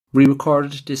We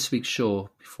recorded this week's show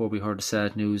before we heard the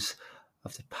sad news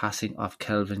of the passing of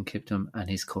Kelvin Kiptum and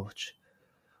his coach.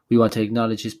 We want to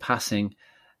acknowledge his passing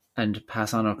and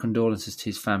pass on our condolences to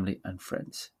his family and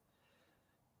friends.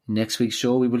 In next week's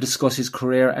show, we will discuss his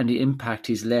career and the impact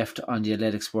he's left on the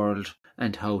athletics world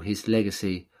and how his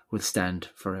legacy will stand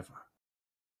forever.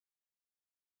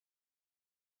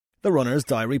 The Runner's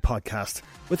Diary podcast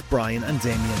with Brian and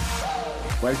Damien.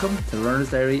 Welcome to the Runner's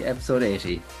Diary episode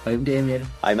 80. I'm Damien.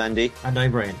 I'm Andy. And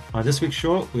I'm Brian. On this week's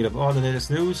show, we'll have all the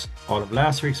latest news, all of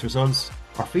last week's results,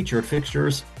 our featured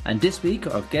fixtures. And this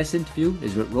week, our guest interview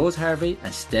is with Rose Harvey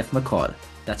and Steph McCall.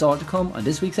 That's all to come on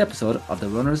this week's episode of the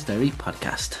Runner's Diary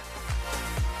podcast.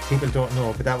 People don't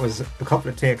know, but that was a couple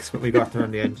of takes, but we got there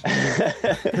in the end.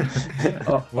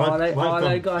 All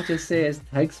I got to say is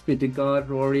thanks be to God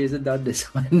Rory isn't on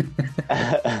this one.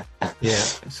 Yeah,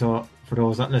 so for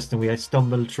those not listening, we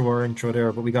stumbled through our intro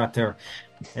there, but we got there.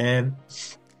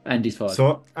 Andy's fault.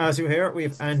 So, as you hear, we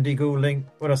have Andy Goulding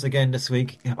with us again this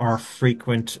week, our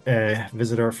frequent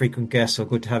visitor, frequent guest. So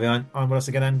good to have you on with us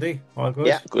again, Andy. All good?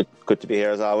 Yeah, good to be here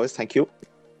as always. Thank you.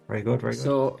 Very good, very good.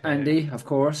 So, Andy, of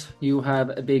course, you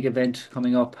have a big event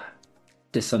coming up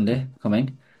this Sunday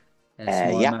coming. A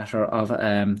small matter of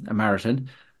a marathon.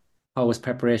 How has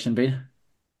preparation been?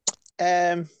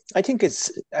 I think it's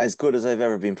as good as I've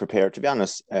ever been prepared, to be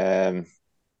honest. So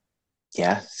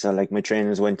like my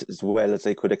trainings went as well as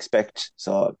I could expect.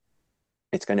 So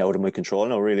it's kind of out of my control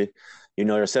now, really. You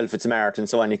know yourself, it's a marathon,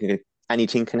 so anything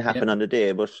can happen on the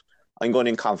day. But I'm going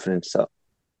in confident, so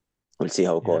we'll see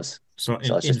how it goes. So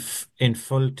in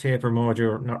full taper mode,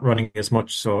 you're not running as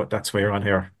much, so that's why you're on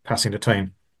here, passing the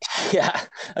time. Yeah,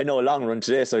 I know a long run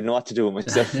today, so I know what to do with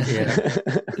myself.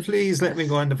 Please let me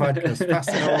go on the podcast. Pass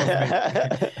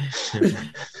it over.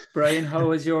 Brian,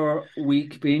 how has your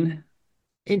week been?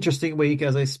 Interesting week.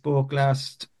 As I spoke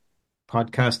last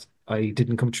podcast, I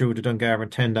didn't come through the Dungarvan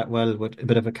 10 that well with a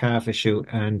bit of a calf issue,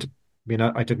 and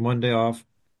I took Monday off.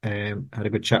 Had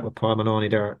a good chat with Paul Maloney,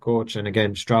 their coach, and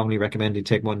again strongly recommended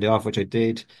take Monday off, which I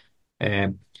did.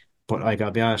 But I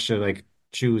gotta be honest, like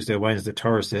Tuesday, Wednesday,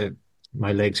 Thursday,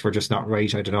 my legs were just not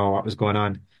right. I don't know what was going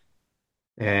on.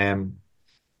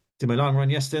 Did my long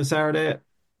run yesterday and Saturday.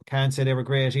 Can't say they were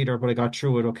great either, but I got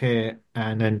through it okay.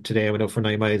 And then today I went out for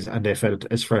 9 miles and they felt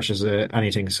as fresh as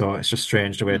anything. So it's just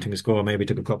strange the way things go. Maybe it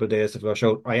took a couple of days to flush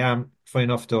out. I am fine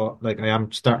enough though. Like I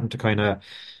am starting to kind of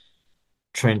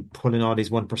try and pull in all these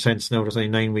 1% now. There's only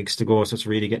 9 weeks to go, so it's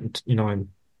really getting, I'm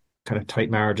kind of tight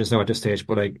margins now at this stage,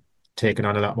 but like taking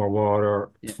on a lot more water,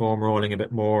 foam rolling a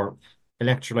bit more.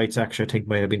 Electrolytes actually I think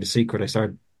might have been the secret. I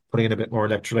started putting in a bit more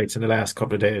electrolytes in the last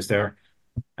couple of days there,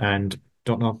 and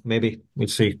don't know, maybe we'll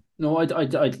see. No, I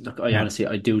honestly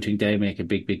I do think they make a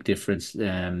big difference.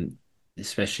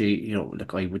 Especially,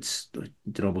 like I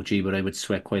don't know about you, but I would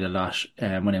sweat quite a lot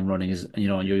when I'm running.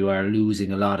 You are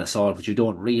losing a lot of salt, which you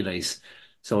don't realise.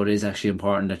 So it is actually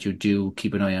important that you do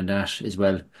keep an eye on that as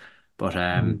well. But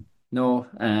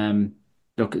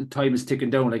look, time is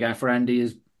ticking down. Like after Andy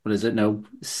is, what is it now?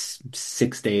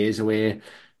 6 days away.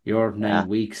 You're 9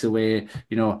 weeks away.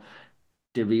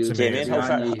 Damien, how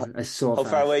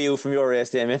far away are you from your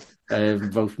race, Damien?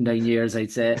 About 9 years,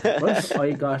 I'd say. But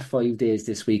I got 5 days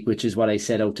this week, which is what I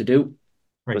set out to do.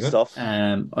 Good stuff.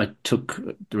 I took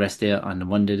the rest day on the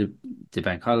Monday, the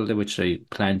bank holiday, which I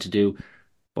planned to do.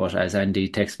 But as Andy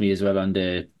texted me as well on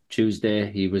the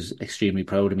Tuesday, he was extremely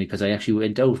proud of me because I actually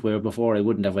went out, where before I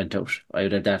wouldn't have went out. I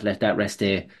would have let that rest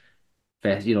day,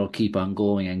 keep on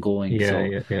going and going.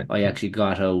 I actually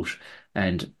got out.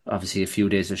 And obviously a few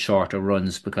days of shorter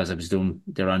runs because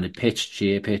they're on the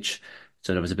GA pitch.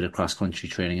 So there was a bit of cross-country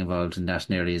training involved in that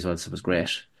nearly as well. So it was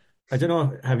great. I don't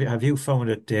know, have you found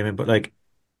it, Damon? But like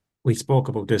we spoke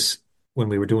about this when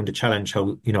we were doing the challenge,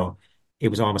 how, it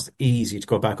was almost easy to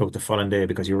go back out the following day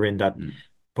because you were in that.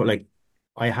 But like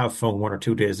I have found 1 or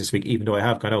 2 days this week, even though I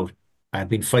have gone out, I've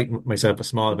been fighting with myself a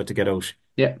small bit to get out.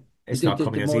 Yeah. It's not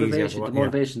coming as easy as what,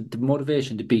 the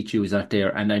motivation to beat you is not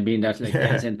there, and I mean that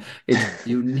as in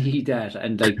you need that.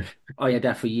 And like I had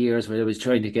that for years, where I was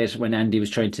trying to get when Andy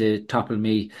was trying to topple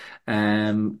me,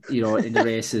 in the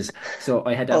races. So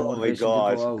I had that motivation to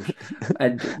go out,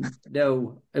 and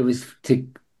now it was to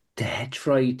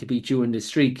try to beat you in the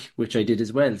streak, which I did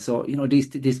as well. So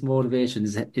this motivation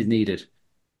is needed.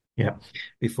 Yeah.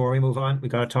 Before we move on, we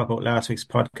got to talk about last week's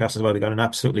podcast as well. We got an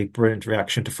absolutely brilliant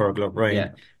reaction to Fergal O'Brien.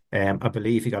 Yeah. I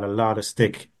believe he got a lot of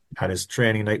stick at his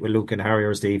training night with Luke and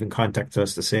Harriers. They even contacted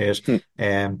us to say it.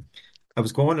 When I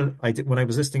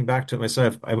was listening back to it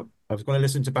myself, I was going to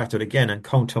listen back to it again and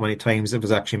count how many times it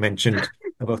was actually mentioned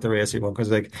about the race he won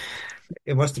because like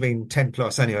it must have been 10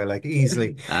 plus anyway, like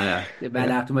easily. The man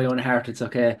Yeah. after my own heart. It's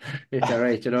okay. It's all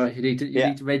right. You know, you Yeah.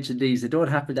 need to mention these. They don't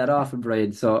happen that often,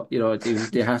 Brian. So you know,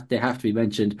 they have to be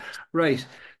mentioned, right?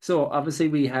 So obviously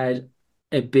we had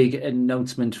a big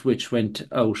announcement which went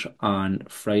out on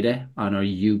Friday on our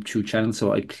YouTube channel.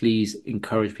 So I please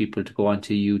encourage people to go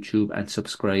onto YouTube and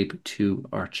subscribe to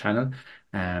our channel.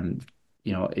 Um,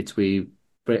 you know, it's we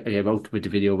came out with the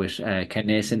video with Ken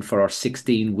Nason for our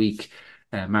 16-week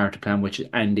marathon plan, which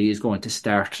Andy is going to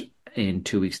start in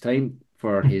 2 weeks' time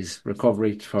for his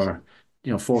recovery for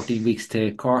 14 weeks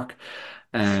to Cork.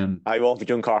 Um, I won't be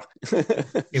doing Cork.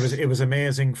 It was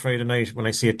amazing Friday night when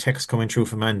I see a text coming through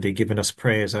from Andy giving us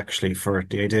praise actually for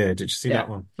the idea. Did you see that yeah,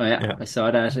 one? yeah, Yeah. I saw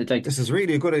that. It's like This is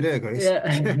really a good idea, guys.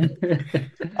 yeah,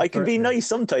 I can for be nice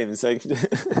sometimes. Like,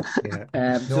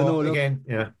 Yeah. so No, no, look, again,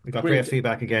 yeah, we got great great.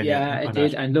 feedback again, yeah, Yeah, it on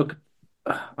did. that. And look,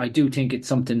 I do think it's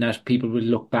something that people will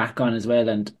look back on as well.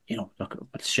 And look,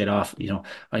 let's shit off.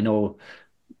 I know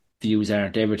views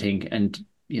aren't everything, and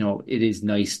it is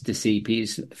nice to see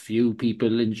few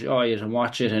people enjoy it and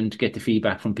watch it and get the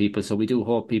feedback from people. So we do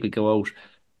hope people go out,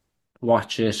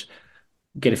 watch it,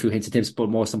 get a few hints and tips, but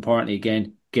most importantly,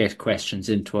 again, get questions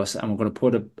into us. And we're going to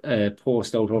put a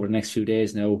post out over the next few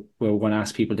days now where we're going to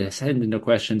ask people to send in their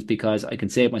questions, because I can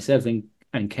say it myself,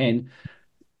 and Ken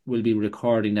will be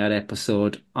recording that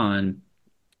episode on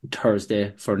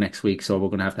Thursday for next week. So we're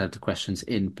going to have the questions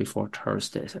in before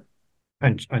Thursday.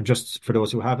 And just for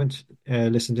those who haven't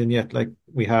listened in yet, like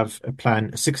we have a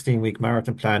 16-week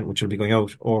marathon plan, which will be going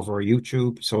out over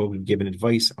YouTube. So we'll be giving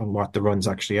advice on what the runs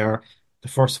actually are. The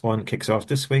first one kicks off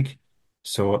this week.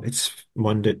 So it's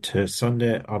Monday to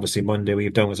Sunday. Obviously, Monday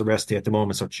we've done as a rest day at the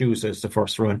moment. So Tuesday is the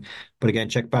first run. But again,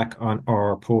 check back on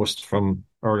our post from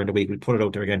earlier in the week. We'll put it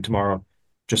out there again tomorrow,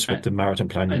 just with And, the marathon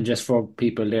plan. Yeah. and just for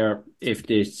people there, if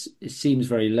this it seems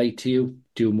very light to you,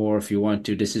 do more if you want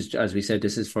to. This is, as we said,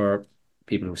 this is for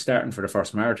people who are starting for the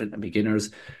first marathon and beginners.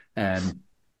 Um,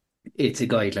 it's a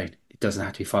guideline. It doesn't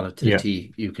have to be followed to the Yeah.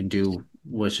 T. You can do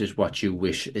which is what you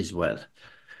wish as well.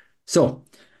 So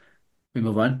we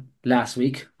move on. Last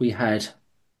week we had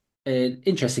an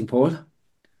interesting poll.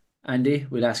 Andy,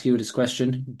 we'll ask you this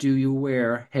question. Do you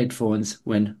wear headphones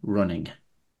when running?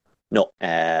 no.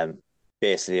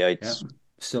 Basically, Yeah. I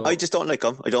So just don't like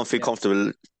them. I don't feel yeah,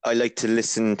 comfortable. I like to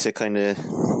listen to kind of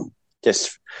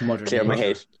just Mother clear my Nature.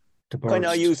 head. The Kind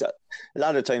of, I burst. use a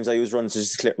lot of times I use runs to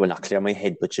just clear, well, not clear my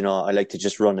head, but I like to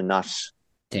just run and not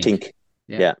Think. think.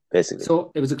 Yeah. Yeah, basically. So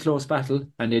it was a close battle,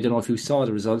 and I don't know if you saw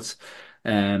the results.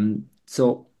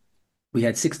 So we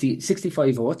had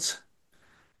 65 votes,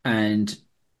 and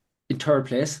in third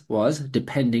place was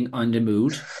Depending on the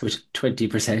Mood with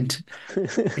 20%.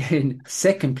 In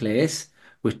second place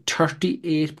with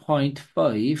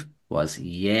 38.5 was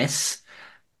Yes.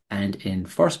 And in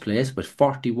first place with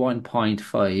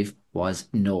 41.5 was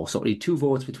no. So only two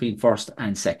votes between first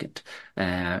and second.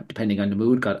 Depending on the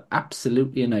Mood, got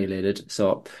absolutely annihilated.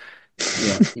 So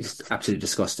he's absolutely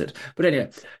disgusted. But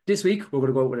anyway, this week we're going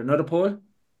to go out with another poll,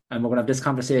 and we're going to have this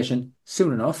conversation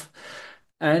soon enough.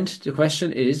 And the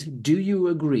question is, do you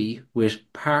agree with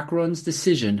Parkrun's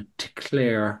decision to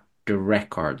clear the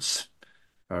records?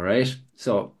 All right.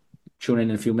 So tune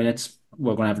in a few minutes.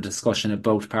 We're going to have a discussion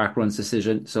about Parkrun's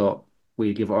decision. So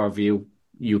we'll give our view.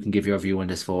 You can give your view on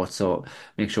this vote. So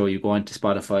make sure you go onto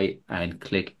Spotify and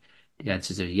click the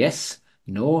answers are yes,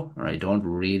 no, or I don't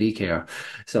really care.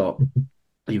 So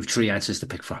you have three answers to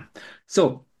pick from.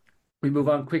 So we move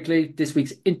on quickly. This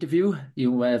week's interview,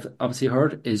 you have obviously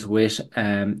heard, is with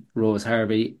Rose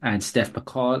Harvey and Steph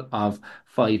McCall of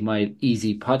 5 Mile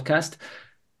Easy podcast.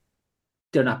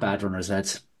 They're not bad runners,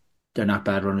 lads. They're not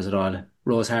bad runners at all.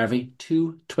 Rose Harvey,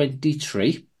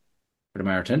 2:23 for the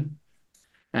marathon.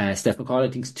 Steph McCall,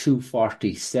 I think, is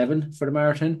 2:47 for the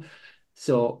marathon.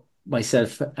 So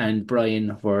myself and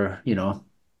Brian were,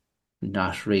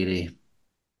 not really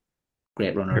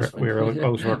great runners when We're out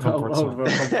of our comfort out of zone. our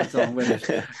comfort zone with it.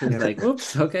 It was Yeah. like,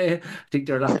 oops, okay. I think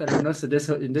they're a lot better than us in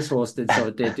this hosting. So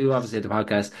they do obviously the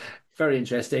podcast. Very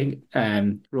interesting.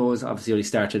 Rose obviously only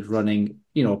started running,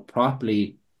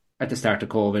 properly at the start of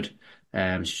COVID.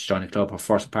 She's joined the club. Her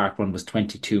first park run was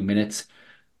 22 minutes,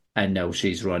 and now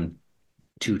she's run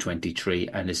 2:23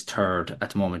 and is third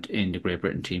at the moment in the Great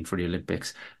Britain team for the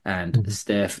Olympics. And Mhm.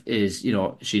 Steph is,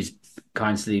 she's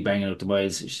constantly banging out the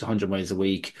miles. She's 100 miles a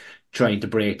week, trying to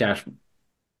break that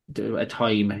a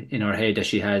time in her head that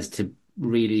she has to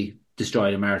really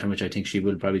destroy the marathon, which I think she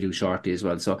will probably do shortly as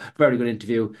well. So very good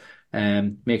interview.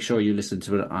 Make sure you listen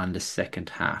to it on the second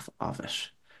half of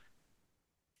it.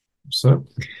 So,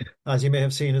 as you may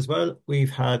have seen as well, we've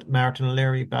had Martin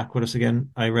O'Leary back with us again.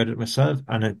 I read it myself,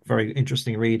 and a very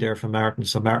interesting read there from Martin.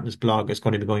 So, Martin's blog is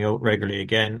going to be going out regularly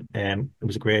again. It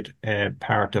was a great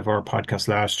part of our podcast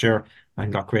last year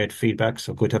and got great feedback.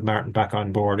 So, good to have Martin back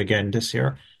on board again this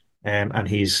year. And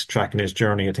he's tracking his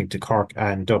journey, I think, to Cork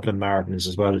and Dublin marathons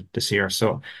as well this year.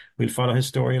 So, we'll follow his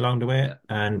story along the way, Yeah,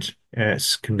 and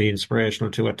it can be inspirational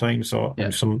too at times. So, and yeah.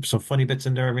 some funny bits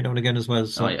in there every now and again as well. Oh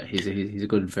So. yeah, he's a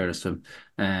good in fairness to him.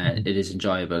 Mhm. It is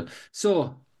enjoyable.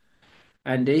 So,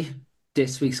 Andy,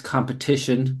 this week's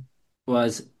competition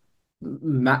was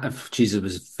Jesus, it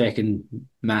was fucking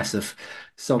massive. I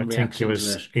Some think it reaction to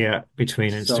was, it. yeah,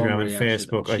 between Some Instagram and reaction.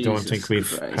 Facebook. I don't think Jesus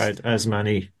we've Christ. had as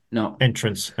many No.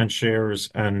 entrants and shares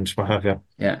and what have you.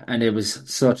 Yeah, and it was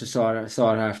such a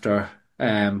sought after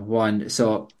one.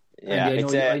 So Yeah, Andy,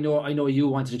 it's I know you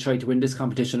wanted to try to win this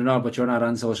competition and all, but you're not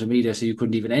on social media, so you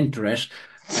couldn't even enter it.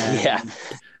 yeah. Um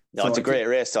No, so it's a great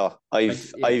race. So yeah.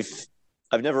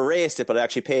 I've never raced it, but I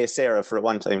actually pay Sarah for it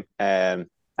one time.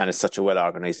 And it's such a well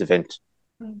organized event.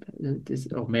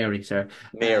 Mary, sorry.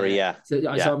 Mary, yeah, So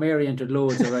I yeah, saw Mary entered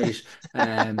loads, all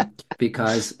right,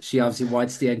 because she obviously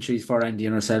wants the entries for Andy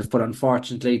and herself, but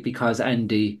unfortunately, because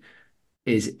Andy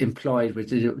is employed with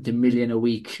the million a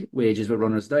week wages with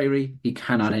Runner's Diary, he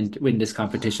cannot win this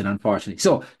competition, unfortunately.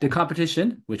 So the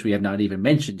competition, which we have not even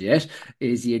mentioned yet,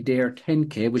 is the Adair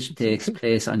 10K, which takes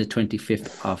place on the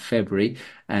 25th of February,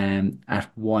 at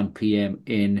 1 p.m.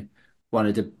 in one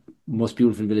of the most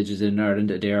beautiful villages in Ireland,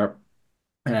 Adair.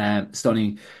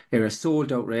 Stunning. They're a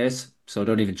sold out race, so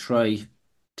don't even try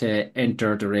to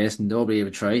enter the race. Nobody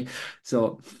even try.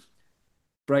 So,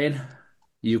 Brian,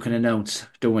 you can announce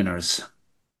the winners.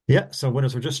 Yeah, so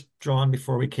winners were just drawn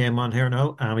before we came on here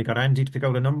now, and we got Andy to pick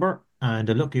out a number, and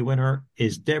the lucky winner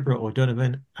is Deborah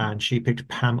O'Donovan, and she picked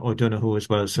Pam O'Donoghue as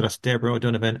well. So that's Deborah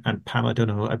O'Donovan and Pam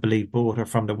O'Donoghue. I believe both are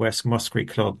from the West Muskerry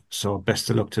Club. So best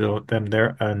of luck to them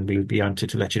there, and we'll be on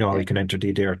to let you know how Yeah. you can enter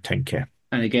the Dare 10K.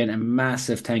 And again, a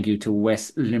massive thank you to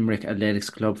West Limerick Athletics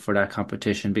Club for that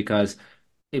competition because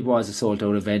it was a sold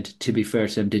out event. To be fair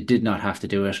to them, they did not have to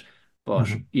do it, but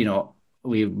Mhm.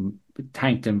 we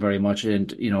thanked them very much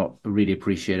and really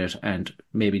appreciate it. And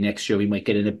maybe next year we might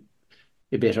get in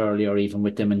a bit earlier even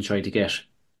with them and try to get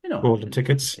you know Golden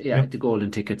tickets. yeah Yeah. the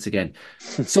golden tickets again.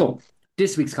 So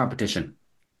this week's competition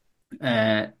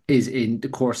is in the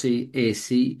Corsi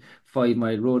AC 5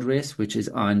 mile road race, which is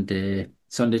on the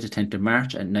Sunday the 10th of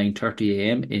March at 9:30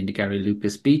 a.m. in the Gary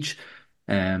Lucas Beach.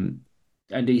 Um,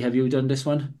 Andy, have you done this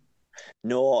one?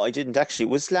 No, I didn't actually.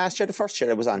 Was last year the first year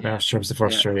I was on? Last year was the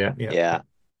first Yeah, year. Yeah, yeah, yeah.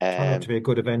 Yeah. Turned out to Um, be a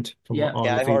good event from yeah, all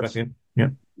yeah, the I heard. feedback. Yeah,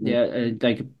 yeah. yeah.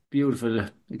 Like a beautiful,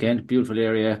 again, beautiful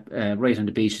area, right on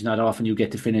the beach. It's not often you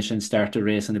get to finish and start the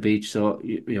race on the beach, so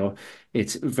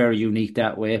it's very unique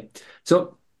that way.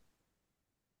 So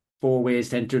 4 ways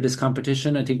to enter this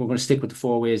competition. I think we're going to stick with the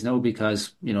 4 ways now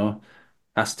because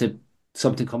has to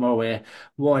something come our way.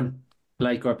 One,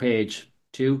 like our page.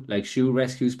 Two, like Shoe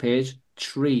Rescue's page.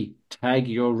 Three, tag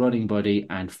your running buddy.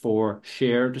 And four,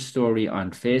 share the story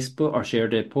on Facebook or share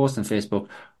the post on Facebook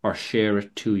or share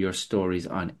it to your stories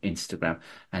on Instagram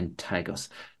and tag us.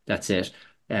 That's it.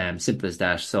 Simple as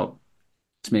that. So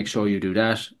to make sure you do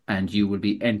that, and you will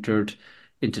be entered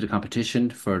into the competition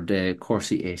for the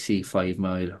Corsi AC 5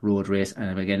 mile road race.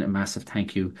 And again, a massive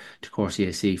thank you to Corsi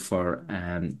AC for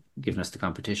giving us the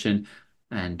competition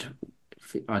and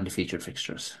on the featured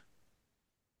fixtures.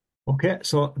 Okay,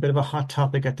 so a bit of a hot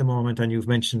topic at the moment, and you've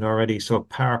mentioned already. So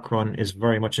Parkrun is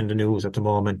very much in the news at the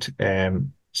moment.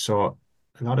 So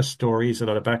a lot of stories, a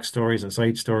lot of backstories and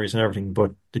side stories and everything.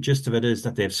 But the gist of it is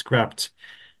that they've scrapped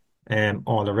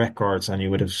all the records, and you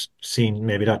would have seen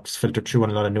maybe that's filtered through in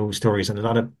a lot of news stories, and a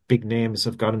lot of big names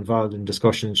have got involved in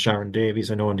discussions. Sharon Davies,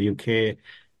 I know in the UK,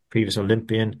 previous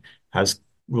Olympian, has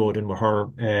rode in with her.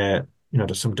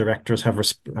 There's some directors have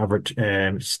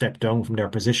stepped down from their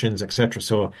positions, etc.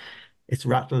 So it's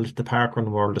rattled the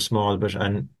parkrun world a small bit,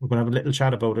 and we're going to have a little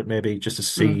chat about it, maybe just to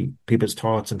see Mm. people's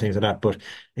thoughts and things like that. But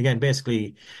again,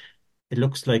 basically, it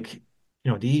looks like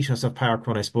the ethos of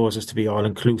parkrun, I suppose, is to be all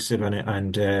inclusive and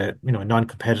a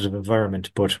non-competitive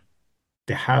environment. But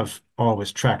they have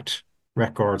always tracked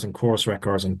records and course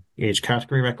records and age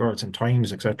category records and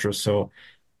times, etc. So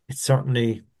it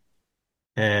certainly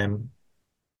um,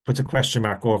 puts a question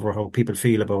mark over how people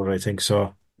feel about it, I think.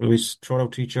 So will we throw it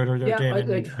out to each other there, Yeah, I Damon?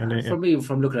 like Yeah. for me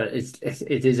from looking at it,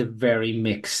 it is a very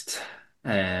mixed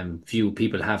view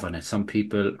people have on it. Some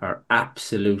people are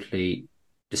absolutely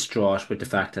distraught with the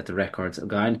fact that the records are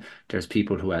gone. There's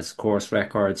people who has course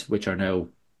records which are now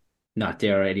not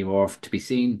there anymore to be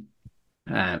seen.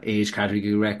 Age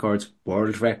category records,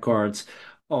 world records,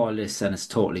 all this and it's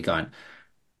totally gone.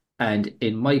 And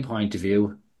in my point of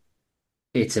view,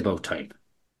 it's about time.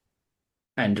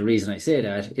 And the reason I say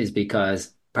that is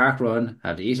because Parkrun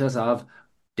have the ethos of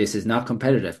this is not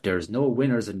competitive. There's no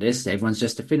winners in this. Everyone's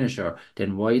just a finisher.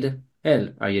 Then why the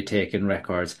hell are you taking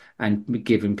records and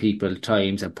giving people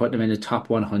times and putting them in the top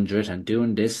 100 and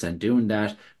doing this and doing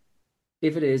that?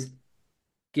 If it is,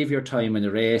 give your time in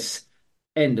the race,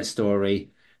 end the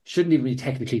story. Shouldn't even be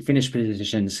technically finished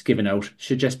positions given out.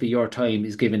 Should just be your time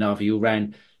is given off. You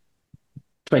ran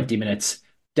 20 minutes.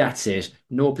 That's it.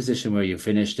 No position where you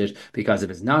finished it because if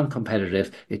it's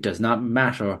non-competitive, it does not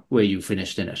matter where you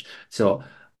finished in it. So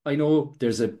I know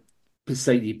there's a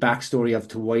slightly backstory of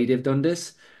to why they've done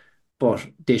this, but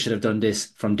they should have done this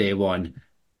from day one.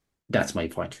 That's my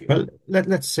point of view. Well,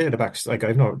 let's say the back like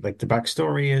I know like the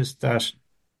backstory is that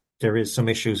there is some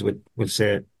issues with we'll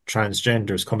say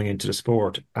transgenders coming into the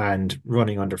sport and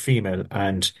running under female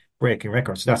and breaking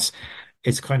records. That's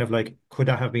it's kind of like could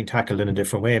that have been tackled in a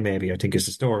different way? Maybe I think is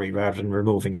the story rather than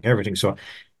removing everything. So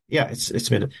yeah, it's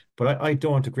been, but I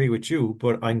don't agree with you.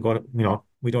 But I'm going to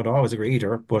we don't always agree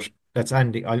either. But that's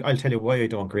Andy. I'll tell you why I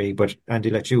don't agree. But Andy,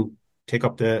 let you take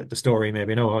up the story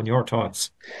maybe now on your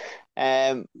thoughts.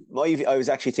 I was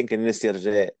actually thinking this the other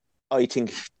day. I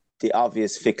think the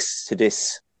obvious fix to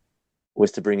this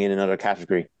was to bring in another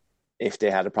category. If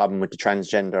they had a problem with the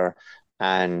transgender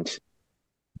and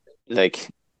like,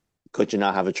 could you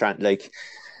not have a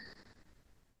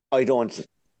I don't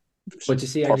But you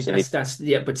see, Andy, personally. that's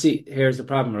yeah. But see, here's the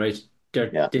problem, right?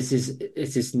 Yeah, This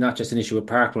is not just an issue with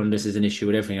Parkrun. This is an issue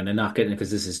with everything, and they're not getting it because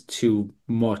this is too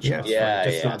much Yeah, of a yeah,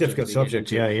 yeah, subject to difficult be getting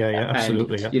subject. into. Yeah, And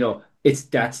absolutely. Yeah. it's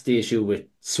that's the issue with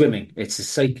swimming. It's the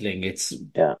cycling. It's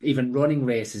yeah, even running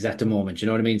races at the moment. You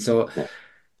know what I mean? So yeah.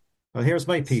 Well, here's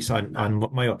my it's piece on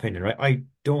not. my opinion. Right, I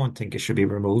don't think it should be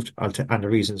removed. And the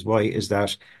reasons why is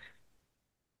that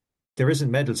there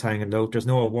isn't medals hanging out. There's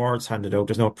no awards handed out.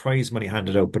 There's no prize money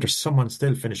handed out. But there's someone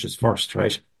still finishes first,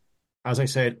 right? As I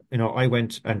said, I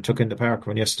went and took in the park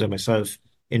run yesterday myself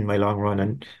in my long run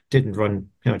and didn't run,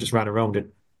 just ran around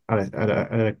it at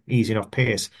a easy enough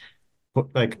pace.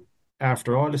 But like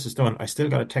after all this is done, I still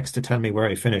got a text to tell me where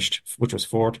I finished, which was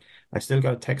fourth. I still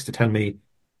got a text to tell me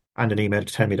and an email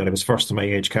to tell me that I was first in my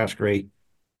age category.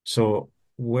 So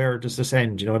where does this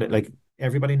end? Like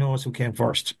everybody knows who came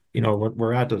first.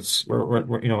 We're adults.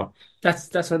 We're.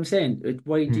 That's what I'm saying.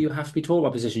 Why do Hmm. you have to be told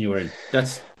what position you were in?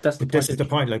 That's the But this point is of the me.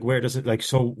 point. Like, where does it like?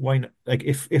 So why not? Like,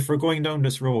 if we're going down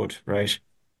this road, right?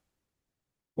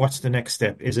 What's the next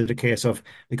step? Is it a case of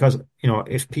because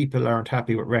if people aren't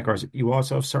happy with records, you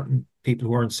also have certain people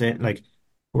who aren't saying like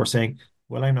who are saying,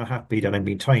 well, I'm not happy that I'm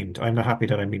being timed. I'm not happy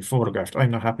that I'm being photographed.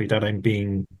 I'm not happy that I'm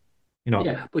being, you know,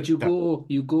 Yeah, but you that go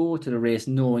you go to the race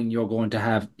knowing you're going to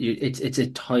have it's a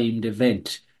timed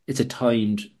event. It's a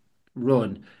timed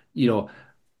run. You know,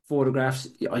 photographs.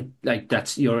 Like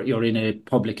that's you're in a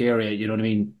public area. You know what I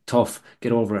mean? Tough,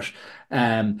 get over it.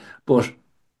 But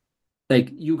like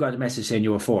you got a message saying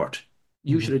you were fourth.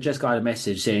 You Mhm. should have just got a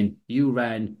message saying you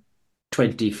ran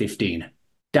 2015.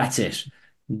 That's it.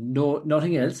 No,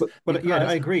 nothing else. But yeah, I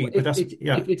Because agree. But that's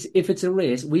yeah, if it's a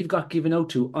race, we've got given out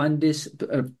to on this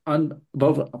on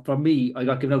about for me, I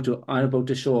got given out to on about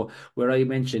the show where I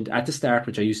mentioned at the start,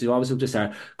 which I used to always look to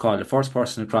start, called the first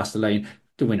person across the line,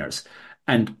 the winners.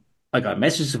 And I got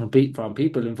messages from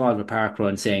people involved with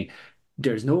parkrun saying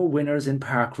there's no winners in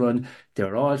parkrun.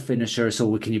 They're all finishers.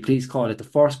 So can you please call it the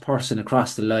first person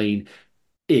across the line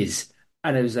is?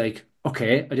 And I was like,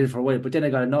 okay, I did it for a while, but then I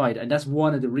got annoyed, and that's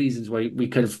one of the reasons why we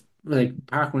could have like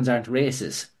parkruns aren't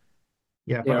races;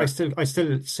 yeah. But I they're still I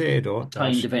still say a though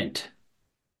timed that event.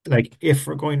 like if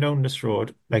we're going down this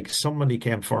road, like somebody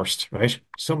came first, right?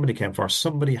 Somebody came first.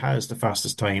 Somebody has the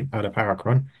fastest time at a park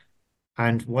run.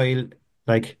 And while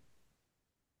like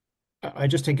I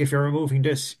just think if you're removing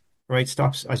this, right,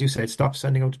 stops, as you said, stop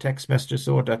sending out the text messages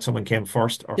so that someone came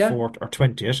first or Yeah. fourth or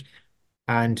 20th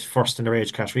and first in their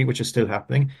age category, which is still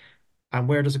happening. And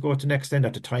where does it go to next then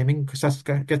at the timing? Because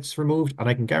that gets removed. And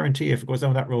I can guarantee if it goes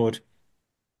down that road,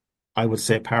 I would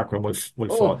say Parkrun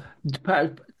will Oh, fall.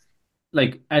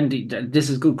 like Andy, this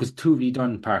is good because two of you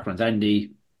done parkruns.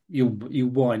 Andy, you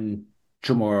won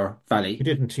Tremor He Valley.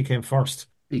 didn't. He came first.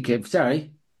 He came,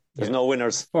 sorry, There's Yeah. no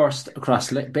winners. first across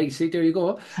the line. Basically, there you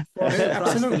go. First across the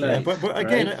Absolutely. Yeah. line, But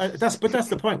again, right? that's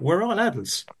the point. We're all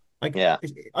adults. Like Yeah,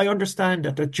 I understand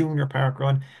that the junior park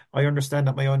run. I understand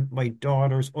that my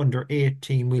daughter's under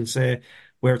 18, we'll say,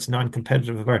 where it's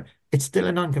non-competitive environment. It's still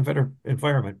a non-competitive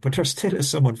environment, but there still is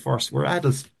someone first. We're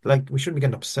adults. Like we shouldn't be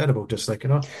getting upset about this.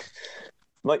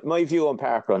 my view on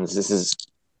park runs. This is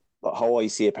how I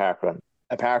see a park run.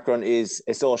 A park run is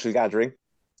a social gathering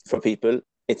for people.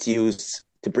 it's used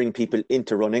to bring people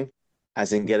into running,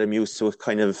 as in get them used to a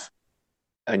kind of,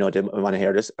 I know they want to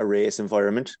hear this, a race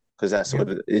environment, because that's Yeah.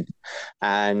 what it,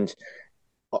 and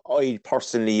I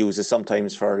personally use it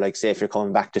sometimes for, like, say, if you're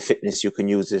coming back to fitness, you can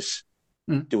use it,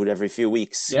 Mm. do it every few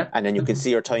weeks, Yeah. and then you can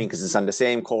see your time because it's on the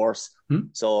same course. Mm.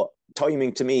 So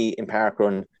timing to me in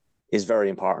parkrun is very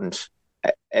important.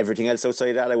 Everything else outside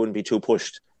of that, I wouldn't be too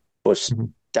pushed, but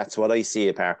Mhm. that's what I see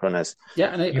a parkrun as.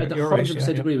 Yeah, and I You're right. Yeah,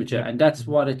 100% yeah, agree with you. yeah. And that's Mhm.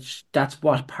 what that's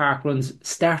what parkruns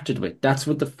started with. That's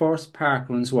what the first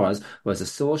parkruns was a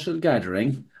social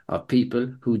gathering of people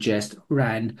who just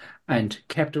ran and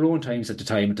kept their own times at the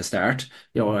time at the start.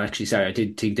 Mhm. Actually, sorry, I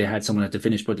did think they had someone at the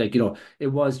finish, but like, it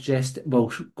was just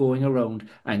about going around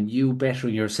and you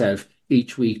bettering yourself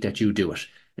each week that you do it.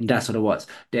 And that's what it was.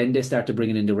 Then they started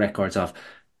bringing in the records of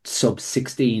sub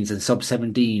 16s and sub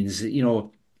 17s,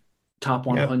 top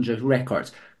Yeah. 100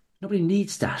 records. Nobody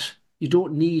needs that. You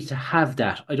don't need to have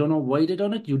that. I don't know why they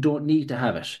done it. You don't need to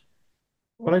have it.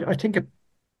 Well, I think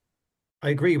I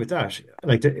agree with that.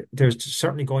 Like, there's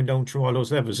certainly going down through all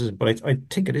those levels, but I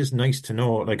think it is nice to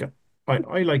know. Like,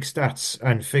 I like stats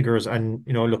and figures and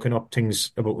looking up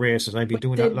things about races. And I've been But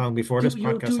doing that then long before this do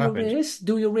podcast your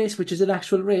happened. race, which is an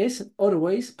actual race.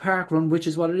 Otherwise, park run, which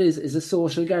is what it is a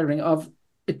social gathering of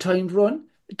a timed run.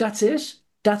 That's it.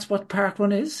 That's what park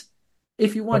run is.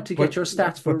 If you want But to get but your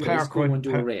stats for a but race, park go run, and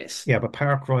do a race. yeah, but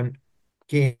park run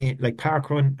game like park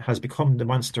run has become the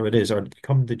monster it is, or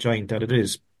become the giant that it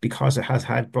is, because it has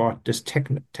had brought this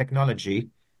technology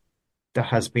that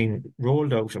has been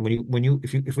rolled out. And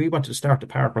if we want to start the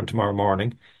park run tomorrow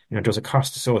morning, there's a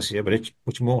cost associated with it,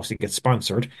 which mostly gets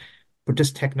sponsored. But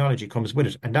this technology comes with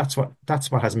it, and that's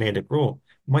what has made it grow.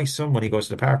 My son, when he goes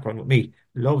to the park run with me,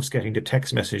 loves getting the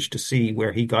text message to see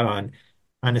where he got on,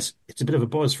 and it's a bit of a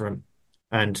buzz for him.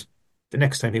 And the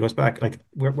next time he goes back, like,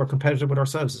 we're competitive with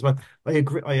ourselves as well. I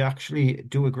agree. I actually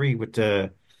do agree with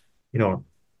the, you know,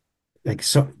 like,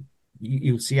 so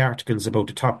you'll see articles about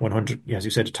the top 100, as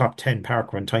you said, the top 10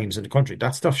 park run times in the country.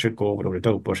 That stuff should go without a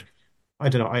doubt. But I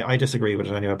don't know. I disagree with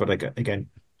it anyway. But, like, again,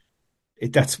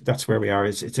 that's where we are.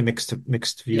 It's a mixed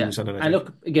Yeah. views on it, I And think.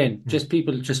 look, again, Mm. just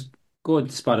people just go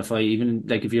into Spotify, even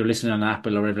like if you're listening on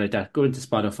Apple or whatever like that, go into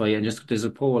Spotify and just there's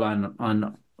a poll on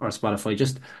our Spotify.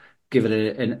 Just give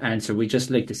it an answer. We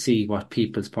just like to see what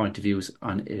people's point of views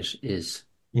on it is.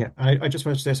 Yeah, I just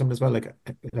wanted to say something as well. Like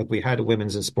we had a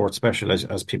women's in sports special,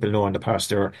 as people know, in the past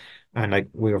there, and like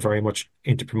we were very much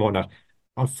into promoting that.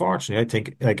 Unfortunately, I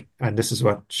think, like, and this is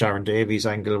what Sharon Davies'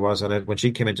 angle was on it when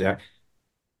she came into there,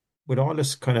 with all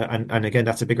this kind of, and again,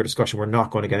 that's a bigger discussion we're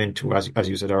not going to get into, as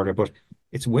you said earlier, but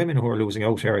it's women who are losing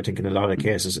out here, I think, in a lot of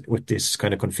cases, with this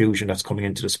kind of confusion that's coming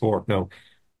into the sport now.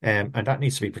 And that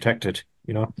needs to be protected,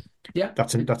 you know. Yeah,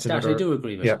 That's that I another. do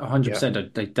agree with Yeah, yeah.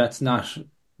 100%. Like that's not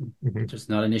Hmm. there's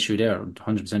not an issue there.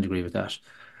 100% agree with that.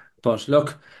 But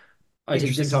look, I think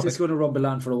Interesting this is topic. going to rumble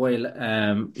on for a while.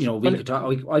 We Well, could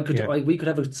talk. yeah, We could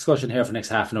have a discussion here for the next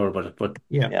half an hour about it, but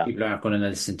yeah. Yeah. people aren't going to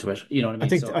listen to it. You know what I I mean?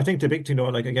 think I So think the big thing, though,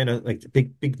 like, again, like, the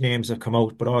big names have come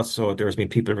out, but also there's been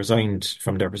people resigned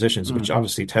from their positions, which mm.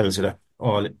 obviously tells you that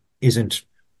all isn't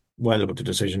well about the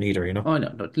decision either, you know. Oh no,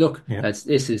 no. Look, Yeah,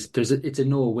 it's a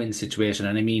no-win situation,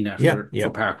 and I mean that yeah, for yeah,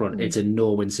 Parkrun, it's a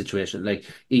no-win situation. Like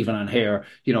even on here,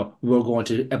 we're going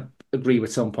to agree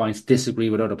with some points,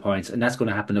 disagree with other points, and that's going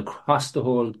to happen across the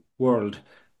whole world.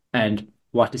 And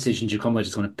what decisions you come with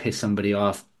is going to piss somebody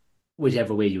off,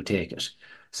 whichever way you take it. mhm,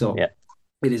 So Yeah.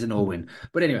 it is a no-win.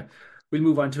 But anyway, we'll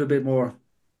move on to a bit more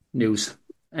news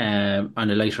on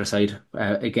the lighter side.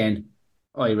 Again,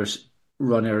 Irish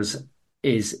runners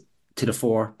is to the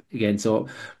fore again. So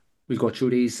we'll go through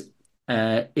these.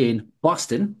 In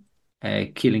Boston,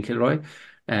 Keelan Kilroy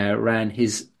ran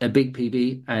his a big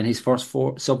PB and his first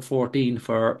sub 14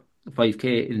 for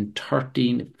 5K in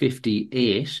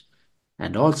 13:58.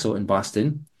 And also in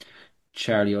Boston,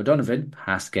 Charlie O'Donovan,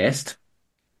 past guest,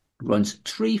 runs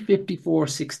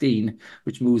 3:54.16,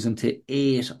 which moves him to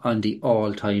eight on the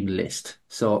all-time list.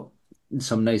 So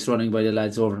some nice running by the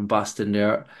lads over in Boston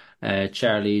there.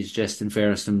 Charlie's just, in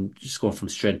fairness to him, just going from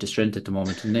strength to strength at the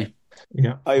moment, isn't he?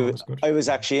 yeah. I Form is good. I was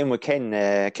actually in with Ken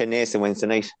Nason Wednesday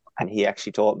night, and he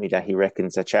actually told me that he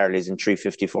reckons that Charlie's in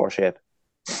 354 shape.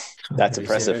 That's Are you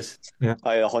impressive. serious? Yeah,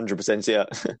 I 100%, yeah.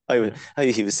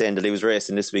 yeah. He was saying that he was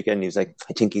racing this weekend. He was like,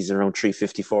 I think he's around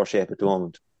 354 shape at the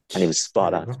moment, and he was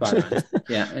spot There you on. go. Spot on.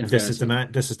 Yeah, in And this is fairness. the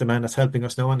man. This is the man that's helping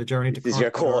us now on the journey to This is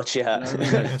your Cork with our. coach, yeah. You know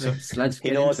what I mean? Yeah, so Let's He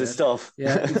get knows into his it. stuff.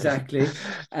 Yeah, exactly.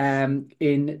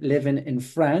 In living in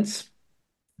France,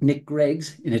 Nick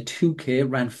Greggs in a 2K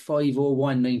ran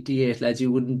 5:01.98, lads.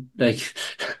 You wouldn't like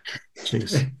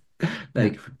jeez. Yeah,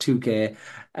 like 2K.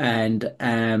 And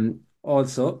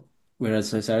Also,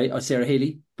 Sarah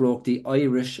Haley broke the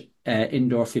Irish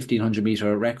indoor 1500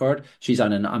 meter record. She's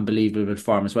on an unbelievable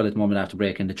form as well at the moment after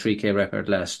breaking the 3K record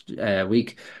last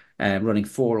week, running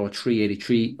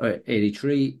 4:03:83,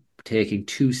 83, taking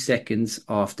 2 seconds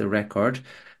off the record.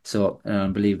 So an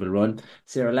unbelievable run.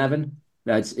 Sarah Lavin,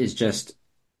 that is just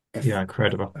Yeah,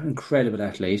 incredible. an incredible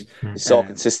athlete. He's so Um,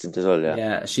 consistent as well. Yeah.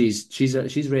 yeah, she's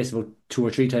raced about 2 or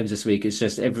 3 times this week. It's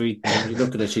just every time you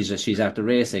look at it, she's after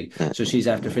racing. So she's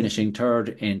after finishing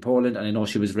third in Poland, and I know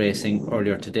she was racing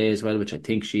earlier today as well, which I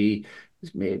think she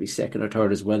is maybe second or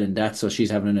third as well in that. So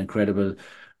she's having an incredible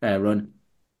run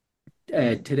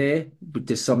today.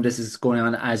 But some of this is going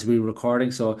on as we're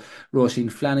recording. So Roisin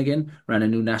Flanagan ran a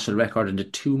new national record in the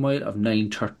 2 mile of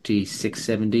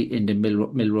 9:36:70 in the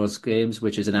Milrose Games,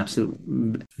 which is an absolute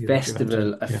Huge event.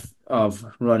 festival Yeah. of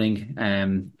running.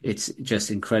 It's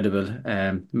just incredible,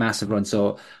 massive run.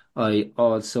 So I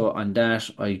also on that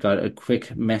I got a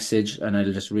quick message, and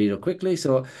I'll just read it quickly.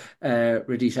 So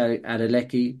Radisha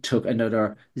Adeleki took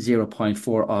another zero point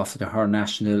 0.4 off her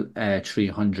national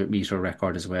 300-meter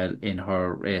record as well in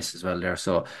her race as well there.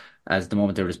 So as the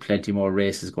moment there is plenty more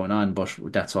races going on, but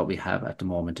that's what we have at the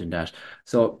moment in that.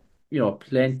 So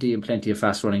plenty and plenty of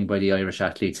fast running by the Irish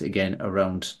athletes again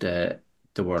around the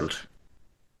world.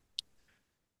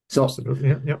 So Absolutely.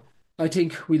 Yeah. Yeah. I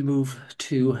think we'll move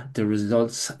to the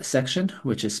results section,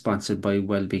 which is sponsored by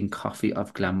Wellbeing Coffee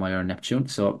of Glanmire Neptune.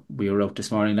 So we were out this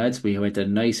morning, lads. We went a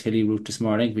nice hilly route this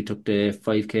morning. We took the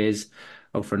 5Ks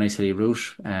out for a nice hilly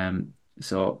route.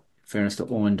 So in fairness to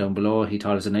Owen down below, he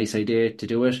thought it was a nice idea to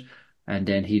do it. And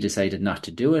then he decided not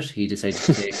to do it. He decided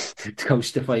to to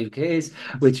coach the 5Ks,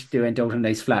 which they went out a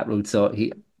nice flat route. So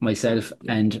myself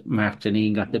and Mark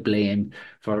Janine got the blame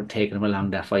for taking him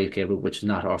along that 5K route, which is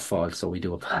not our fault, so we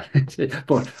do apologize.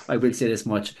 But I will say this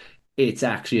much. It's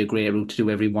actually a great route to do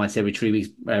every 3 weeks.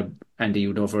 Andy,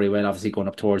 you know very well, obviously going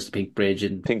up towards the Pink Bridge,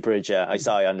 and Pink Bridge, yeah. I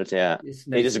saw you on it, yeah. it's It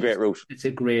nice. is a great route. It's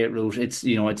a great route. It's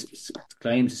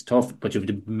climbs, it's tough, but you have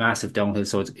the massive downhill,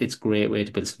 so it's a great way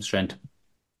to build some strength.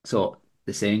 So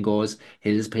the saying goes,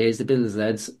 hills pays the bills,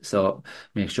 lads. So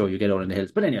make sure you get out on the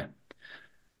hills. But anyway,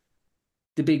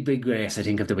 the big race, I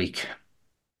think, of the week.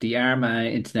 The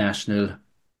Armagh International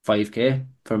 5K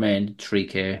for men,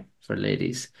 3K for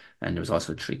ladies, and there was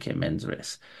also a 3K men's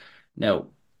race. Now,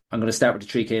 I'm going to start with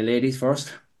the 3K ladies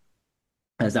first,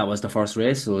 as that was the first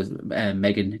race. So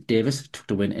Megan Davis took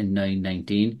the win in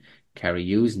 9:19, Carrie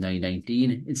Hughes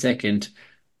 9:19 in second,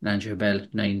 and Andrea Bell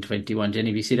 9:21. Jenny,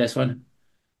 have you see this one?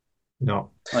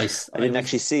 No. I didn't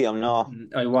actually see him, no.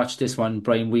 I watched this one,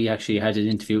 Brian. We actually had an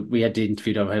interview. We had the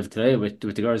interview that we have today with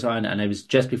the girls on, and I was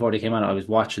just before they came on. I was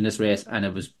watching this race, and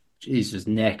it was Jesus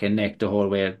neck and neck the whole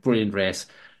way. Brilliant race.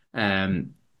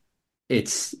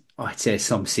 It's I'd say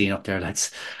some scene up there,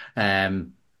 lads.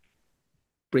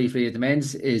 Briefly, the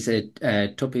men's is a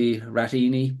Tupi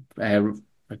Ratini. I'm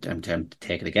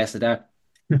taking a guess at that.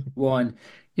 Won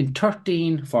in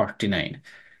 13:49,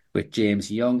 with James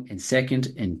Young in second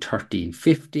in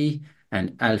 13:50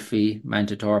 and Alfie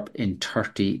Mantatorp in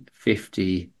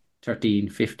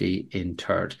 13:50 in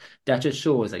third. That just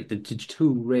shows like the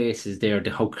two races there,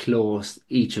 how close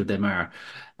each of them are.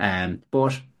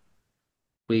 But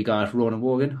we got Ronan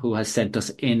Wogan, who has sent us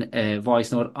in a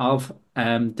voice note of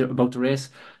about the race.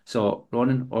 So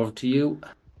Ronan, over to you.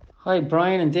 Hi,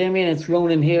 Brian and Damien. It's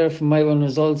Ronan here from My Run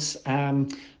Results.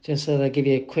 Just so that I give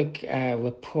you a quick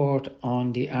report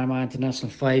on the Armagh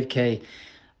International 5K.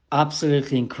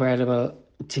 Absolutely incredible.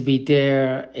 To be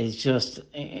there is just,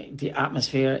 the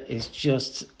atmosphere is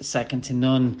just second to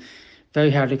none.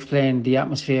 Very hard to explain the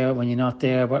atmosphere when you're not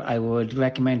there, but I would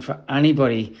recommend for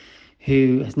anybody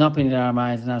who has not been to the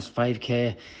Armagh International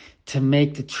 5K to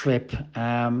make the trip.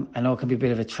 I know it can be a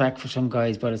bit of a trek for some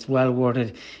guys, but it's well worth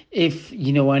it. If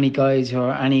you know any guys who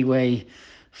are anyway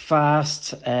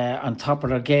fast, on top of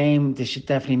their game, they should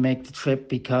definitely make the trip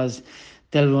because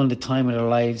they'll run the time of their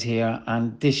lives here.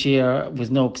 And this year was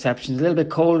no exception. It's a little bit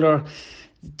colder.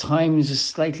 Times are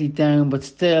slightly down, but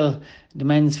still the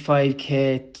men's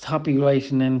 5K, Toppy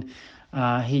writing in,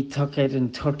 he took it in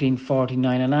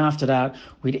 13:49, and after that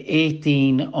we had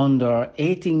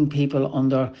 18 people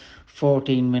under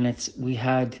 14 minutes. We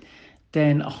had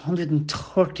then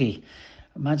 130,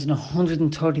 imagine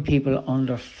 130 people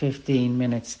under 15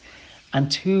 minutes,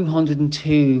 and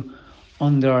 202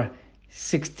 under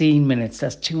 16 minutes.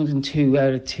 That's 202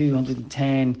 out of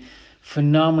 210.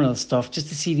 Phenomenal stuff. Just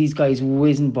to see these guys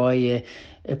whizzing by you,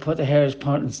 it put the hairs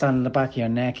and stand on the back of your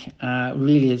neck.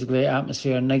 Really is a great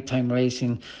atmosphere. Nighttime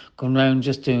racing, going round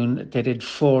they did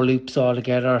 4 loops all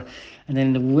together, And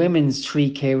then the women's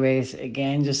 3K race,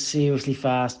 again, just seriously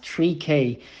fast.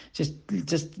 3K,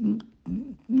 just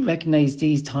recognize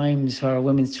these times for our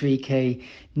women's 3K.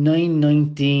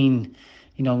 9:19,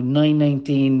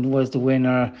 9:19 was the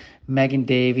winner, Megan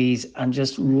Davies, and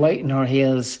just right in her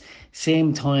heels,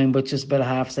 same time, but just about a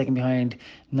half second behind.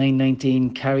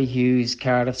 9:19, Carrie Hughes,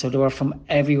 Cardiff. So they were from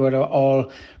everywhere, they were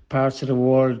all parts of the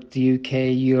world, the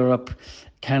UK, Europe,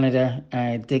 Canada.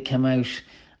 They came out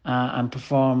and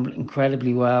performed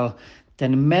incredibly well.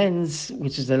 Then men's,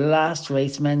 which is the last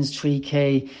race, men's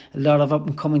 3K, a lot of up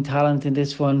and coming talent in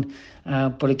this one.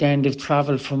 But again, they've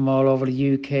travelled from all over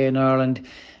the UK and Ireland.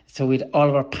 So we had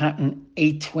Oliver Patton,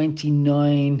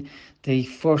 8:29. The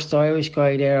first Irish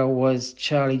guy there was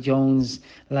Charlie Jones,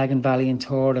 Lagan Valley and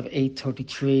Third of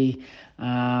 8:33.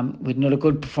 With another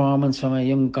good performance from a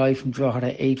young guy from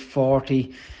Drogheda,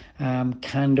 8:40.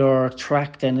 Candor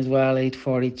track then as well,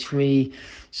 8:43.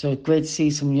 So great to see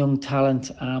some young talent.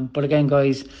 But again,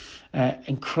 guys,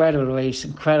 incredible race,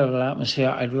 incredible atmosphere.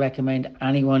 I'd recommend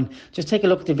anyone just take a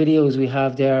look at the videos we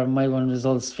have there on My Run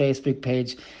Results Facebook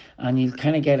page, and you'll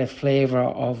kind of get a flavour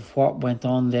of what went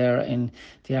on there in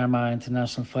the Armagh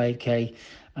International 5K.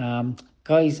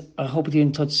 Guys, I hope to be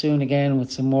in touch soon again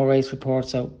with some more race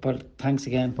reports out, but thanks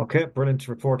again. Okay, brilliant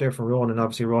report there from Ronan.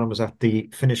 Obviously, Ronan was at the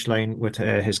finish line with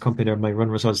his company there, My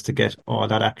Run Results, to get all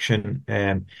that action.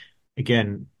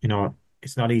 Again,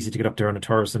 it's not easy to get up there on a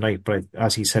Thursday night, but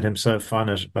as he said himself on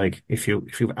it, like if you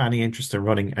have any interest in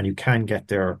running and you can get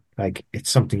there, like it's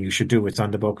something you should do. It's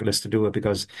on the bucket list to do it,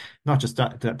 because not just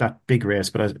that big race,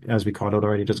 but as we called out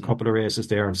already, there's a couple of races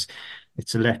there, and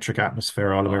it's electric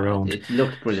atmosphere all the way around. It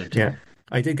looked brilliant. Yeah.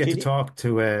 I did get to talk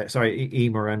to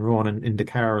Emer and Ronan in the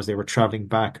car as they were travelling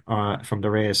back from the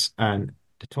race, and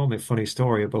they told me a funny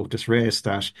story about this race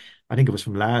that I think it was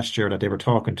from last year, that they were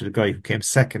talking to the guy who came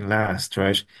second last,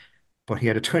 right? But he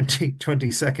had a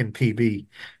 20-second PB,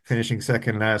 finishing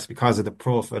second last because of the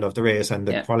profile of the race and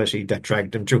the quality that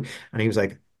dragged him through. And he was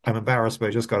like, I'm embarrassed, but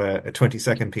I just got a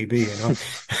 20-second PB,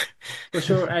 For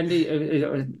sure, Andy.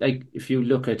 Like if you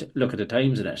look at the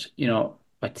times in it,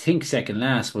 I think second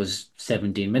last was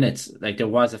 17 minutes. Like there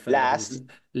was a last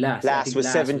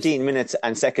was 17 minutes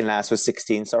and second last was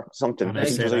 16 or something. And I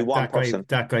think there's only one person.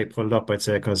 That guy pulled up, I'd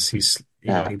say, because he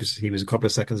was a couple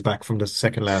of seconds back from the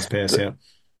second last pace. But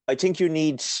I think you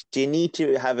need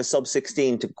to have a sub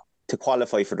 16 to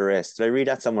qualify for the race. Did I read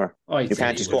that somewhere? You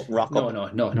can't just go up and rock up.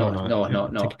 No.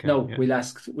 We'll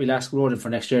ask Ronan for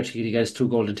next year to get us 2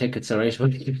 golden tickets. All right.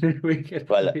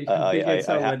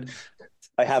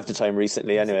 I have the time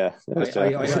recently anyway.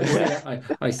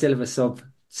 I still have a sub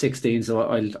 16, so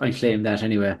I'll claim that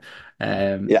anyway.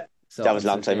 So that was a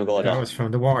long time ago. That was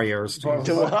from the Warriors. The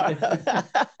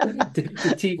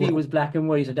TV was black and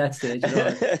white at that stage.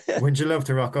 Wouldn't you love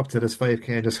to rock up to this 5K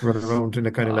and just run around in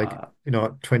a kind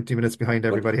of 20 minutes behind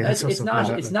everybody else? It's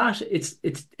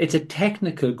a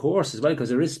technical course as well, because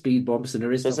there is speed bumps and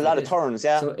there's a lot of turns.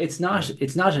 Yeah. So it's not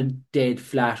a dead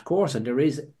flat course, and there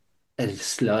is a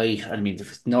slight. I mean,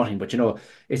 it's nothing, but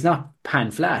it's not pan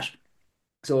flat.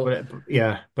 So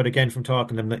but again, from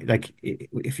talking to them, like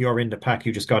if you're in the pack,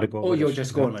 you just got to go. Oh, you're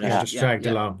just going with it. You're just dragged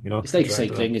along. It's like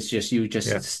cycling. It's just you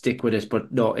stick with it.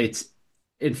 But no, it's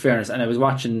in fairness. And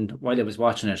while I was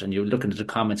watching it, and you were looking at the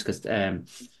comments, because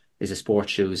is a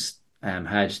sports shoes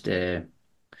had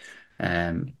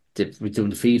we're doing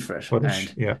the feed for it,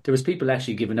 footage, and there was people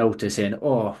actually giving out to saying,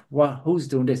 "Oh, who's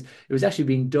doing this?" It was actually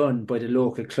being done by the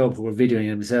local club who were videoing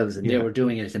it themselves, and they were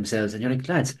doing it themselves. And you're like,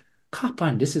 lads, cop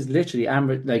on! This is literally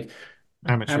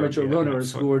amateur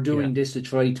runners who are doing this to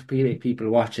try to make people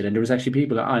watch it. And there was actually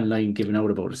people online giving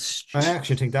out about it. I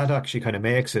actually think that actually kind of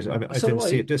makes it. I didn't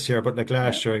see it this year, but like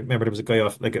last year, I remember there was a guy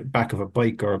off like a back of a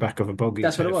bike or a back of a buggy.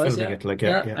 That's what it was. Filming it,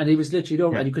 and he was literally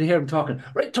doing, and you could hear him talking.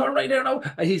 Right, turn right there now,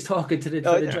 and he's talking to the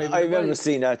driver. I remember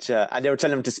seeing that, and they were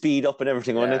telling him to speed up and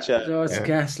everything, wasn't it? It's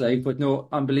gas-like, but no,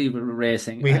 unbelievable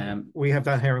racing. We have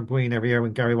that here in Buin every year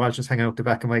when Gary Walsh is hanging out the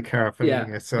back of my car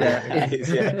filming it. So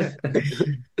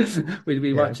we'll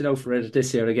be watching out for it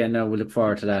this year again. Now we'll look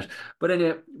forward to that. But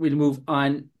anyway, we'll move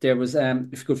on. There was a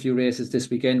good few races this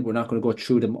weekend. We're not going to go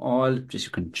through them all. Just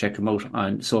you can check them out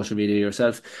on social media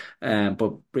yourself.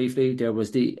 But briefly, there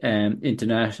was the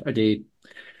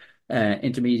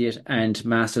intermediate and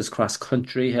masters cross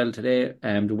country held today.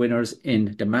 The winners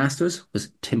in the masters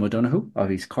was Tim O'Donoghue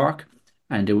of East Cork,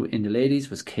 and in the ladies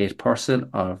was Kate Purcell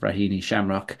of Raheny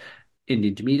Shamrock. In the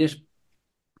intermediate,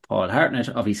 Paul Hartnett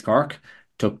of East Cork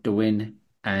took the win,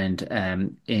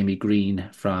 and Amy Green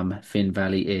from Finn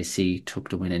Valley AC took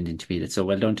the win in the intermediate. So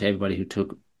well done to everybody who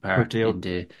took part Pretty in out,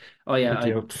 the. Oh yeah,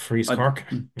 pretty out freeze I've Cork.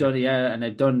 Yeah. done, yeah, and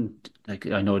I've done, like,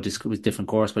 I know this was different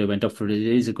course, but I went up for it. It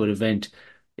is a good event.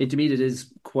 Intermediate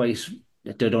is quite.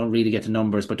 They don't really get the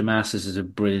numbers, but the Masters is a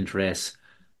brilliant race.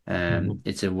 Mhm.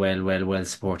 It's a well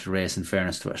supported race, in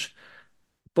fairness to it.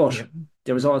 But Yeah.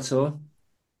 there was also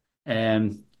a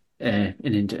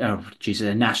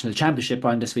national championship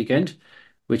on this weekend,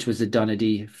 which was the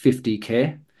Donady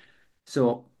 50K.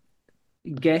 So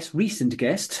recent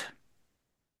guest,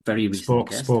 very recent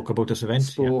guest, Spoke about this event. Yeah.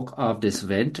 spoke of this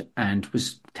event and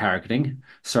was targeting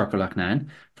Circle Loughnane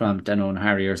from Danone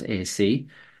Harriers AC.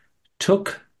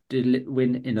 Took the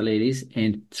win in the ladies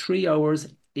in 3 hours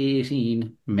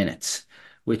 18 minutes,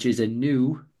 which is a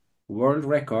new world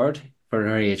record for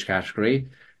her age category,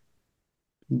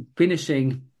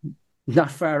 finishing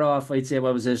not far off. I'd say,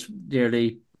 what was it,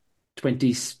 nearly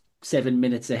 27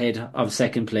 minutes ahead of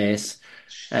second place.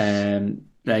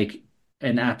 Like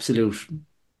an absolute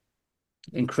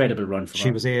incredible run from She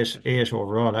her. was eight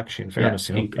overall, actually, in Yeah, fairness,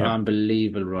 you know. Yeah.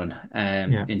 unbelievable run.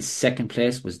 Yeah. In second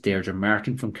place was Deirdre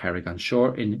Martin from Carrick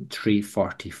Shore in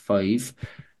 3:45.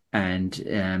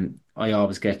 And I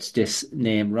always get this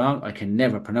name wrong. I can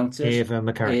never pronounce it. Ava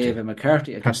McCarthy. Ava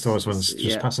McCarthy. I can, Pass those ones. Just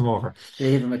yeah, pass them over.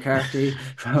 Ava McCarthy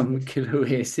from Kiloo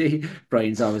AC.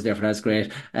 Brian's always there for that's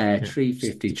great. Yeah.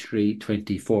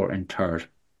 3:53.24 and third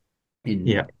in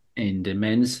Yeah. the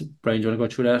men's. Brian, do you want to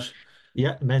go through that?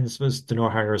 Yeah. Men's was the No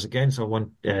Harriers again. So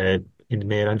one in the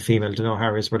male and female, the No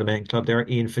Harriers were the main club there.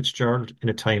 Ian Fitzgerald in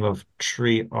a time of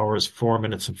 3 hours, 4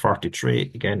 minutes and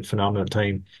 43. Again, phenomenal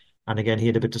time. And again, he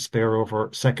had a bit to spare over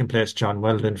second place, John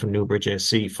Weldon from Newbridge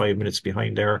AC, 5 minutes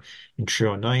behind there in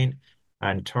 3:09.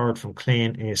 And third from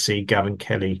Clane AC, Gavin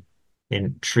Kelly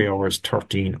in 3 hours,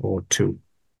 13:02.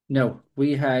 No,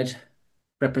 we had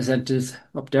representatives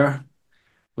up there.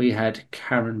 We had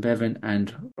Karen Bevan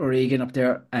and Regan up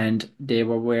there, and they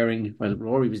were wearing, well,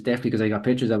 Rory was definitely, because I got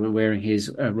pictures of him wearing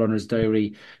his runner's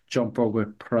diary jumper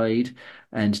with pride.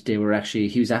 And they were actually,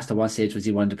 he was asked at what stage was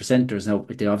he one of the presenters. Now,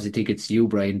 they obviously think it's you,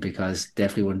 Brian, because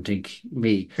definitely wouldn't think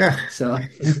me. Yeah. So,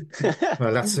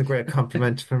 Well, that's a great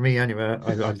compliment for me anyway.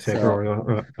 I'll take so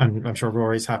Rory, and I'm sure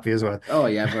Rory's happy as well. Oh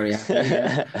yeah, very happy.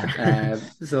 Yeah.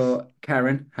 So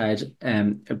Karen had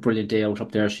a brilliant day out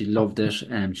up there. She loved it.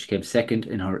 She came second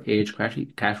in her age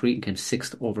category and came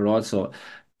sixth overall. So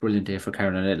brilliant day for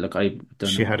Karen. And look, I don't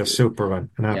She know. had a super one,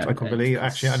 and Yeah, I couldn't believe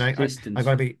actually. And I consistent.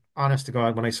 gotta be honest to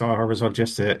God, when I saw her result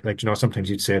yesterday, like sometimes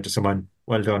you'd say to someone,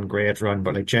 "Well done, great run,"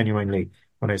 but like genuinely,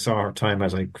 when I saw her time, I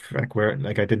was like where,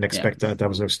 like I didn't Yeah, expect that. That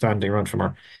was an outstanding run from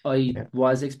her. I Yeah.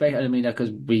 was expecting. I mean,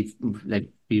 because we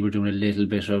were doing a little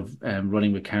bit of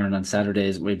running with Karen on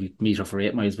Saturdays. We'd meet her for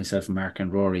 8 miles. Myself and Mark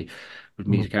and Rory would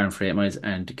meet Mhm. Karen for 8 miles,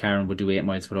 and Karen would do 8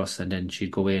 miles with us, and then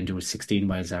she'd go away and do 16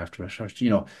 miles after it.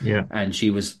 Yeah, And she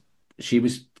was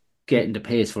getting the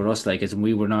pace for us, like, as in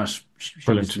we were not. She was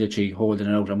brilliant, literally holding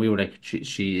it out, and we were like,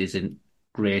 she is in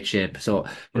great shape. So I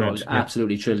was brilliant. Yeah,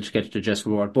 absolutely thrilled to get to Just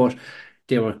Reward, but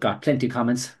they were got plenty of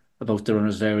comments about the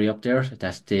runners diary up there,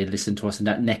 that they listen to us in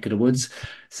that neck of the woods.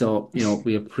 So,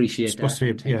 we appreciate supposed that, to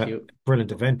and be thank you.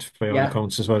 brilliant event by all Yeah,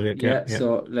 accounts as well. Yeah, yeah, yeah. yeah.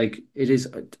 So, like, it is,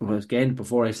 well, again,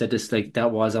 before I said this, like,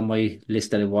 that was on my list,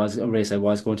 that it was a race I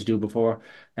was going to do before.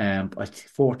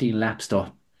 14 laps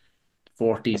though. It's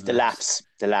 14 laps.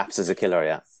 the laps is a killer,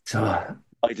 yeah. So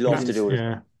I'd it love to is, do it.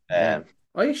 Yeah, yeah. Um,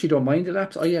 I actually don't mind the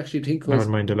laps. I actually think, I because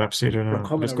wouldn't mind the laps either. you're No, but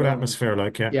coming it's good around. atmosphere.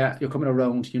 Like, yeah. Yeah, you're coming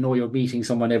around, you're meeting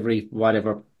someone every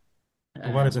whatever.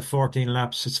 What is Um, it? 14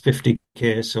 laps. It's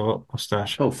 50K. So what's that?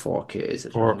 4K is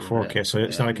it? Four K. So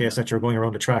it's Yeah, not a case that you're going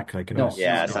around the track, like no,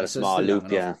 yeah, it's no, not a it's small still long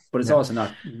loop, enough, yeah. but it's Yeah, also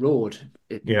not road.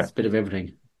 yeah, It's a bit of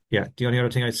everything. yeah. The only other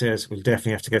thing I'd say is we'll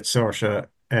definitely have to get Saoirse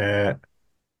a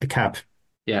cap.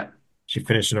 Yeah, She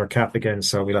finished in her cap again,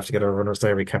 so we'll have to get her runner's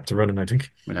diary cap to running, I think.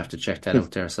 we'll have to check that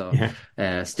out there. So,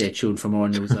 Yeah, stay tuned for more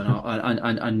news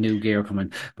on new gear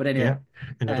coming. But anyway, yeah.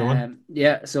 Another one.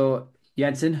 yeah. So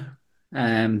Jensen,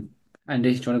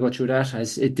 Andy, do you want to go through that?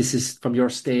 This is from your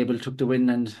stable, took the win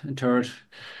and third.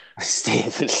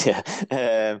 Stable,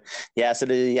 yeah. Yeah, so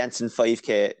the Janssen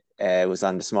 5K was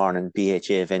on this morning,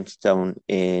 BHA event down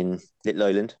in Little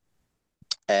Island.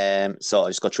 So I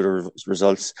just got through the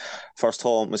results. First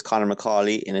home was Conor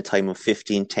McCauley in a time of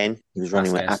 15:10. He was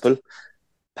running Past with guest. Apple.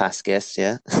 Past guest,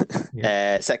 yeah.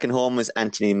 Yeah. Second home was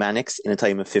Anthony Mannix in a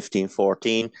time of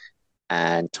 15:14.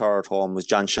 And third home was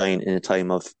John Shine in a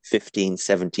time of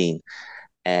 15:17.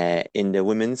 In the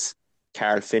women's,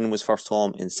 Carl Finn was first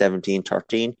home in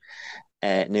 17:13.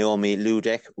 Naomi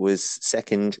Ludek was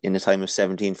second in a time of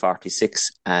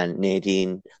 17:46, and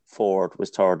Nadine Ford was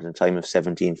third in a time of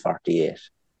 17:48.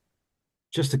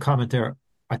 Just a comment there.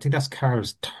 I think that's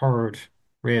Carl's third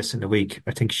race in the week.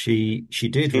 I think she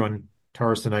did She run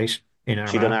Thursday night in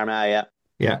she done Armagh. Armagh, yeah.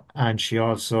 Yeah, and she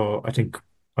also, I think,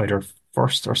 either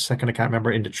first or second, I can't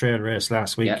remember, in the trail race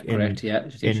last week Yeah, correct. Yeah, I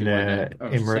think she in won that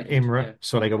or second. Imra. Yeah.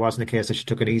 So like it wasn't a case that she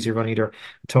took an easy run either.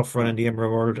 Tough run in No. the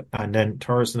Imra world, and then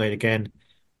Thursday night again,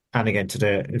 and again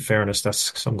today. In fairness,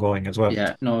 that's some going as well.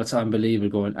 Yeah, no, it's unbelievable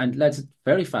going. And lads,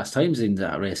 very fast times in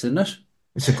that race, isn't it?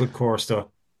 It's a good course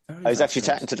though. Very I was fast actually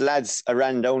chatting times. to the lads. I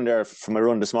ran down there from a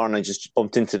run this morning. I just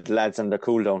bumped into the lads on their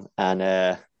cool down,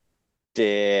 and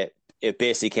they it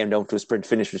basically came down to a sprint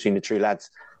finish between the three lads.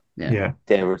 Yeah. Yeah,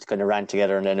 They were kind of ran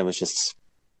together, and then it was just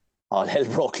all hell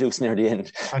broke loose near the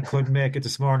end. I couldn't make it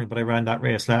this morning, but I ran that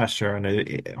race last year,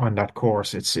 and on that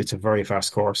course, it's a very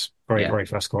fast course, very Yeah. very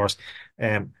fast course.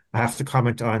 I have to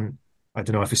comment on, I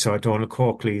don't know if you saw Donald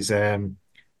Coakley's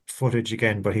footage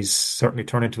again, but he's certainly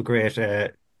turned into a great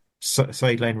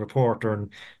sideline reporter, and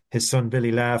his son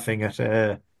Billy laughing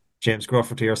at James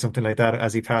Grufferty or something like that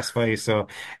as he passed by. So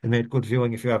it made good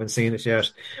viewing if you haven't seen it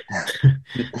yet.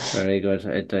 Very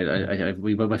good.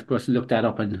 We must look that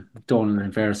up and Donald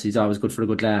and Verse. He's always good for a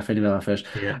good laugh anyway off it.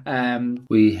 Yeah.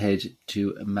 We head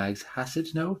to Mags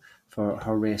Hassett now for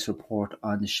her race report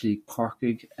on the Schleek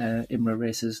Corkig IMRA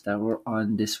races that were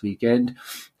on this weekend.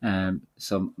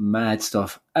 Some mad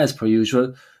stuff as per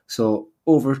usual. So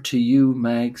over to you,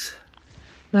 Mags.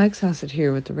 Mags Hassett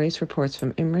here with the race reports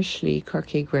from Imra Schleek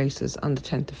Corkig races on the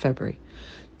 10th of February.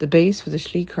 The base for the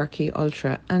Schleek Corkig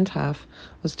Ultra and Half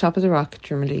was top of the rock at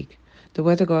Drumleague. The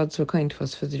weather gods were kind to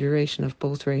us for the duration of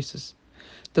both races.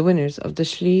 The winners of the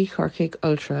Schleek Corkig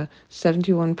Ultra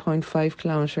 71.5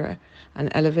 kilometre an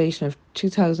elevation of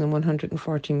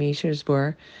 2,140 metres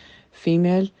were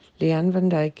female Leanne Van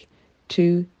Dyke,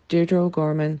 2 Deirdre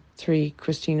O'Gorman, 3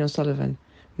 Christine O'Sullivan,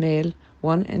 male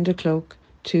 1 Enda Cloak,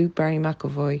 2 Barry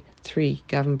McAvoy, 3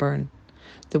 Gavin Byrne.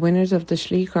 The winners of the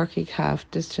Schleek Corkig Half,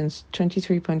 distance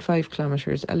 23.5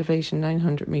 kilometres, elevation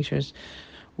 900 metres,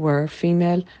 were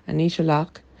female Anita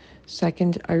Locke,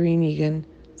 2nd Irene Egan,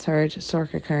 3rd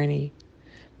Sorka Carney,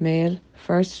 male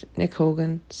 1st Nick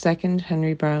Hogan, 2nd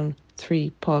Henry Brown, 3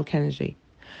 Paul Kennedy.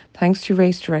 Thanks to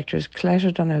race directors Colette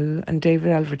O'Donoghue and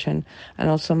David Alverton, and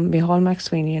also Micheál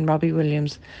McSweeney and Robbie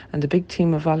Williams, and the big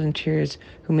team of volunteers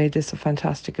who made this a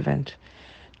fantastic event.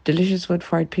 Delicious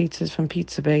wood-fired pizzas from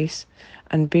Pizza Base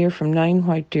and beer from 9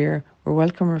 White Deer were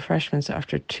welcome refreshments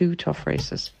after 2 tough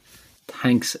races.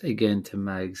 Thanks again to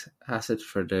Mags Hassett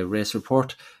for the race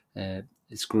report.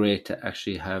 It's great to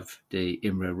actually have the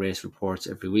IMRA race reports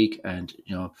every week, and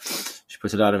she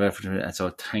puts a lot of effort in it, and so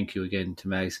thank you again to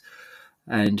Mags.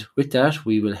 And with that,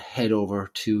 we will head over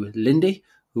to Lindy,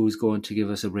 who's going to give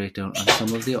us a breakdown on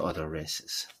some of the other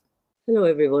races. Hello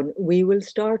everyone. We will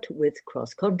start with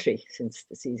cross country since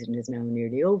the season is now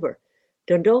nearly over.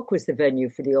 Dundalk was the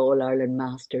venue for the All-Ireland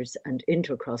Masters and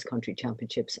Inter Cross Country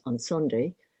Championships on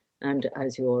Sunday, and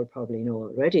as you all probably know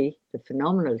already, the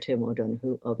phenomenal Tim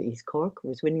O'Donoghue of East Cork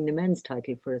was winning the men's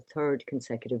title for a 3rd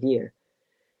consecutive year.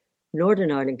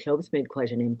 Northern Ireland clubs made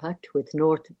quite an impact, with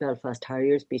North Belfast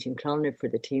Harriers beating Clonmel for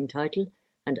the team title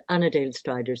and Annandale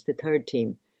Striders the 3rd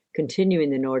team. Continuing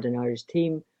the Northern Irish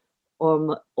theme,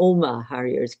 Omagh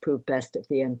Harriers proved best of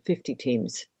the M50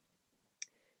 teams.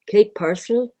 Kate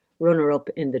Purcell, runner-up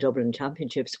in the Dublin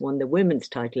Championships, won the women's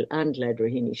title and led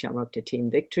Raheny Shamrock to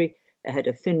team victory ahead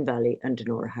of Finn Valley and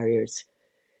Donora Harriers.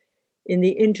 In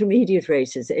the intermediate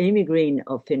races, Amy Green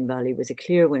of Finn Valley was a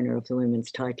clear winner of the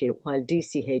women's title, while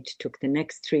DCH took the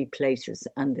next 3 places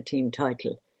and the team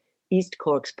title. East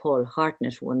Cork's Paul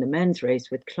Hartnett won the men's race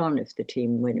with Clonmel the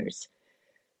team winners.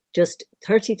 Just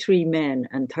 33 men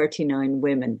and 39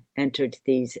 women entered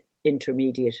these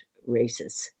intermediate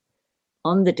races.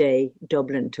 On the day,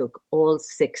 Dublin took all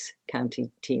 6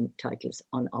 county team titles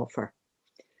on offer.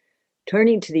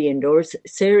 Turning to the indoors,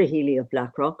 Sarah Healy of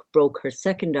Blackrock broke her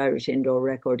 2nd Irish indoor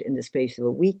record in the space of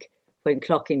a week when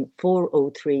clocking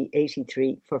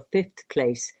 4:03.83 for 5th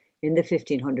place in the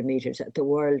 1500 metres at the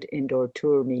World Indoor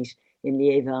Tour meet in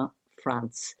Liévin,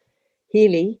 France.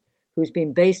 Healy, who's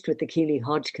been based with the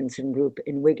Keeley-Hodgkinson group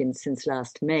in Wigan since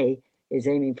last May, is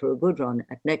aiming for a good run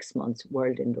at next month's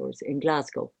World Indoors in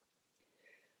Glasgow.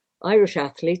 Irish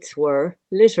athletes were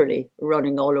literally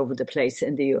running all over the place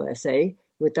in the USA,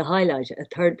 with the highlight a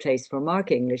 3rd place for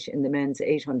Mark English in the men's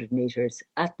 800 metres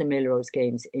at the Millrose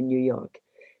Games in New York.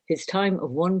 His time of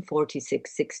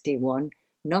 1:46.61,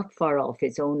 not far off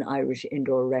his own Irish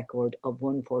indoor record of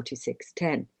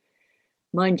 1:46.10.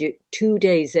 Mind you, 2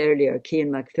 days earlier,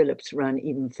 Cian McPhillips ran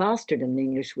even faster than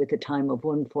English with a time of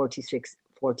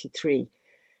 1:46.43.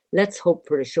 Let's hope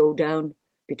for a showdown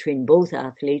between both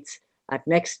athletes at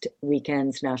next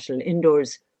weekend's National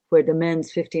Indoors, where the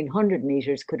men's 1500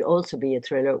 metres could also be a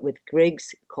thriller with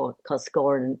Griggs,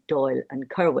 Coscoran, Doyle and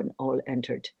Kerwin all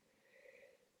entered.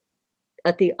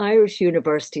 At the Irish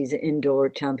University's Indoor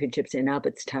Championships in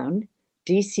Abbottstown,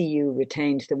 DCU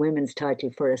retained the women's title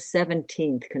for a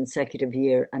 17th consecutive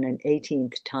year and an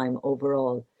 18th time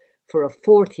overall. For a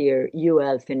fourth year,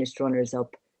 UL finished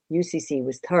runners-up. UCC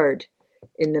was third.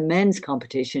 In the men's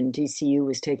competition, DCU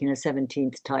was taking a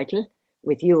 17th title,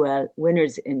 with UL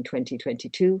winners in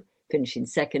 2022, finishing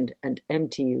second, and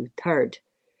MTU third.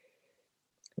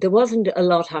 There wasn't a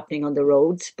lot happening on the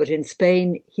roads, but in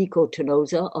Spain, Hico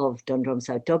Tonosa of Dundrum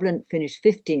South Dublin finished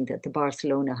 15th at the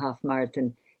Barcelona half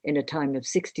marathon in a time of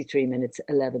 63 minutes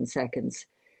 11 seconds.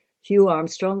 Hugh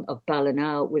Armstrong of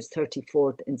Ballina was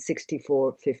 34th in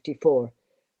 64.54.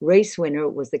 Race winner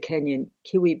was the Kenyan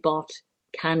Kiwibot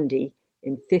Candy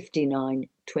in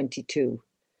 59.22.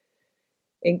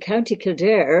 In County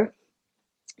Kildare,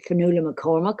 Fionnuala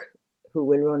McCormack, who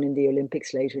will run in the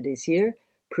Olympics later this year,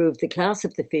 proved the class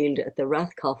of the field at the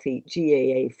Rathcoffey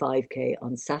GAA 5K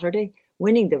on Saturday,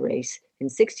 winning the race in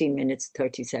 16 minutes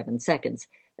 37 seconds.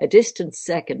 A distant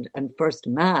second and first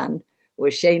man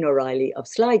was Shane O'Reilly of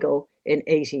Sligo in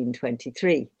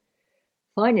 18.23.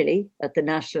 Finally, at the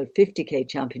National 50K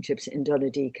Championships in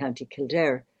Donaghadee, County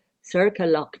Kildare, Circa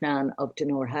Loughnane of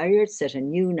Denore Harriers set a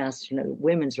new national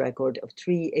women's record of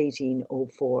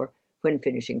 3:18.04 when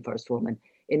finishing first woman.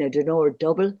 In a Denore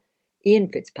double, Ian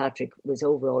Fitzpatrick was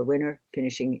overall winner,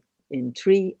 finishing in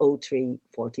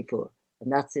 3:03.44.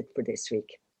 And that's it for this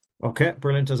week. Okay,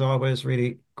 brilliant as always.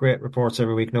 Really great reports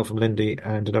every week now from Lindy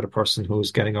and another person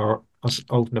who's getting us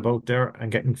out and about there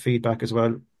and getting feedback as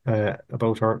well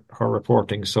about her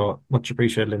reporting. So much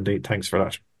appreciated, Lindy. Thanks for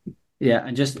that. Yeah,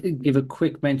 and just give a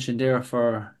quick mention there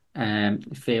for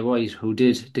Faye White, who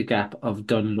did the gap of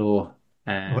Dunlow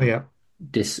Oh yeah,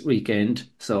 this weekend.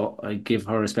 So I give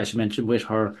her a special mention with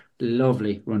her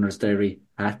lovely runner's diary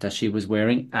hat that she was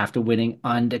wearing after winning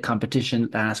on the competition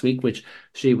last week, which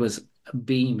she was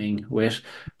beaming with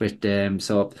them.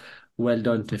 So well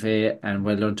done to Faye and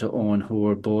well done to Owen, who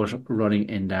were both running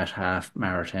in that half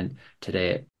marathon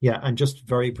today. yeah, and just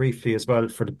very briefly as well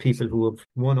for the people who have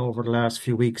won over the last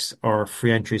few weeks or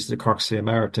free entries to the Cork City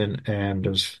Marathon.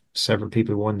 There's several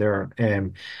people won there.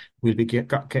 We'll be getting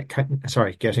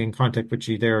in contact with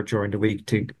you there during the week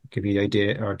to give you the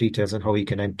idea or details on how you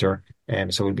can enter.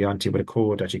 So we'll be on to you with a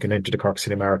code that you can enter the Cork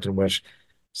City Marathon with.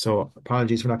 So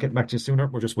apologies for not getting back to you sooner.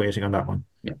 We're just waiting on that one.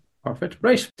 Yeah, perfect.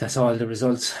 Right, that's all the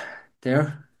results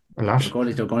there. A lot.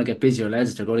 They're going to get busier,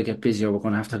 lads. They're going to get busier. We're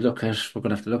going to have to look at.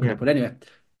 Yeah. it. But anyway,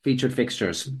 featured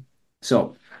fixtures.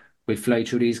 So we'll fly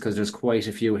through these because there's quite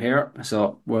a few here.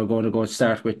 So we're going to go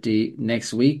start with the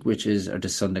next week, or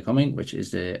this Sunday coming, which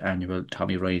is the annual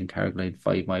Tommy Ryan Carrigaline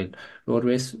 5 mile road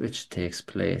race, which takes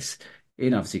place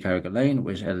in obviously Carrigaline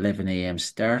with 11 a.m.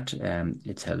 start.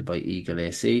 It's held by Eagle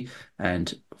AC,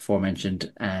 and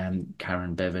aforementioned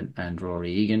Karen Bevan and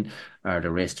Rory Egan are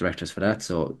the race directors for that.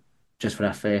 So just for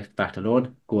that fact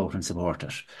alone, go out and support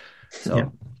it. So yeah,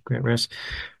 great race.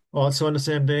 Also on the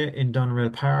same day in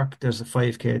Doneraile Park, there's a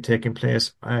 5K taking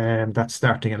place. That's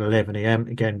starting at 11 a.m.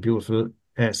 Again, beautiful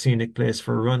scenic place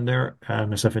for a run there.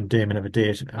 Myself and Damon have a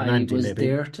date. And Andy,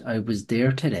 I was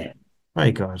there today. My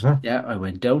God, huh? Yeah, I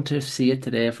went down to see it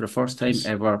today for the first time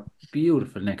ever.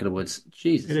 Beautiful neck of the woods.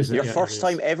 Jesus. It is Your first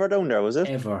time ever down there, was it?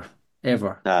 Ever.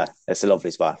 It's a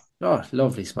lovely spot. Oh,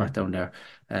 lovely spot down there.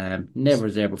 Never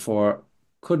was there before.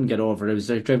 Couldn't get over it. I was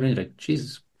like driving in like,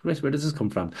 Jesus Christ, where does this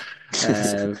come from?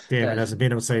 Damon hasn't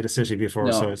been outside the city before,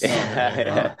 No, so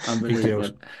it's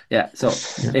unbelievable. Yeah, so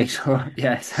make sure.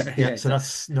 So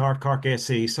that's North Cork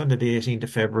AC, Sunday the 18th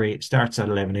of February, starts at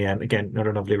 11 a.m. Again,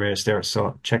 another lovely race there.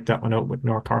 So check that one out with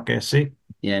North Cork AC.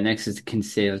 Yeah, next is the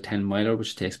Kinsale 10 miler,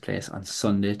 which takes place on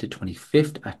Sunday the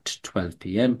 25th at 12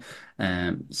 p.m.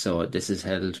 So this is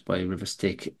held by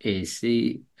Riverstick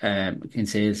AC,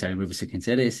 Riverstick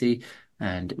Kinsale AC,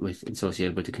 and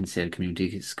associated with the Kinsale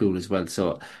Community School as well.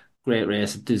 So great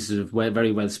race. This is a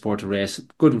very well supported race.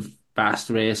 Good fast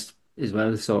race as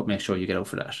well. So make sure you get out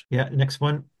for that. Yeah, next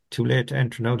one. Too late to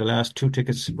enter now. The last 2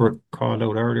 tickets were called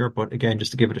out earlier, but again,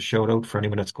 just to give it a shout out for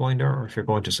anyone that's going there or if you're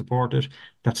going to support it,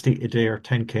 that's the Adair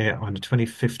 10K on the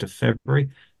 25th of February.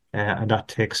 And that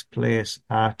takes place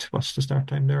at, what's the start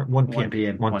time there? 1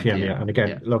 p.m. 1 p.m. Yeah. And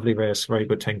again, lovely race, very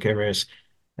good 10K race.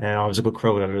 Always a good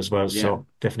crowd at it as well. Yeah. So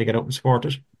definitely get out and support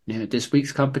it. Yeah, this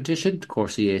week's competition, the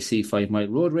Corsi AC 5 mile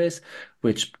road race,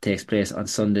 which takes place on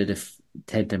Sunday the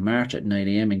 10th of March at 9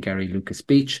 a.m. in Gary Lucas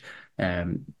Beach.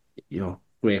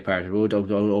 Great part of the road,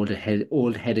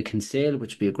 old head of Kinsale,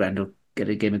 which would be a grand get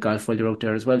a game of golf while you're out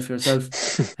there as well for yourself.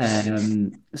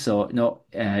 So no,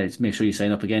 make sure you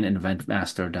sign up again in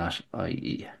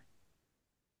eventmaster.ie.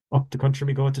 Up the country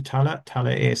we go to Tala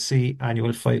AC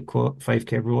annual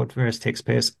 5K road race takes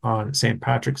place on St.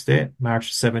 Patrick's Day,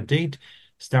 March 17th.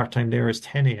 Start time there is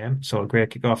 10 a.m. So a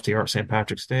great kick-off to your St.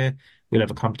 Patrick's Day. We'll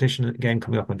have a competition again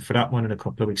coming up for that one in a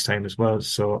couple of weeks' time as well.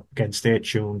 So again, stay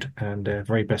tuned and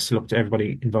very best of luck to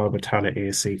everybody involved with Tala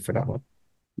AC for that one.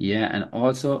 Yeah, and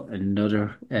also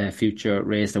another future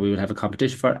race that we will have a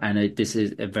competition for, and this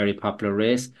is a very popular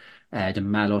race, the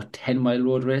Mallow 10 mile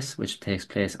road race, which takes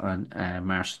place on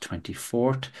March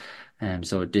 24th.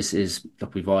 So this is,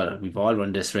 look, we've all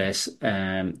run this race.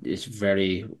 It's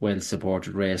very well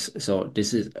supported race. So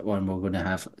this is one we're going to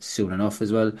have soon enough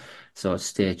as well. So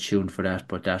stay tuned for that.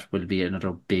 But that will be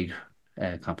another big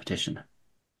competition.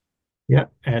 Yeah,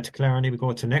 to Killarney we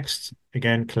go to next.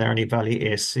 Again, Killarney Valley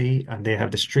AC, and they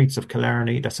have the Streets of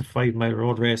Killarney. That's a 5 mile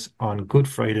road race on Good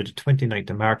Friday, the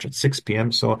 29th of March at 6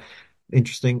 p.m. So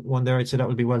interesting one there. I'd say that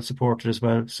will be well supported as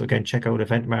well. So again, check out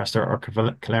Eventmaster or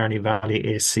Killarney Valley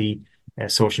AC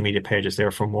social media pages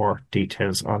there for more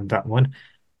details on that one.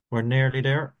 We're nearly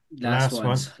there. Last One.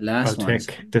 ones. I'll Last ones.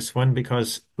 take this one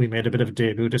because we made a bit of a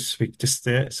debut this week, this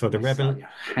day. So the Rebel,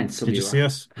 Handsome did you see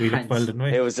us? We looked well, didn't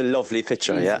we? It was a lovely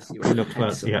picture, yeah. Jesus, you We were looked well,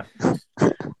 handsome. yeah.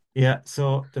 Yeah,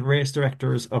 so the race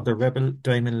directors of the Rebel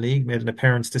Diamond League made an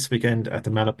appearance this weekend at the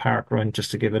Mallow Park Run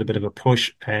just to give it a bit of a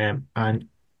push. And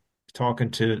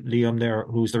talking to Liam there,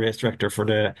 who's the race director for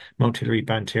the Mount Hillary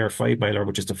Banter 5 miler,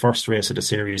 which is the first race of the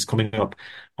series coming up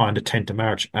on the 10th of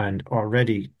March. And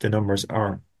already the numbers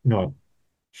are,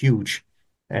 huge.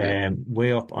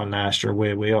 Way up on last year,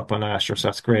 way up on last year. So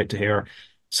that's great to hear.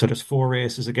 So there's 4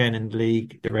 races again in the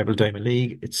league, the Rebel Diamond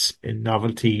League. It's a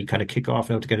novelty kind of kick-off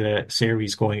now to get a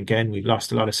series going again. We've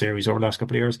lost a lot of series over the last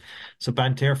couple of years. So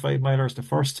Banter 5 miler is the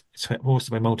first. It's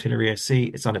hosted by Mount Hillary AC.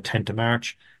 It's on the 10th of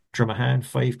March. Drumahan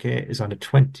 5K is on the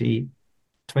 20th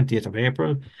of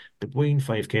April. The Buin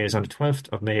 5K is on the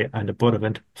 12th of May, and the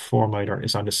Buttevant 4 miler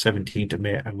is on the 17th of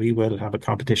May. And we will have a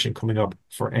competition coming up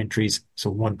for entries. So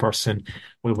one person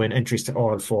will win entries to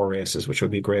all 4 races, which will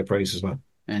be a great prize as well.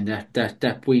 And that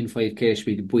Buin 5K should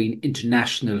be the Buin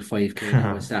International 5K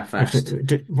now. It's that fast.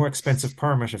 More expensive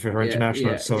permit if you're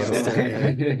international. So we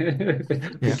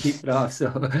keep it off.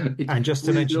 So and just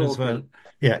to mention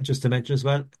as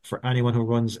well, for anyone who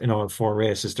runs in all 4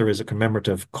 races, there is a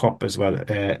commemorative cup as well,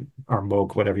 or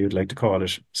mug, whatever you'd like to call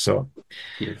it. So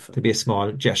beautiful. To be a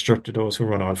small gesture to those who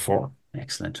run all 4.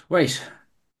 Excellent. Right.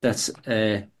 That's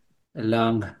a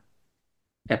long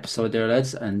episode there,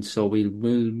 lads. And so we'll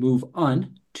move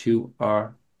on to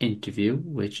our interview,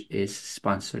 which is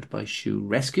sponsored by Shoe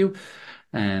Rescue.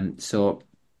 So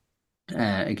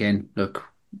again, look,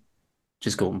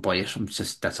 just go and buy it.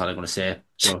 That's all I'm going to say.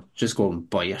 So just go and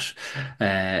buy it.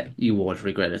 You won't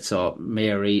regret it. So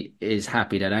Mary is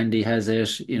happy that Andy has it,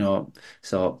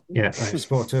 so. Yeah, I've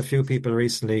spoke to a few people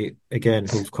recently, again,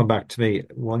 who've come back to me.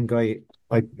 One guy,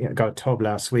 I got a tub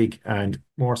last week, and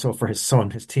more so for his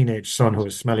son, his teenage son, who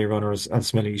has smelly runners and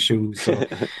smelly shoes. So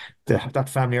that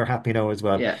family are happy now as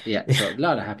well. Yeah. So a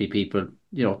lot of happy people,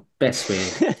 best way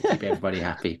to keep everybody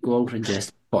happy. Go out and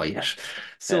just buy it.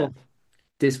 So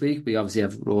this week we obviously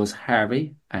have Rose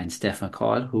Harvey and Steph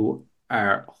McCall, who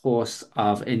are hosts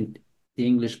of the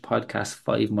English podcast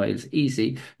 5 Miles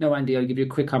Easy. Now, Andy, I'll give you a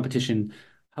quick competition.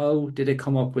 How did they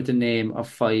come up with the name of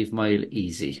 5 Mile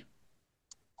Easy?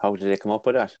 How did they come up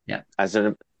with that? Yeah.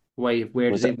 Why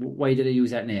did they use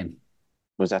that name?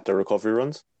 Was that the recovery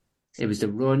runs? It was the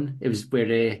run. It was where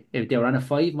they were on a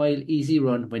 5 mile easy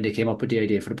run when they came up with the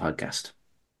idea for the podcast.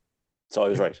 So I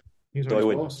was right. So I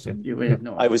win.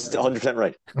 No, I was 100%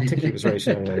 right. I think he was right.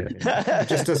 Yeah.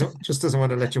 Just doesn't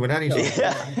want to let you win anything.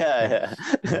 Yeah.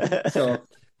 So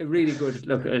really good.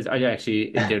 Look, I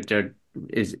actually there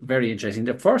is very interesting.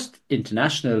 The first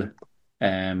international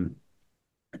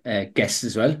guests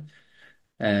as well.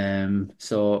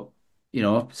 So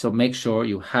make sure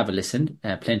you have a listen.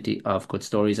 Plenty of good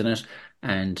stories in it,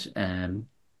 and you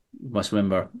must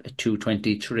remember a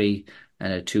 2:23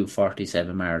 and a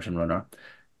 2:47 marathon runner.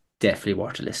 Definitely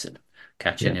worth a listen.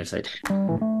 Catch you on your side.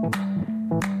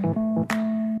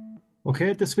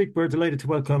 Okay, this week we're delighted to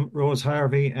welcome Rose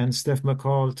Harvey and Steph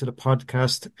McCall to the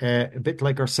podcast. A bit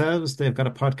like ourselves, they've got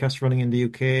a podcast running in the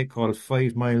UK called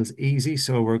 5 Miles Easy,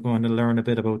 so we're going to learn a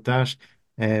bit about that.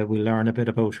 We'll learn a bit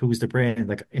about who's the brain.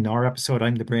 Like in our episode,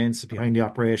 I'm the brains behind the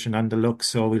operation and the look,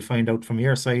 so we'll find out from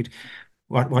your side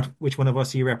which one of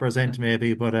us you represent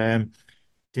maybe, but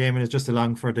Damien is just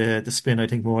along for the spin, I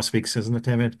think, most weeks, isn't it,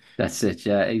 Damien? That's it,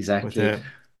 yeah, exactly.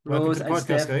 Welcome Rose to the and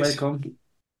podcast, Steph, guys. welcome.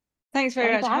 Thanks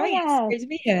very much. How are you? It's great to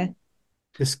be here.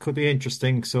 This could be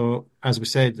interesting. So, as we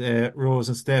said, Rose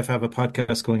and Steph have a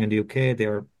podcast going in the UK. They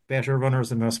are better runners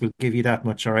than us. We'll give you that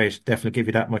much. All right, definitely give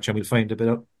you that much, and we'll find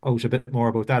out a bit more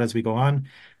about that as we go on.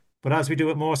 But as we do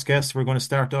with most guests, we're going to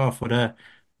start off with a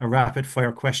rapid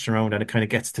fire question round, and it kind of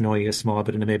gets to know you a small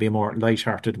bit in a maybe a more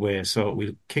light-hearted way. So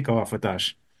we'll kick off with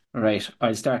that. All right,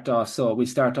 I'll start off. So we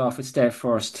start off with Steph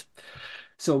first.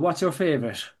 So what's your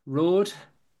favorite? Road,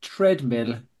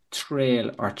 treadmill,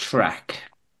 trail, or track?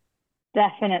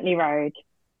 Definitely road.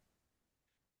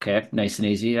 Okay, nice and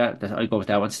easy. Yeah, I'll go with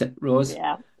that one. Rose.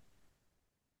 Yeah.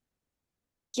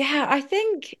 Yeah, I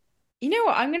think, you know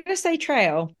what? I'm going to say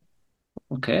trail.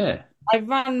 Okay. I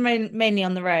run mainly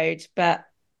on the road, but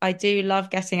I do love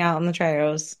getting out on the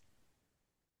trails.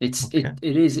 Okay.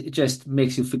 It just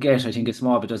makes you forget, I think, it's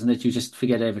more, but doesn't it? You just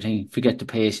forget everything, forget the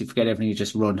pace, you forget everything, you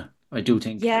just run. I do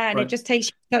think Yeah, and it just takes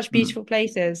you to such mm, beautiful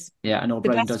places. yeah, I know The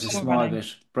Brian best does a form of small running.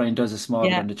 bit. Brian does a small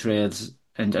bit Yeah. on the trails,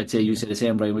 and I'd say you Yeah. say the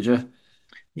same, Brian, would you?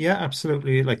 Yeah,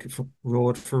 absolutely. Like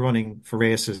road for running for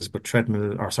races, but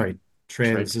treadmill or sorry,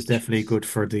 Tread. trails is definitely good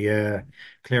for the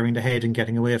clearing the head and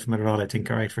getting away from it all. I think,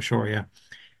 all right, for sure. Yeah.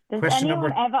 Does Question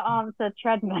anyone number ever answer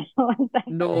treadmill as their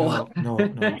No. No, no,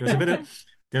 no.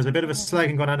 There's a bit of a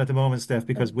slagging going on at the moment, Steph,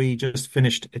 because we just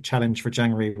finished a challenge for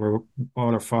January where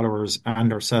all our followers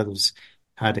and ourselves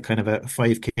had a kind of a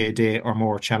 5K a day or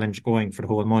more challenge going for the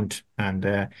whole month.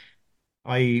 And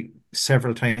I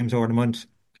several times over the month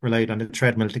relied on the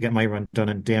treadmill to get my run done,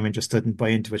 and Damon just didn't buy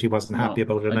into it. He wasn't happy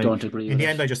No, about it. I And don't agree in with the it.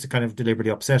 end, I just kind of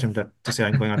deliberately upset him to say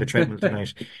I'm going on the treadmill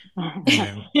tonight. Um,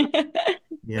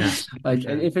 yeah, but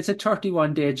If it's a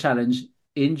 31-day challenge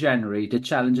in January, the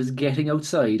challenge is getting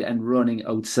outside and running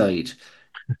outside.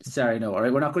 Sorry, no. All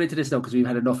right, we're not going into this now because we've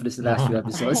had enough of this the last few no.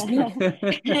 episodes.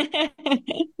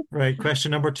 Right.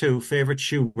 Question number two, favorite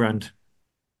shoe brand.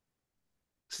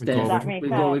 We go Is Steph, that with me we'll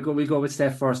go, first? with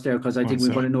Steph first there because I one, think we're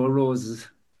going Steph. to know roses.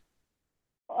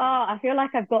 Oh, I feel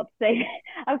like I've got to say,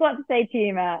 I've got to say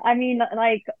Puma. I mean,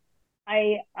 like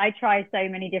I try so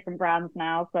many different brands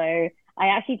now, so I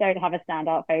actually don't have a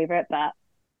standout favorite, but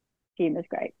Puma's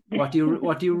great. What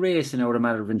do you race in, out of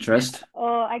matter of interest?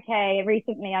 Oh, okay.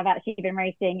 Recently, I've actually been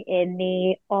racing in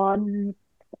the on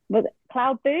was it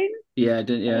Cloud Boom? What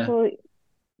they Yeah. call it?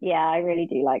 Yeah, I really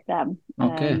do like them.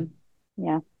 Okay.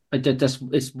 Yeah.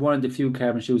 It's one of the few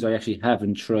carbon shoes I actually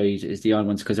haven't tried is the on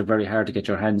ones because they're very hard to get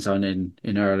your hands on in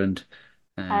Ireland.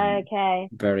 Okay.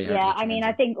 Very hard to Yeah, get I your mean, hands I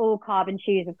on. think all carbon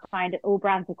shoes have kind of all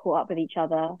brands have caught up with each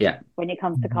other Yeah, when it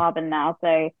comes to Mhm. carbon now.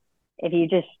 So if you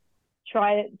just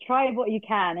try what you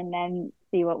can and then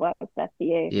see what works best for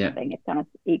you, I yeah. think it's kind of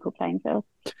equal playing field.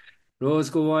 Rose,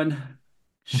 go on.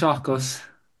 Shock us.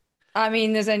 I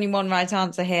mean, there's only one right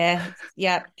answer here.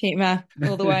 Yeah, Puma,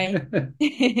 all the way.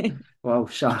 Wow,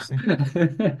 shock.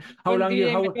 Interesting. How Wouldn't long be you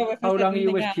doing my how job if I how said long are you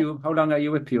anything with else. Puma? How long are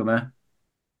you with Puma?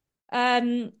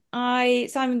 I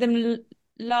signed with them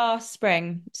last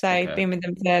spring, so Okay. been with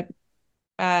them for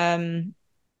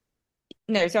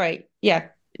no, sorry, yeah,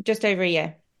 just over a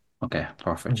year. Okay,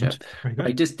 perfect. Yeah. Brilliant. Very good.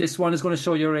 Right, this one is going to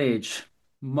show your age.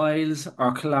 Miles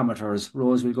or kilometers?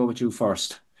 Rose, we'll go with you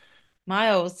first.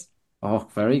 Miles. Oh,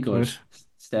 very good. Good.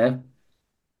 Steph?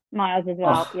 Miles as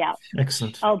well. Oh. Yeah,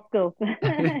 Excellent. old school.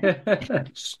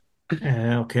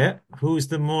 Okay. Who's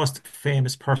the most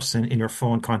famous person in your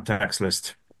phone contacts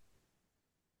list?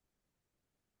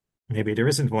 Maybe there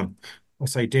isn't one. I'll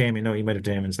say Damien. No, you might have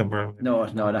Damien's number. No,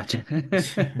 no, not yet.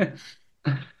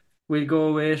 We'll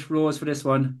go with Rose for this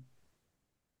one.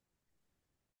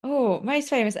 Oh, most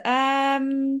famous.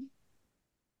 And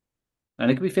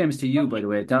it could be famous to you, by the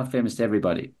way. It's not famous to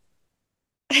everybody.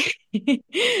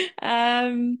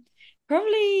 um,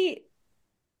 probably.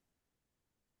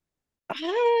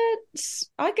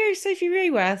 I go Sophie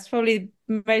Rayworth, probably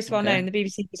the most well Okay. known, the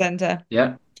BBC presenter.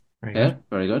 Yeah. Very Yeah. good.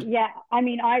 Very good. Yeah, I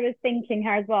mean, I was thinking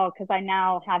her as well because I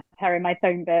now have her in my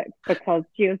phone book because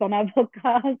she was on our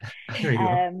podcast. There you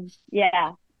go.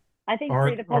 Yeah, I think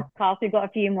through the Or podcast we've got a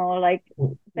few more like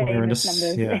we're in famous this.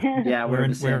 members. Yeah. Yeah, we're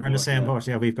in the We're same in the boat. same Yeah. boat.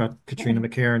 Yeah, we've got Katrina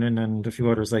McKiernan and a few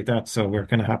others like that. So we're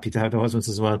kind of happy to have the husbands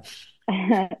as well.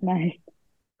 Nice.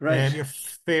 Right. Your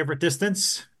favorite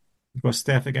distance? Go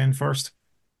Steph again first.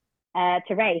 To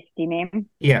race, do you mean?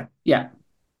 Yeah. Yeah.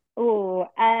 Oh,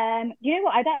 you know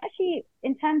what? I'd actually,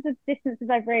 in terms of distances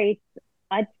I've raced,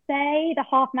 I'd say the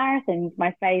half marathon's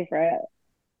my favorite,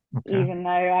 Okay. even though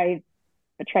I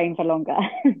train for longer.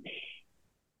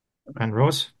 And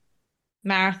Rose?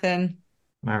 Marathon.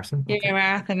 Marathon. Give me Okay. a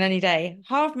marathon any day.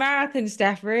 Half marathon,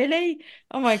 Steph, really?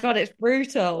 Oh my God, it's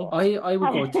brutal. I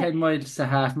would go 10 miles to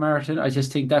half marathon. I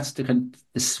just think that's the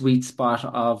sweet spot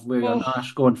of where you're Oh, not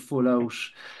going full out.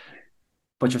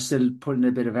 but you're still putting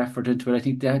a bit of effort into it. I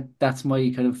think that's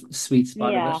my kind of sweet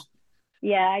spot of it. Yeah.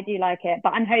 Yeah, I do like it,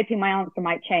 but I'm hoping my answer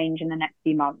might change in the next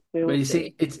few months. We Well, will you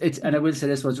see. see, and I will say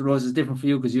this was Rose is different for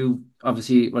you because you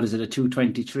obviously what is it, a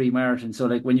 2:23 marathon. So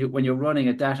like when you're running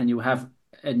at that and you have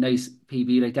a nice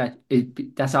PB like that,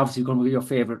 that's obviously going to be your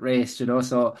favorite race, you know.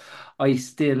 So I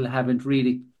still haven't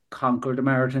really conquered the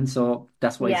marathon, so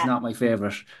that's why it's Yeah, not my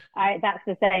favorite. that's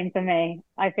the same for me.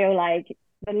 I feel like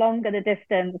the longer the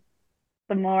distance,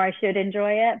 the more I should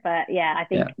enjoy it. But yeah, I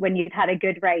think Yeah, when you've had a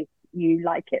good race, you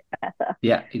like it better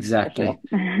yeah, for sure. exactly.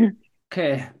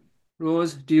 Okay,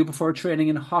 Rose, do you prefer training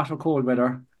in hot or cold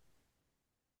weather?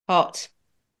 Hot,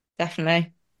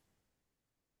 definitely.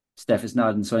 Steph is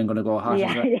nodding, so I'm going to go hot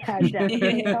as Yeah, well. yeah,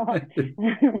 definitely not.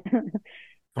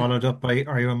 Followed up by,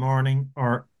 are you a morning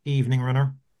or evening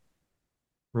runner?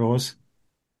 Rose,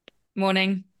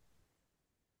 Morning.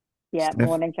 Yeah, Steph,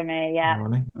 morning for me. Yeah,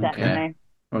 morning. Okay, definitely.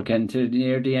 we're getting to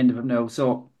near the end of it now.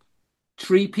 So,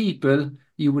 three people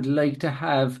you would like to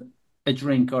have a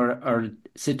drink or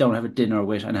sit down, have a dinner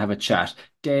with, and have a chat,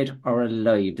 dead or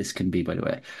alive. This can be, by the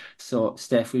way. So,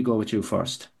 Steph, we go with you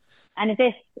first. And is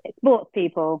this sports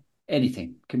people?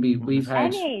 Anything can be. We've Yes.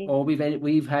 had, Any? oh,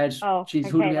 we've had. Oh, Geez,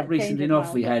 who do okay, we have that recently changes my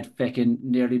enough? We answer. had fucking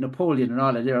nearly Napoleon and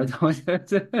all of there.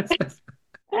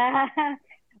 Uh,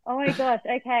 oh my gosh.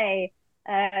 Okay.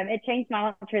 It changed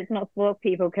my answer. It's not sports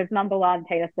people because number one,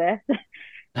 Taylor Swift.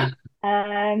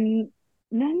 Um,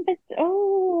 number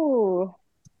oh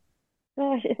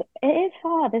gosh, it is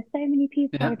hard. There's so many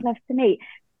people I Yeah, would love to meet.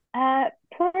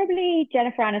 Probably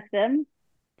Jennifer Aniston,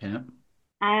 yeah.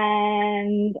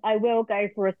 and I will go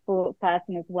for a sports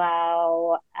person as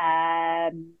well.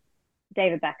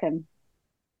 David Beckham.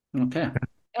 Okay.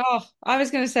 Oh, I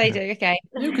was going to say, Yeah. okay,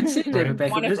 You can say Very David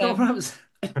Beckham. one of There's no them. problems.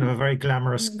 kind of a very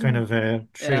glamorous kind of Yeah.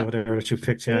 trio there that you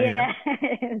picked. Yeah, yeah.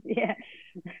 Yeah, yeah.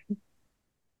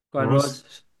 Go on, Rose,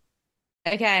 Rose.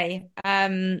 Okay.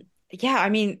 Yeah, I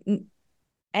mean,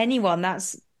 anyone, there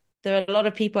are a lot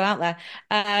of people out there.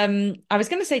 I was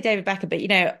going to say David Beckham,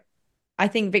 but I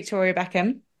think Victoria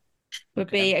Beckham would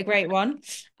Okay. be a great one.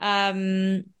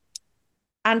 Um,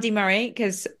 Andy Murray,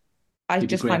 because I He'd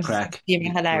be just great find his crack. He'd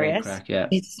humor be great hilarious. crack, yeah.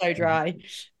 He's so dry.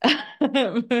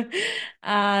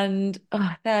 And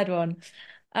third one.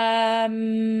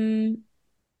 Um,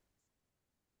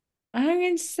 I'm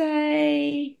going to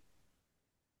say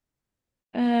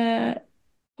uh,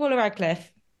 Paula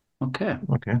Radcliffe. Okay.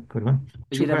 okay, good one.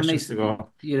 Two questions to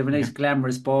go. You'd have a Yeah. nice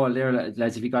glamorous ball there,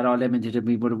 lads, if you got all them into them,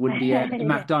 but it wouldn't be a Yeah.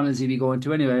 McDonald's you'd be going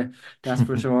to anyway. That's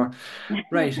for sure.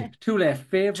 Right, two left. Two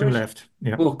Favorite left.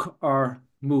 Yeah. book or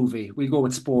movie? We'll go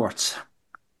with sports.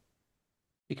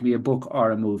 It can be a book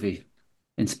or a movie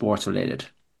in sports related.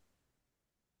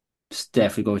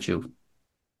 Steph, we go with you.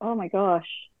 Oh my gosh.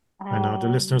 I know the Um,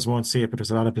 listeners won't see it, but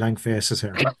there's a lot of blank faces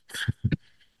here.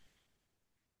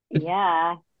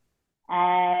 yeah.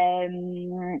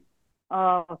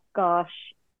 Oh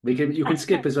gosh. You can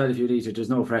skip as well if you need to. There's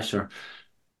no pressure.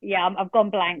 Yeah, I've gone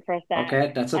blank for a sec.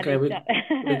 Okay, that's I okay. need to.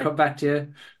 We'll come back to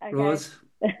you, Okay. Rose.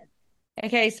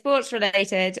 Okay, sports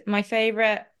related. My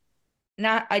favorite.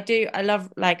 Now I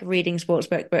love like reading sports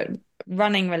book, but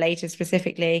running related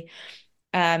specifically.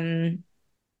 Um,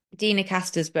 Dina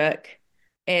Castor's book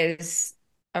is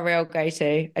a real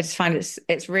go-to. I just find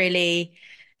it's really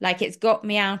like it's got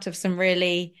me out of some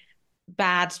really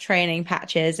bad training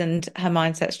patches, and her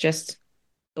mindset's just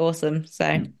awesome. So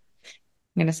I'm Mm,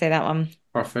 gonna say that one.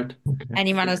 perfect. Okay.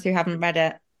 Any runners who haven't read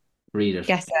it, Read it.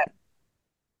 guess it.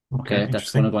 Okay. Okay,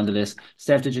 that's going to Interesting. go on the list.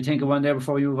 Steph, did you think of one there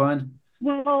before you move on?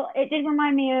 Well, it did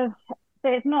remind me of. So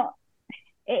it's not.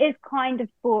 It is kind of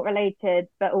sport related,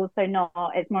 but also not.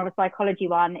 It's more of a psychology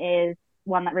one. Is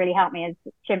one that really helped me is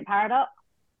Chimp Paradox.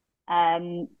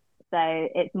 Um, so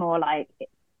it's more like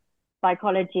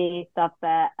psychology stuff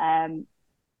that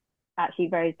actually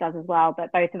Rose does as well.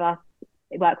 But both of us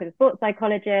work with a sports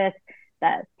psychologist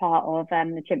that's part of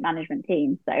the chimp management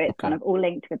team. So it's Okay. kind of all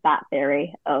linked with that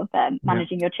theory of Yeah.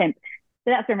 managing your chimp.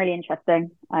 So that's been really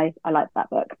interesting. I liked that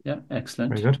book. Yeah,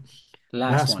 Very excellent. good.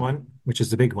 Last Last one. one, which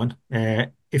is the big one.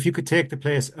 If you could take the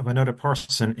place of another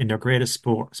person in their greatest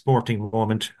sporting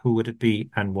moment, who would it be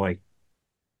and why?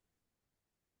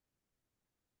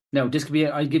 Now, this could be,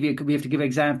 I'll give you, we have to give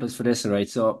examples for this, all right?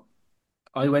 So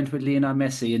I went with Lionel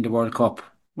Messi in the World Cup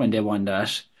when they won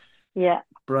that. Yeah.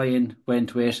 Brian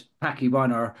went with Packy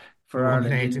Bonner for You won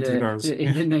Ireland late into the girls.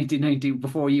 in the 1990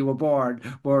 before you were born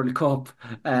World Cup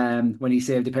when he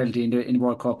saved the penalty in the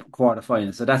World Cup quarter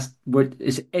final. So that's what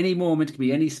is any moment, it could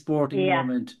be any sporting Yeah.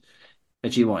 moment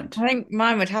that you want. I think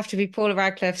mine would have to be Paula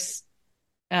Radcliffe's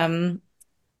um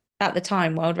at the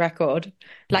time, world record,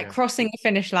 like Yeah. crossing the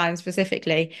finish line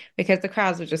specifically, because the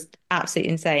crowds were just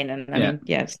absolutely insane. And I Yeah, mean,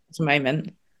 yeah, it's a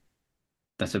moment.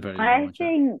 that's a very good I one,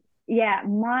 sure. think, yeah,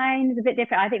 mine's a bit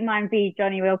different. I think mine would be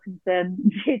Johnny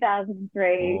Wilkinson,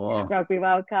 2003 Oh, Rugby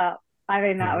World Cup. I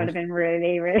think Very that would have good. been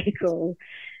really, really cool.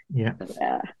 Yeah.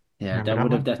 Yeah. yeah, Remember that that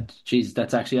would have one? that. Geez,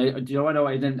 that's actually. Do you know what? No,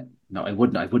 I didn't. No, I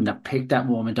wouldn't have picked that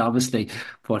moment, obviously.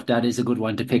 But that is a good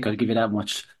one to pick. I'll give you that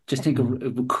much. Just think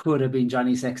Mm. it could have been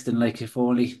Johnny Sexton, like if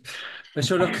only. But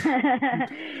sure, look.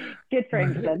 Good for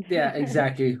England. Yeah,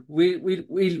 exactly. We We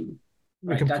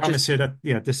right. can That just promise you that,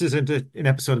 yeah, this isn't an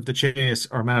episode of The Chase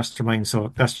or Mastermind,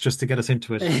 so that's just to get us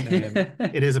into it.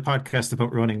 It is a podcast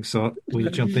about running, so we'll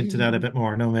jump into that a bit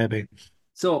more now, maybe.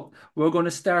 So we're going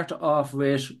to start off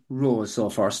with Rose. So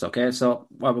first, okay. So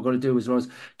what we're going to do is Rose,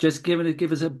 just give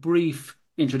us a brief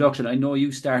introduction. I know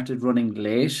you started running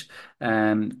late,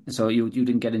 so you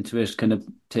didn't get into it kind of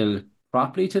till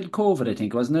properly till COVID, I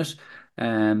think, wasn't it?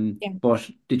 But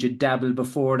did you dabble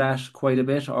before that quite a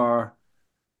bit, or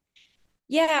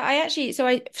Yeah, I actually,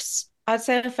 I'd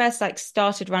say I first like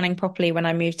started running properly when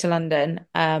I moved to London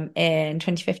in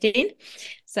 2015.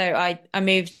 So I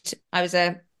moved, I was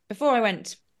a before I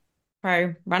went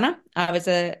pro runner, I was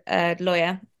a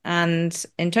lawyer, and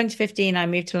in 2015 I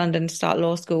moved to London to start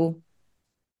law school.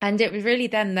 And it was really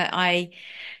then that I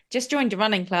just joined a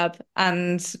running club,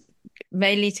 and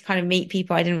mainly to kind of meet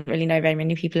people. I didn't really know very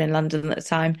many people in London at the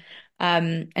time.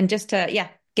 And just to, yeah,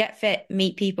 get fit,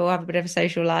 meet people, have a bit of a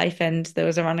social life. And there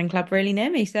was a running club really near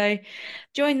me. So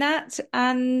joined that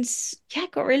and yeah,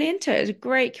 got really into it. It was a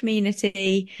great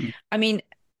community. I mean,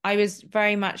 I was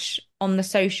very much on the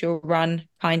social run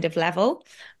kind of level.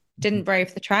 Didn't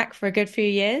brave the track for a good few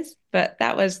years, but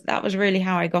that was really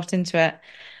how I got into it.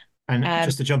 And Um,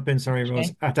 just to jump in, sorry,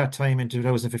 Rose, actually. at that time in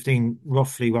 2015,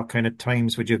 roughly what kind of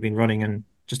times would you have been running? And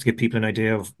just to give people an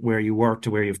idea of where you were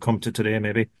to where you've come to today,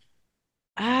 maybe.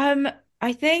 Um,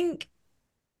 I think,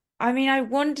 I mean, I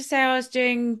want to say I was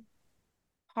doing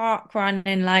park run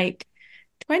in like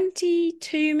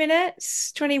 22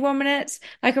 minutes, 21 minutes,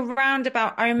 like around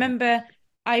about.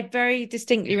 I very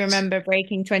distinctly remember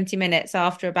breaking 20 minutes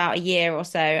after about a year or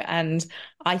so, and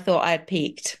I thought I had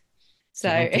peaked. So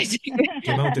The amount of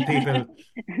the amount of people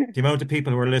the amount of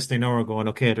people who are listening now are going,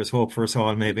 okay, there's hope for us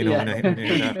all, maybe, no, yeah. when I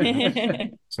hear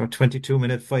that. So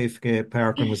 22-minute 5K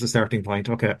parkrun was the starting point.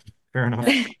 Okay, fair enough.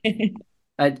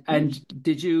 And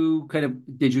did you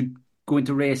go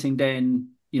into racing then?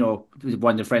 You know, did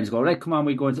one of the friends go, right, come on,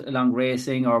 we go along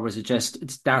racing, or was it just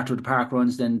it started with the park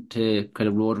runs, then to kind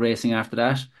of road racing after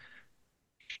that?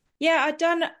 Yeah,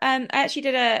 I actually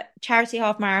did a charity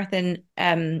half marathon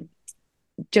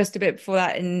just a bit before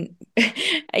that in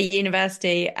a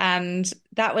university, and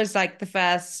that was like the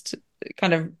first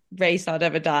kind of race I'd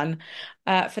ever done.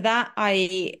 For that,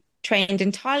 I trained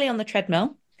entirely on the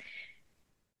treadmill,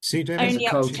 See, There's a Damien, only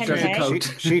up to coach. There's a 10K,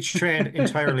 she coach. trained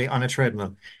entirely on a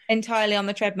treadmill. entirely on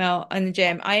the treadmill in the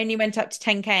gym. I only went up to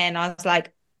 10K, and I was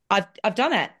like, I've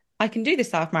done it. I can do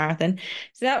this half marathon.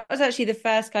 So that was actually the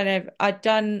first kind of I'd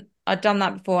done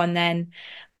that before, and then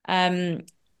um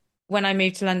when I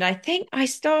moved to London,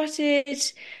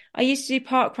 I used to do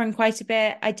park run quite a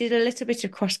bit. I did a little bit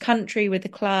of cross country with the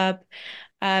club.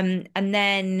 And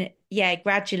then, yeah,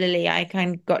 gradually I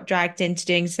kind of got dragged into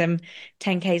doing some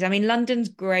 10Ks. I mean, London's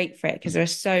great for it because there are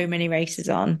so many races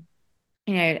on,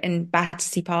 in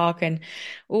Battersea Park, and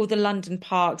all the London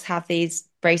parks have these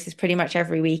races pretty much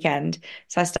every weekend.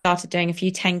 So I started doing a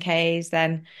few 10Ks,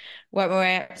 then worked my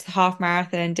way up to the half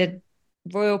marathon, did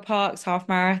Royal Parks half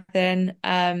marathon.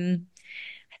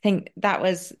 I think that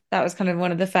was kind of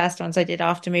one of the first ones I did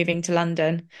after moving to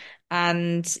London.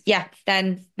 And yeah,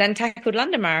 then tackled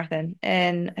London Marathon.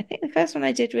 And I think the first one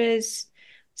I did must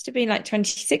have been like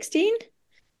 2016,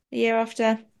 the year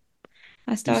after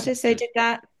I You started. So I started. did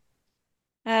that.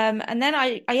 And then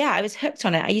yeah, I was hooked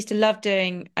on it. I used to love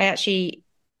I actually,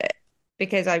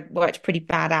 because I worked pretty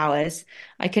bad hours,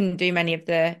 I couldn't do many of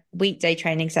the weekday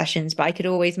training sessions, but I could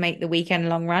always make the weekend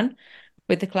long run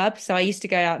with the club. So I used to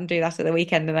go out and do that at the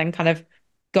weekend, and then kind of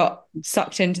got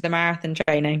sucked into the marathon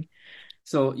training.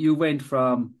 So you went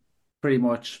from pretty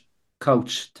much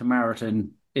coach to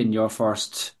marathon in your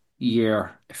first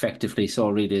year, effectively. So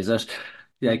really, is it?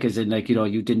 Yeah, because in like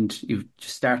you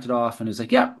just started off and it was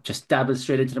like, yeah, just dabble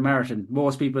straight into the marathon.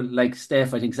 Most people like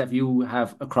Steph, I think, Steph, you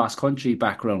have a cross country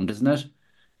background, isn't it?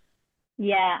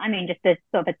 Yeah, I mean, just a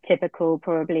sort of a typical,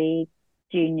 probably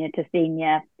junior to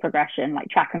senior progression, like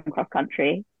track and cross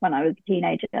country when I was a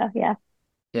teenager. Yeah.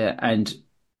 Yeah, and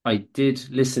I did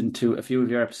listen to a few of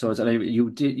your episodes, and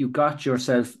you got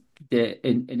yourself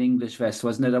in English vest,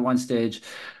 wasn't it, at one stage?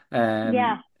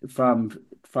 Yeah. Um, from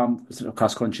from sort of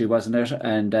cross country, wasn't it?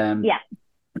 And Yeah.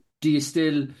 do you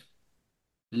still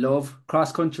love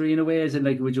cross country in a way? As in,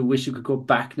 like, would you wish you could go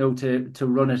back now to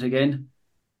run it again?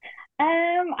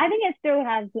 I think it still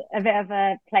has a bit of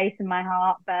a place in my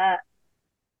heart, but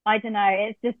I don't know.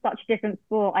 It's just such a different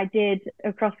sport. I did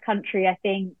a cross country, I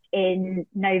think, in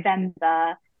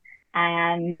November,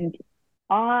 and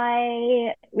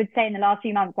I would say in the last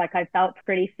few months, like I felt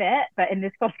pretty fit, but in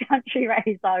this cross country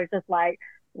race, I was just like,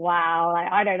 wow,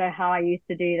 like I don't know how I used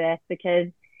to do this because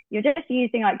you're just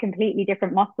using like completely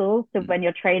different muscles to when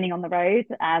you're training on the road.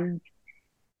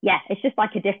 Yeah, it's just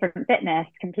like a different fitness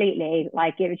completely.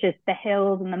 Like it was just the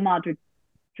hills and the mud were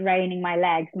draining my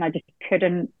legs and I just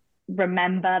couldn't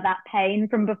remember that pain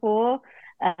from before.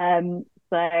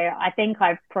 So I think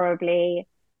I've probably,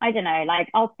 I don't know, like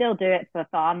I'll still do it for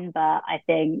fun, but I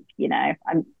think,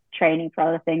 I'm training for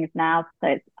other things now.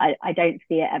 So I don't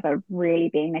see it ever really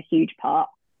being a huge part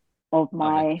of Okay.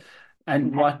 my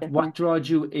And what competitiveness. drawed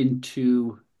you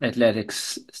into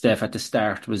athletics, Steph, at the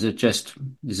start? Was it just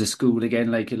is it school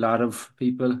again, like a lot of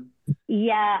people?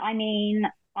 Yeah, I mean,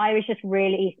 I was just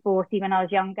really sporty when I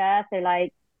was younger. So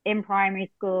like in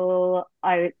primary school,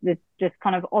 I was just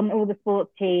kind of on all the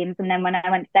sports teams. And then when I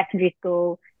went to secondary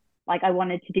school, like I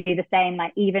wanted to do the same.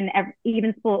 Like even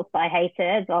sports that I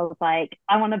hated, I was like,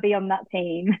 I want to be on that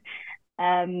team.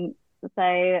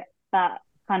 So that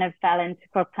kind of fell into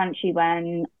cross country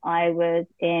when I was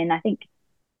in, I think,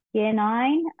 year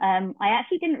nine. I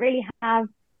actually didn't really have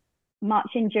much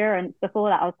endurance before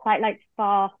that. I was quite like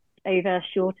fast over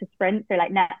shorter sprints. So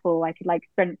like netball, I could like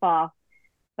sprint fast,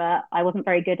 but I wasn't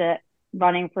very good at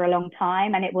running for a long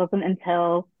time. And it wasn't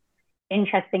until,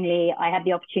 interestingly, I had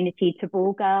the opportunity to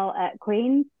ball girl at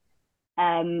Queen's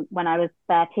when I was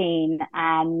 13.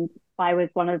 And I was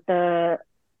one of the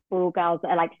ball girls that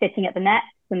are like sitting at the nets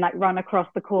and like run across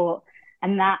the court.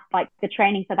 And that like the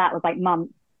training for that was like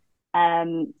months.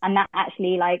 And that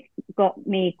actually like got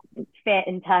me fit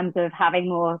in terms of having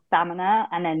more stamina.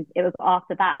 And then it was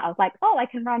after that, I was like, oh, I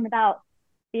can run without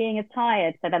being as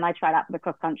tired. So then I tried out for the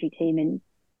cross country team in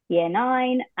year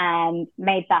nine and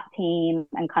made that team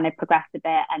and kind of progressed a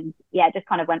bit. And yeah, just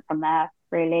kind of went from there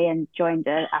really and joined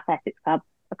the athletics club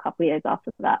a couple of years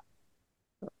after that.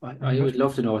 I would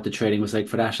love to know what the training was like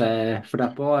for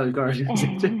that ball, girl.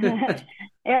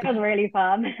 It was really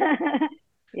fun.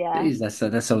 Yeah. Jeez,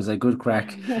 that sounds like good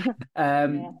crack. Yeah.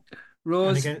 Um, And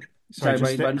Rose, again, sorry, sorry,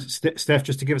 just Brian, go on. Steph,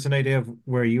 just to give us an idea of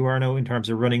where you are now in terms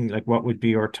of running, like what would be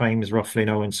your times roughly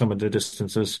now in some of the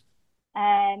distances?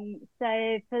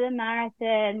 So for the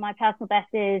marathon, my personal best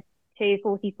is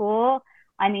 2:44.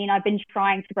 I mean, I've been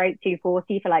trying to break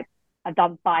 2:40 for like, I've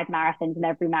done 5 marathons and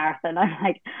every marathon. I'm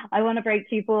like, I want to break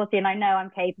 2:40 and I know I'm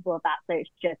capable of that. So it's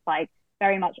just like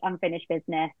very much unfinished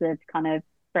business of kind of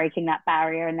breaking that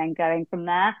barrier and then going from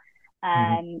there.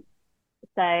 Mhm. Um,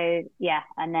 so yeah,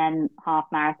 and then half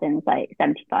marathons like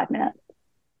 75 minutes.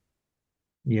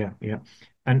 Yeah, yeah.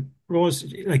 And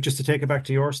Rose, like just to take it back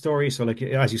to your story, so like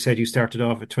as you said, you started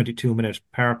off a 22-minute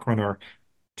park runner.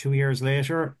 2 years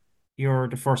later, you're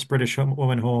the first British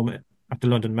woman home at the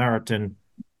London Marathon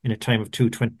in a time of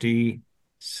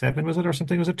 2:27, was it, or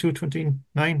something? Was it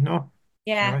 2:29? No? All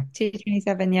Yeah, right.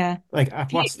 227, yeah. Like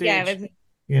at what Yeah, it stage? was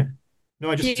Yeah. No,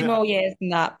 I a just few more years than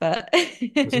that, but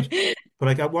was it? But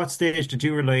like at what stage did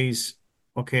you realize,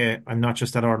 okay, I'm not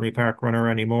just that ordinary park runner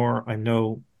anymore. I'm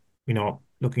now,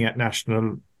 looking at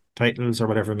national titles or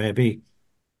whatever it may be.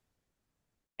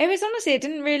 it was honestly, it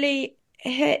didn't really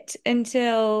hit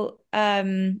until I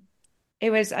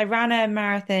ran a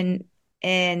marathon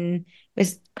in it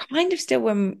was kind of still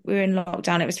when we were in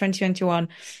lockdown. It was 2021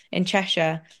 in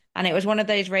Cheshire, and it was one of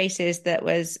those races that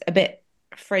was a bit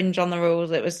fringe on the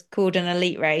rules. It was called an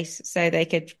elite race, so they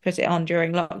could put it on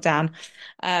during lockdown.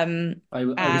 And I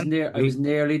was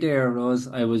nearly there, Rose.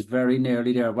 I was very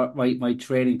nearly there. My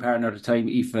training partner at the time,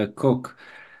 Aoife Cook,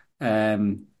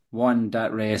 won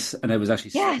that race, and I was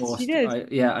actually yes, you did.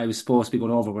 I was supposed to be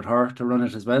going over with her to run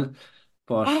it as well.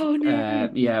 But Oh no.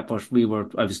 yeah, but we were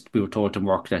told to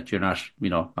work that you're not,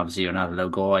 obviously you're not allowed to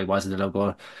go. I wasn't allowed to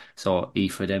go, so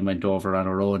Aoife then went over on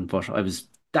her own. But I was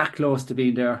that close to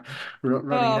being there,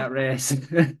 running Oh, that race.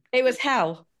 it was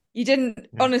hell. You didn't,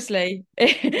 Yeah. honestly,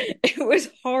 it was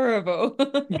horrible.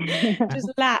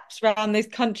 Just laps around this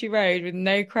country road with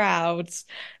no crowds.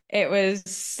 It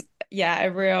was, yeah,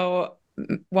 a real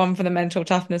one for the mental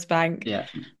toughness bank. Yeah,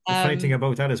 The funny thing Um,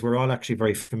 about that is we're all actually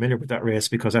very familiar with that race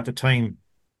because at the time,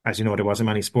 as you know, there wasn't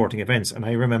many sporting events. And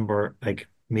I remember like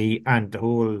me and the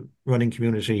whole running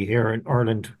community here in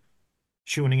Ireland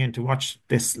tuning in to watch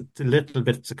the little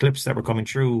bits of clips that were coming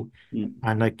through. Mm.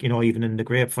 And like, even in the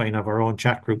grapevine of our own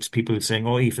chat groups, people saying,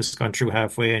 oh, Aoife's gone through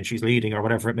halfway and she's leading or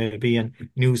whatever it may be, and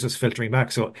news was filtering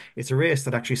back. So it's a race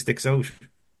that actually sticks out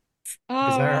Oh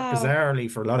wow. bizarrely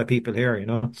for a lot of people here.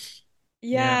 Yeah.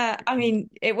 Yeah, I mean,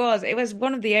 it was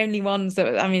one of the only ones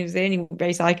that I mean, it was the only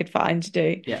race I could find to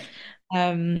do. Yeah.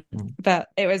 Um, Mm. but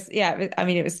it was, yeah, I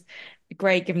mean, it was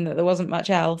great given that there wasn't much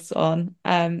else on.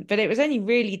 But it was only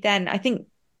really then, I think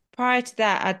prior to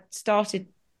that, I'd started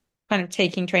kind of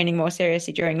taking training more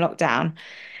seriously during lockdown,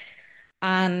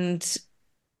 and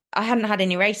I hadn't had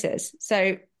any races.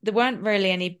 So there weren't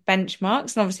really any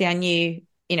benchmarks. And obviously I knew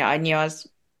I was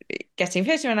getting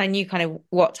fitter and I knew kind of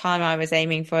what time I was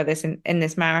aiming for this in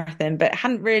this marathon, but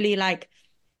hadn't really like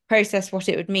processed what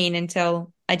it would mean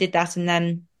until I did that. And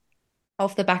then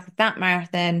off the back of that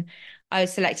marathon, I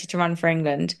was selected to run for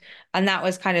England. And that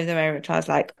was kind of the moment I was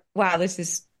like, wow, this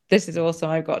is awesome.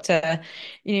 I've got to,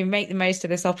 make the most of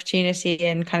this opportunity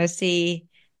and kind of see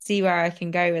where I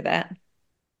can go with it.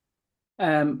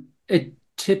 A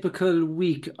typical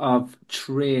week of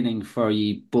training for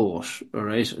you both, all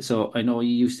right? So I know you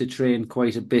used to train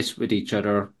quite a bit with each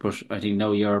other, but I think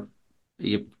now you're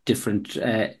different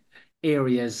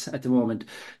areas at the moment.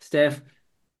 Steph,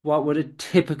 what would a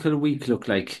typical week look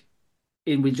like?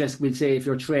 We'll say if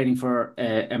you're training for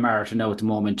a marathon now at the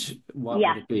moment, what would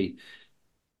Yeah. it be?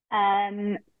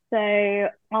 Um, so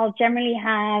I'll generally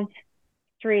have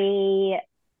three,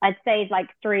 I'd say like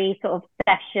three sort of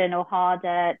session or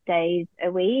harder days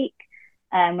a week,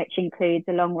 which includes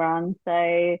a long run.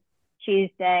 So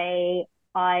Tuesday,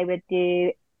 I would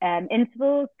do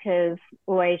intervals because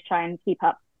always try and keep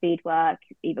up speed work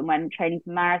even when training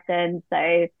for marathons.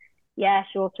 So yeah,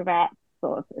 shorter reps,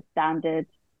 sort of a standard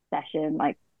session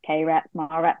like K reps,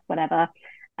 mile reps, whatever.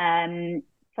 Um,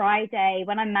 Friday,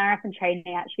 when I'm marathon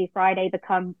training, actually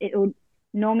it'll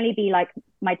normally be like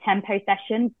my tempo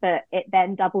session, but it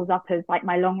then doubles up as like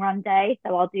my long run day.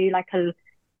 So I'll do like a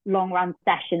long run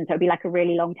session. So it'll be like a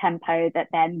really long tempo that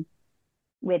then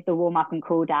with the warm up and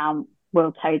cool down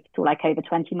will total like over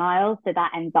 20 miles. So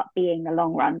that ends up being the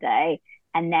long run day.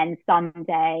 And then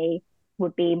Sunday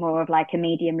would be more of like a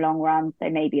medium long run. So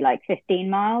maybe like 15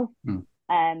 miles. Mm.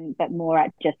 But more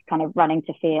at just kind of running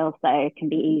to feel. So it can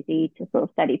be easy to sort of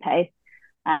steady pace.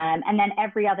 And then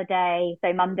every other day,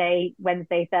 so Monday,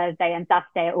 Wednesday, Thursday, and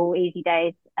Saturday are all easy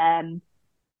days.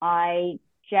 I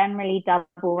generally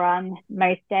double run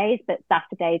most days, but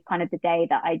Saturday is kind of the day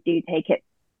that I do take it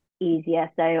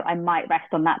easier. So I might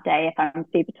rest on that day if I'm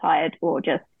super tired, or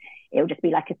it'll just be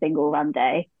like a single run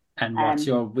day. And what's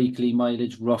your weekly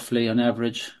mileage roughly on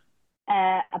average?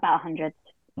 About 100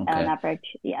 on Okay.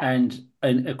 average. Yeah. And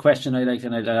a question I like,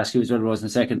 and I'll ask you as well, Rose, in a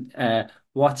second.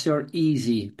 What's your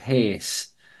easy pace?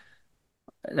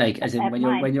 Like, as in when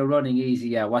you're Mine. when you're running easy,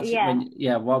 yeah.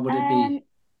 Yeah. What would it be?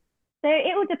 So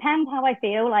it will depend how I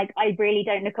feel. Like I really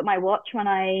don't look at my watch when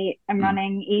I am Mm.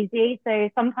 running easy. So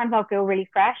sometimes I'll feel really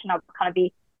fresh and I'll kind of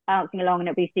be bouncing along and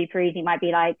it'll be super easy. It might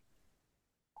be like,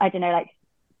 I don't know, like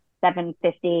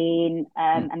 7:15,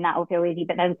 Mm. and that will feel easy.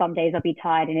 But then some days I'll be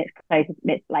tired and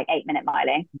it's like 8 minute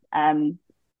miling.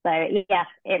 So yeah,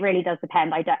 it really does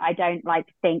depend. I don't like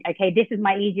think, okay, this is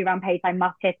my easy run pace. I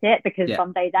must hit it because Yeah.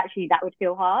 some days actually that would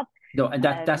feel hard. No, and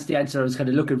that's the answer I was kind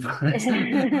of looking for.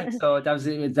 So that was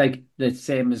it. It's like the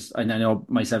same as, and I know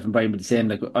myself and Brian, but the same.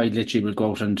 Like I literally will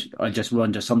go out and I'll just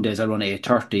run. There's some days I'll run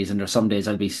 8:30s, and there's some days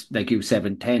I'll be like you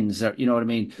 7:10s, or you know what I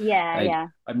mean. Yeah, Like yeah.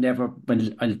 I've never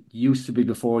when I used to be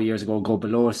before years ago go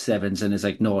below sevens, and it's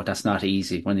like no, that's not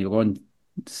easy. When you're going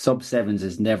sub sevens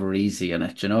is never easy in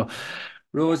it.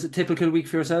 Rose, a typical week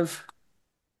for yourself?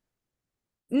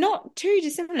 Not too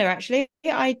dissimilar, actually.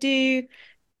 I do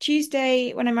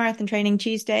Tuesday when I'm marathon training,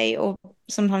 Tuesday or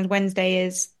sometimes Wednesday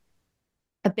is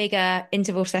a bigger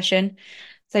interval session.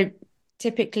 So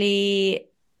typically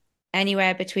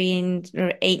anywhere between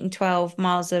 8 and 12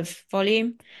 miles of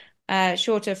volume,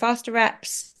 shorter, faster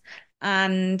reps.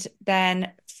 And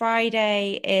then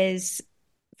Friday's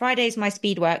my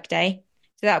speed work day.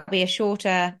 So that will be a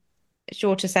shorter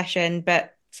session,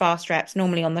 but fast reps,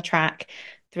 normally on the track,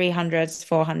 300s,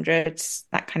 400s,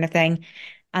 that kind of thing.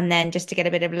 And then just to get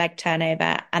a bit of leg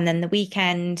turnover. And then the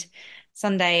weekend,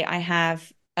 Sunday, I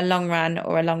have a long run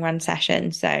or a long run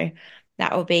session. So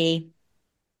that will be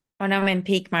when I'm in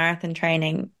peak marathon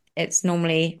training, it's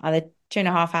normally either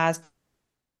 2.5 hours,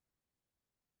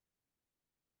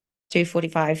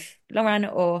 2:45 long run,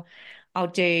 or I'll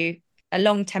do a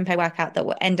long tempo workout that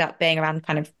will end up being around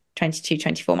kind of 22,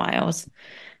 24 miles.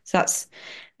 So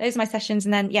those are my sessions.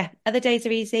 And then yeah, other days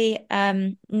are easy.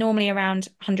 Normally around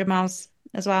 100 miles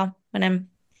as well when I'm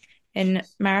in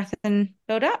marathon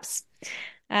build-ups.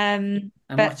 And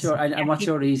But yeah, what's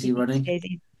your easy running?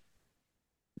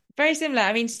 very similar.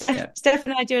 I mean, Yeah. Steph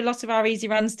and I do a lot of our easy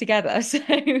runs together, so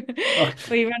Oh,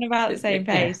 we run about the same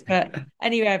yeah. pace, but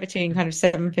anywhere between kind of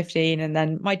 7:15, and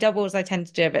then my doubles I tend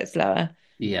to do a bit slower.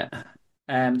 Yeah.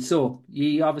 So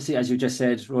you obviously, as you just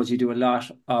said, Rose, you do a lot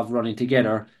of running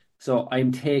together. So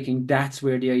I'm taking that's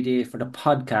where the idea for the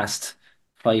podcast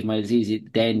 5 miles easy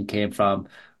then came from,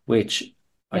 which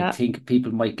I Yeah. think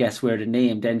people might guess where the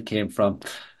name then came from.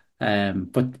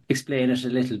 But explain it a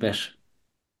little bit.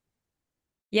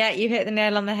 Yeah, you hit the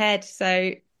nail on the head.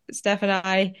 So Steph and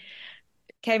I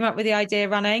came up with the idea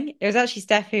of running. It was actually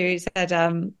Steph who said,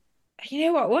 you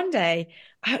know what, one day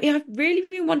I've really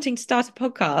been wanting to start a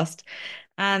podcast.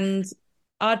 And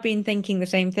I'd been thinking the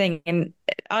same thing. And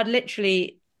I'd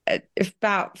literally,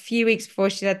 about a few weeks before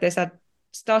she said this, I'd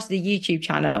started a YouTube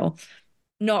channel,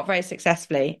 not very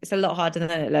successfully. It's a lot harder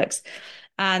than it looks.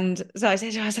 And so I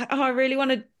said, I was like, oh, I really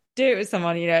want to do it with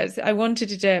someone, I wanted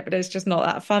to do it, but it's just not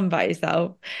that fun by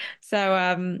yourself.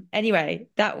 So anyway,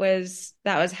 that was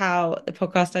how the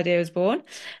podcast idea was born.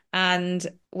 And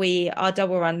our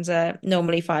double runs are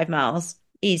normally 5 miles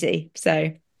easy.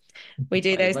 So we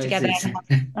do those 5 miles together.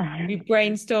 is We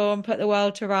brainstorm, put the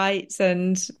world to rights,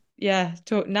 and yeah,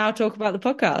 talk about the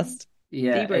podcast.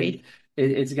 yeah, Debrief.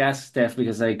 it's gas stuff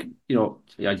because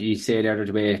you say there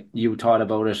the way you thought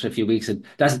about it a few weeks and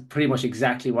that's pretty much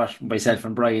exactly what myself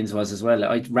and Brian's was as well.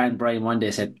 I ran Brian one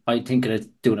day, said I thinking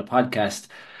of doing a podcast,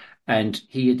 and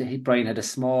Brian had a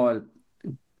small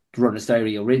runner's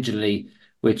diary originally,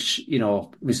 which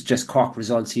was just Cork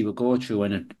results he would go through,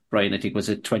 and Brian I think was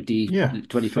at 20, Yeah,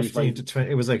 20, 15 25. to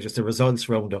 20. It was like just a results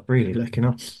roundup, really,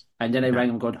 And then I Yeah. rang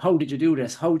him going, how did you do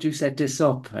this? How did you set this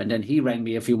up? And then he rang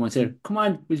me a few months later, come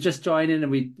on, we'll just join in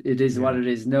and it is what Yeah. it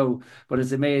is now. But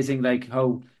it's amazing like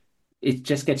how it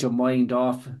just gets your mind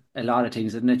off a lot of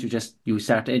things, isn't it? You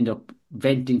start to end up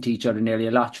venting to each other nearly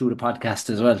a lot through the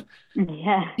podcast as well.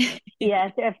 Yeah. Yeah,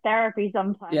 a bit of therapy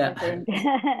sometimes, I Yeah. think,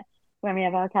 when we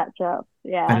have our catch up.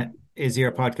 Yeah. And is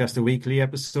your podcast a weekly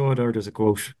episode or does it go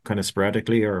out kind of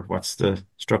sporadically or what's the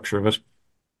structure of it?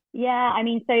 Yeah, I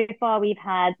mean, so far we've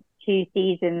had 2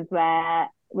 seasons where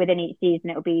within each season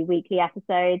it'll be weekly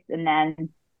episodes and then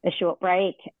a short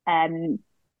break.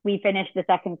 We finished the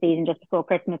second season just before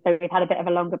Christmas, so we've had a bit of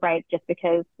a longer break just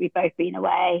because we've both been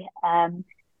away.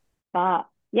 But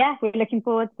yeah, we're looking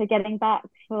forward to getting back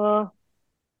for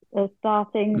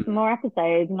starting some more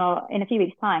episodes not in a few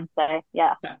weeks' time. So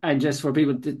yeah. And just for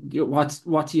people,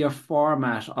 what's your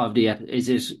format of the is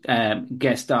it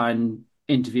guest on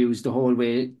interviews the whole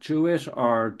way through it,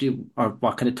 or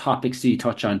what kind of topics do you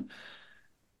touch on?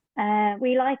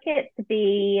 We like it to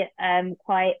be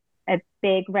quite a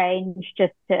big range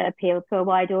just to appeal to a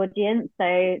wide audience.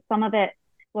 So some of it,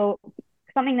 well,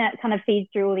 something that kind of feeds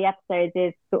through all the episodes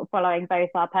is sort of following both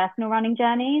our personal running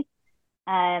journeys.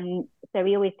 So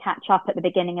we always catch up at the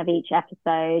beginning of each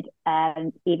episode,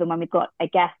 even when we've got a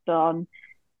guest on.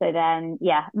 So then,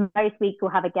 yeah, most weeks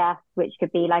we'll have a guest, which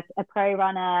could be like a pro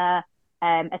runner,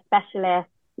 a specialist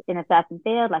in a certain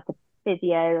field, like a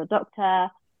physio or doctor,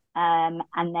 and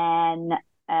then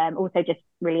also just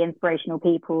really inspirational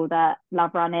people that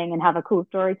love running and have a cool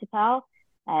story to tell.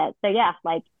 So yeah,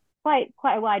 like quite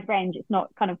a wide range. It's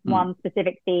not kind of one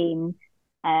specific theme,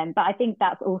 but I think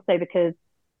that's also because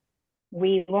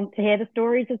we want to hear the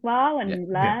stories as well and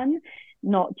learn,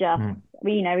 not just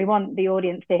we want the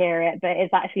audience to hear it, but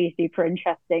it's actually super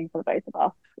interesting for both of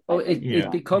us. Oh,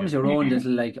 it becomes your own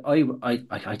little like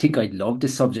I think I love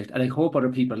this subject and I hope other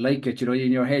people like it.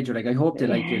 In your head you're like I hope they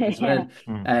like it as well.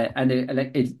 And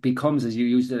it becomes, as you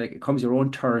used it, like it becomes your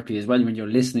own therapy as well when you're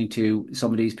listening to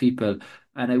some of these people.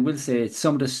 And I will say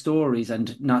some of the stories,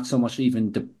 and not so much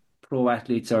even the pro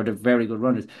athletes or the very good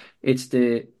runners. It's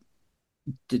the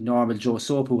normal Joe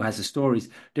Soap who has the stories.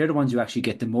 They're the ones you actually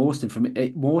get the most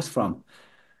from.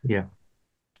 Yeah,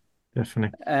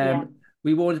 definitely. I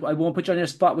won't put you on your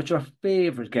spot with your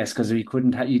favorite guest because we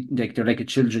couldn't have you like they're like a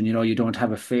children, you don't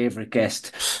have a favorite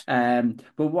guest. But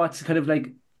what's kind of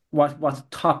like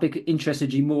what topic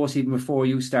interested you most even before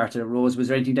you started, Rose? Was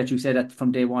there anything that you said that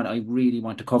from day one, I really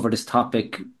want to cover this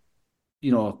topic,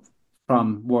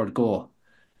 from word go?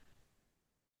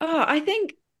 Oh,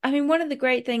 I mean, one of the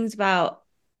great things about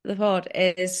the pod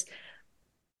is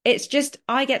it's just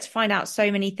I get to find out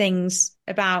so many things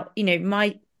about,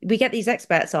 we get these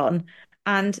experts on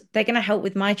and they're going to help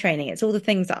with my training. It's all the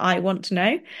things that I want to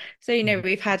know. So,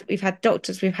 we've had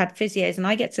doctors, we've had physios, and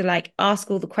I get to like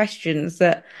ask all the questions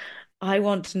that I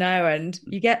want to know, and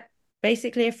you get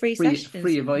basically a free session.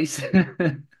 Free advice.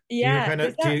 Yeah,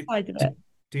 there's that side of it.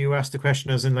 Do you ask the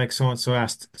question as in like so and so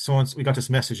asked so and we got this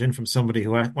message in from somebody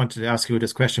who wanted to ask you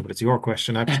this question, but it's your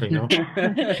question actually, no?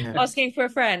 Yeah. Asking for a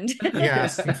friend. Yeah,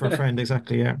 asking for a friend,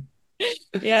 exactly, yeah.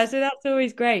 Yeah, so that's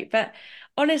always great. But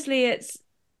honestly,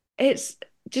 it's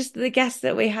just the guests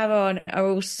that we have on are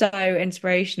all so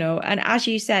inspirational. And as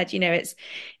you said,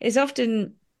 it's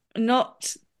often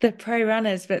not the pro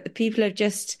runners, but the people who've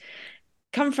just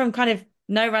come from kind of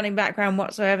no running background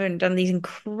whatsoever and done these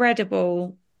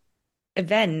incredible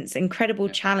events, incredible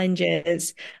Yeah.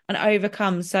 challenges, and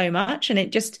overcome so much. And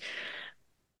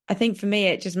I think for me,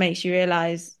 it just makes you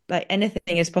realize like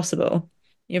anything is possible.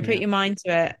 You put Yeah. your mind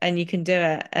to it and you can do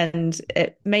it. And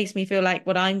it makes me feel like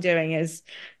what I'm doing is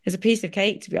a piece of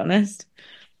cake, to be honest.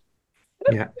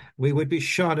 Yeah, we would be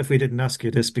shot if we didn't ask you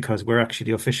this because we're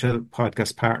actually the official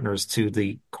podcast partners to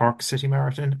the Cork City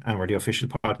Marathon and we're the official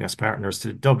podcast partners to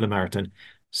the Dublin Marathon.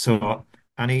 So,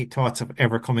 any thoughts of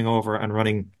ever coming over and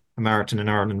running a marathon in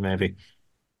Ireland, maybe?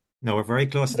 No, we're very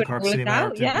close to the Wouldn't Cork rule City it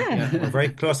out, Marathon. yeah. Yeah, we're very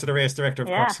close to the race director of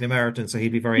Cork Yeah. City Marathon, so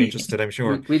he'd be very interested, I'm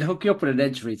sure. We'll hook you up with an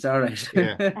entry. It's all right.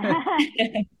 Yeah,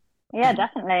 Yeah,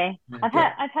 definitely. I've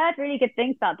Yeah. heard really good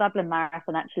things about Dublin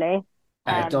Marathon actually.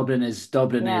 Dublin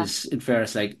Yeah. is in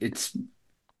fairness like it's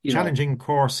challenging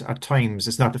course at times.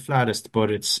 It's not the flattest,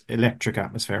 but it's electric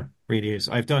atmosphere, really is.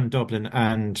 I've done Dublin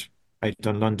and I've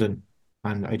done London,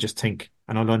 and I just think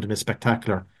I know London is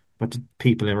spectacular, but the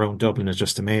people around Dublin is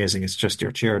just amazing. It's just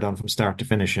you're cheered on from start to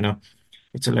finish, you know.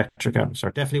 It's electric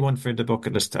atmosphere. Definitely one for the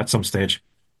bucket list at some stage.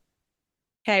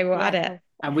 Okay, we'll add Yeah. it.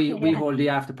 And we Yeah. hold the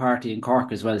after party in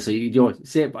Cork as well. So you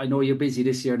say I know you're busy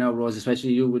this year now, Rose,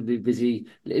 especially you will be busy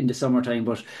in the summertime.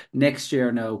 But next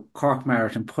year now, Cork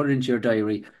Marathon, put it into your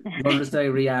diary, runner's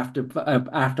diary after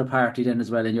party then as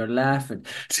well, and you're laughing.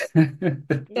 Sounds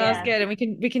Yeah. good. And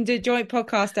we can do a joint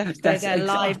podcast episode That's there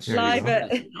exact. There you live go.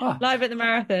 at Oh, live at the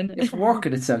marathon. it's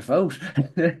working itself out.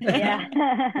 Yeah.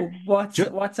 Ju-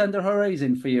 What's on the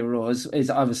horizon for you, Rose?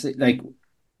 Is obviously like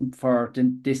for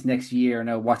this next year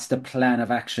now. What's the plan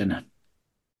of action?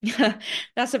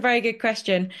 That's a very good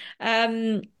question.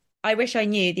 I wish I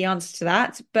knew the answer to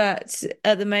that, but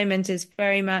at the moment is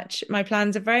very much my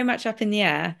plans are very much up in the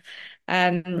air.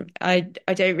 I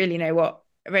don't really know what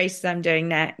races I'm doing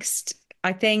next.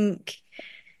 I think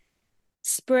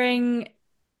spring.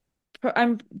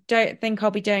 I don't think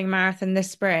I'll be doing a marathon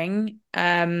this spring,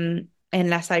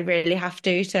 unless I really have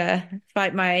to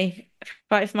fight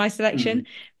for my selection. Mm.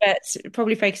 But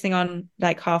probably focusing on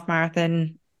like half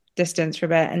marathon distance for a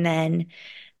bit, and then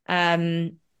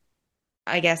um,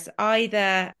 I guess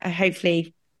either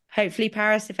hopefully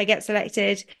Paris if I get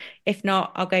selected. If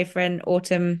not, I'll go for an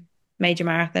autumn major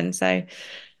marathon. So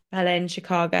Berlin,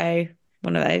 Chicago,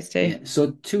 one of those two. Yeah.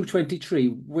 So 223.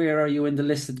 Where are you in the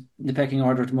list, the pecking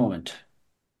order at the moment?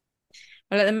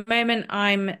 Well, at the moment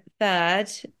I'm third,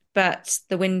 but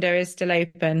the window is still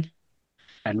open.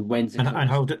 And when's it and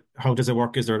close? how does it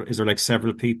work? Is there like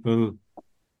several people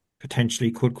potentially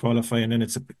could qualify, and then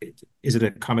is it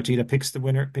a committee that picks the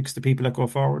winner, picks the people that go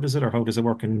forward? Is it, or how does it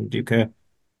work in the UK?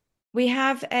 We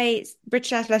have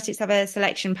British Athletics have a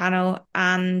selection panel,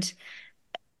 and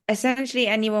essentially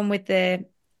anyone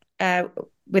uh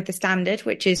with the standard,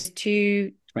 which is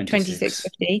 26.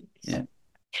 2:26:50, Yeah.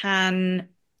 can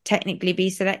technically be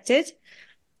selected.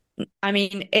 I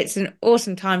mean, it's an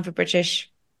awesome time for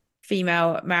British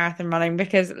female marathon running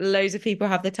because loads of people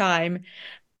have the time.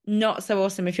 Not so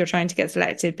awesome if you're trying to get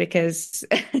selected because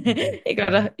you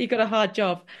got a hard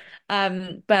job.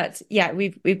 But yeah,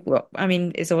 well, I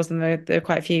mean, it's awesome. There are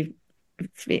quite a few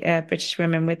British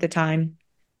women with the time.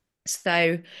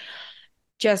 So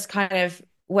just kind of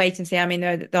wait and see. I mean,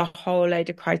 the whole load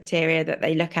of criteria that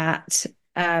they look at,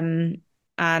 and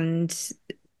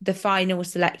the final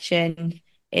selection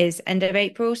is end of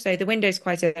April. So the window is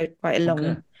quite a Okay.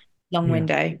 long Yeah.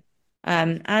 window.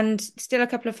 And still a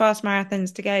couple of fast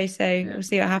marathons to go, so Yeah. we'll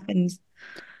see what happens.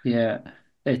 Yeah.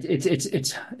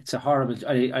 It's a horrible.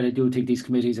 I do think these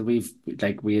committees, and we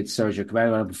had Sergio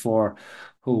Cabello before,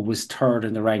 who was third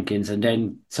in the rankings, and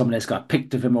then someone else got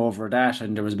picked of him over that,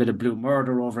 and there was a bit of blue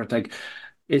murder over it. Like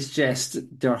it's just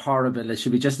they're horrible. It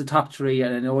should be just the top three,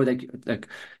 and I know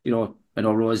I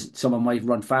know Rose, someone might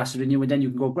run faster than you, and then you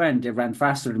can go grand. They ran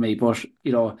faster than me, but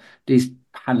these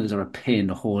panels are a pain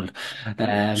to hold.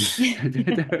 Yeah.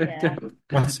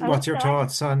 What's your So I,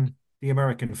 thoughts on the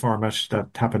American format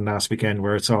that happened last weekend,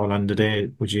 where it's all on the day?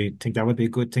 Would you think that would be a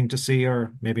good thing to see,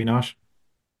 or maybe not?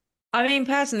 I mean,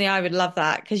 personally, I would love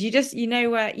that because you know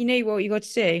what you got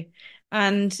to do,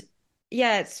 and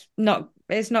yeah, it's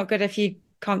not good if you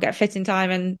can't get fit in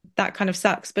time, and that kind of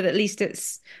sucks. But at least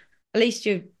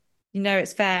you know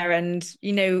it's fair, and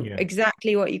you know Yeah,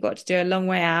 exactly what you've got to do a long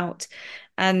way out.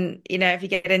 And you know, if you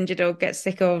get injured or get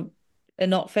sick or are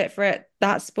not fit for it,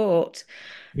 that's sport.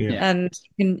 yeah. Yeah. And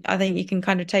I think you can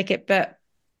kind of take it, but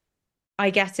I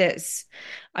guess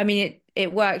I mean,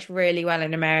 it works really well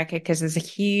in America because there's a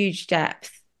huge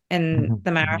depth in Hmm.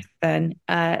 the Hmm. marathon.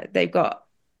 They've got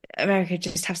America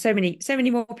just have so many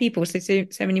more people, so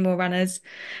many more runners,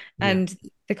 Yeah. and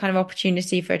the kind of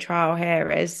opportunity for a trial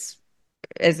here is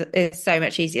so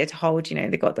much easier to hold. You know,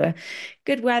 they've got the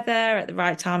good weather at the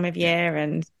right time of Yeah. year,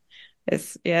 and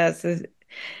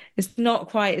it's not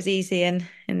quite as easy in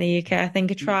the UK. I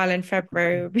think a trial in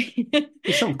February would be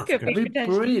It's so could it'd be be potentially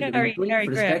brilliant. It'd be very, brilliant very for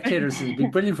the grim. spectators. It'd be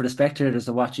brilliant for the spectators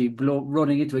to watch you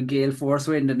running into a gale force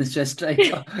wind, and it's just like,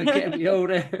 oh, get me out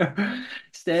of here.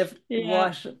 Steph,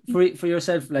 Yeah. what for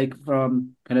yourself, like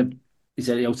from kind of is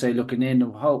that outside looking in?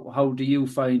 How do you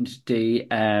find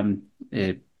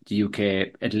the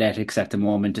UK athletics at the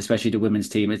moment, especially the women's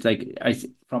team? It's like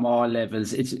from all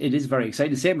levels, it is very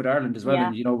exciting. Same with Ireland as well, Yeah.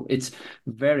 and you know it's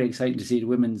very exciting to see the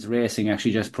women's racing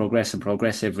actually just progress and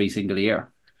progress every single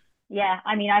year. Yeah.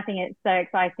 I mean, I think it's so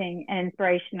exciting and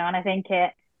inspirational. And I think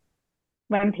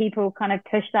when people kind of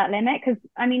push that limit, because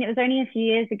I mean, it was only a few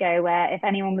years ago where if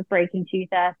anyone was breaking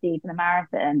 2:30 for the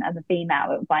marathon as a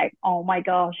female, it was like, oh my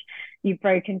gosh, you've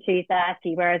broken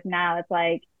 2:30. Whereas now it's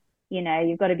like,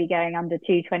 you've got to be going under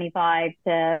 2:25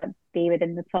 to be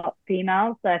within the top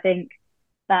females. So I think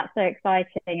that's so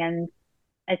exciting. And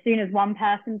as soon as one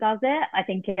person does it, I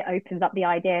think it opens up the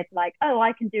idea to like, oh,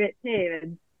 I can do it too.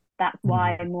 And that's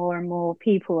why Hmm. more and more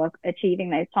people are achieving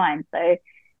those times. So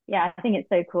yeah, I think it's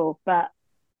so cool. But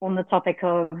on the topic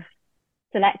of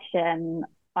selection,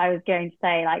 I was going to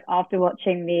say, like, after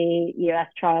watching the US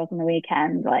trials on the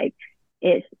weekend, like,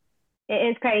 it's it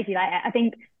is crazy. Like, I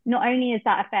think not only is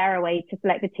that a fairer way to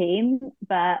select the team,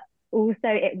 but also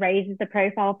it raises the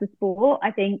profile of the sport.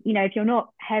 I think, if you're not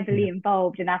heavily Yeah.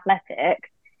 involved in athletics,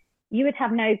 you would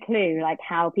have no clue like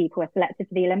how people are selected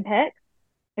for the Olympics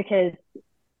because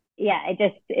yeah,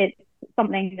 it's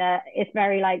something that it's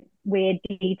very like weird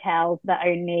details that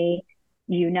only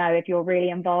if you're really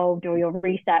involved or you're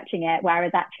researching it.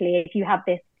 Whereas actually, if you have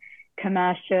this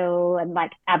commercial and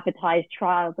like advertised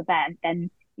trials event, then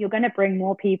you're going to bring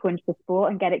more people into the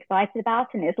sport and get excited about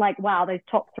it. And it's like, wow, those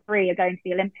top three are going to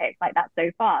the Olympics. Like that's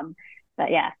so fun.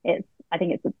 But yeah, I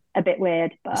think it's a bit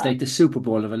weird, It's but like the Super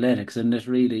Bowl of athletics, isn't it?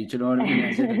 Really, do you know what I mean?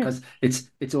 As it because it's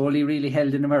only really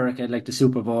held in America, like the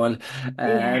Super Bowl.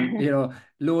 yeah,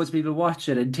 Loads of people watch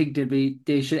it and think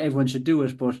everyone should do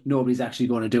it, but nobody's actually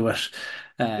going to do it.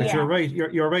 But Uh, you're yeah, right.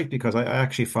 You're right because I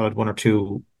actually followed one or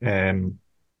two.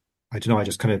 I don't know. I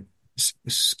just kind of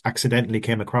accidentally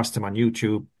came across them on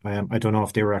YouTube. I don't know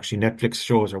if they were actually Netflix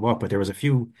shows or what, but there was a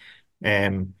few,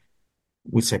 um,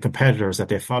 we'd say competitors that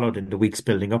they followed in the weeks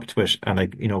building up to it. And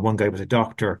like, one guy was a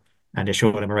doctor and they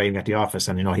showed him arriving at the office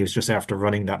and, he was just after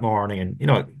running that morning and,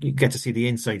 you get to see the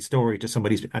inside story to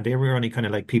somebody's, and they were only kind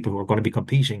of like people who were going to be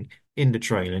competing in the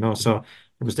trial, so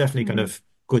it was definitely kind mm, of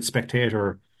good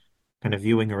spectator kind of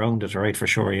viewing around it, right? For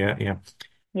sure. Yeah. Yeah.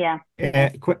 yeah, yeah.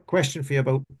 Quick question for you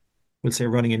about, we'll say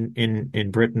running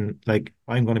in Britain. Like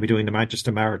I'm going to be doing the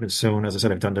Manchester Marathon soon. As I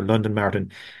said, I've done the London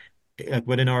Marathon. Like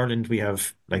within Ireland, we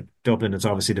have like Dublin is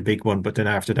obviously the big one, but then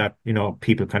after that,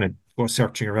 people kind of go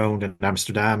searching around in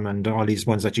Amsterdam and all these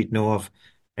ones that you'd know of.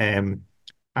 Um,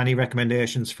 any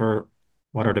recommendations for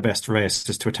what are the best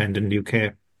races to attend in the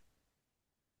UK?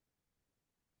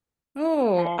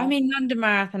 Oh, I Uh, mean, London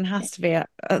Marathon has to be at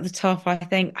the top, I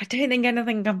think. I don't think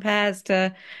anything compares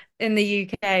to in the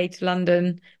UK to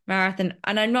London Marathon.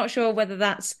 And I'm not sure whether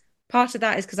that's part of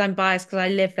that is because I'm biased because I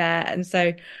live there. And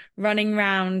so running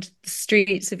around the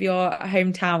streets of your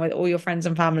hometown with all your friends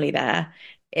and family there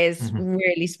is Hmm.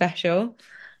 really special.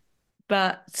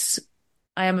 But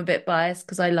I am a bit biased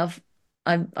because I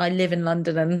live in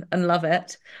London and love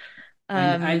it.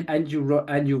 and Um,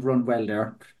 you run well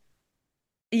there.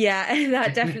 yeah,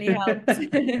 that definitely helps.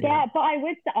 Yeah. yeah, but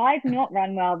I've not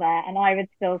run well there, and I would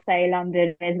still say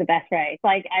London is the best race.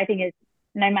 Like, I think it's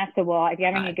no matter what, if you're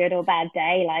having a Uh, good or bad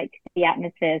day, like the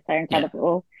atmosphere is so yeah.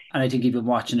 incredible. And I think even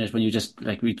watching it when you just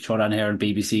like we showed on here on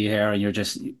BBC here, and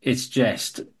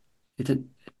it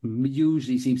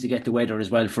usually seems to get the weather as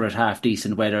well for it half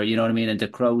decent weather. You know what I mean? And the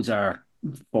crowds are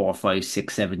four, five,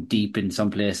 six, seven deep in some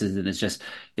places, and it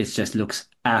just looks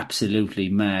absolutely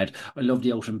mad. I love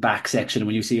the out and back section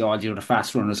when you see all the other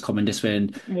fast runners coming this way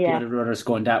and the Yeah, other runners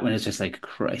going that way. It's just like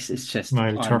Christ, it's just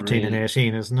Mile 13 and unreal.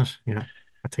 18, isn't it? Yeah,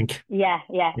 I think. yeah,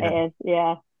 yeah, Yeah. it is.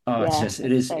 Yeah, Oh, yeah,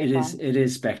 it's so fun. it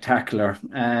is spectacular.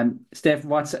 Steph,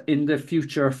 what's in the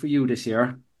future for you this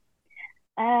year?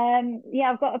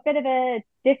 Yeah, I've got a bit of a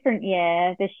different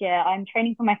year this year. I'm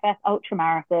training for my first ultra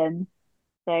marathon,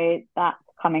 so that's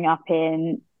coming up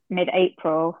in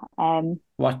mid-April.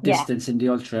 What Yeah, distance in the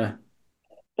ultra?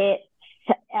 it's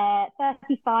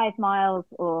 35 miles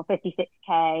or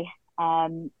 56K.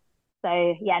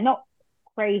 So yeah, not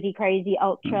crazy Mm.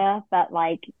 ultra, but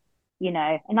like,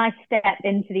 a nice step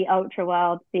into the ultra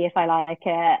world, see if I like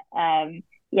it.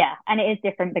 Yeah, and it is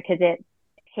different because it's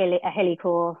a hilly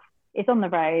course. It's on the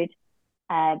road.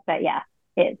 But yeah,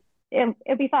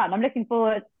 it'll be fun. I'm looking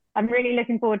forward. I'm really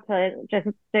looking forward to just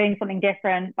doing something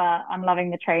different, but I'm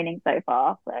loving the training so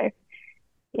far. So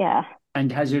yeah.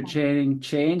 And has your training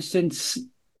changed since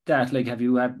that? Like, have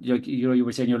you had, you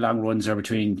were saying your long runs are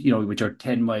between, with your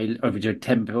 10 mile or with your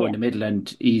tempo in Yeah. the middle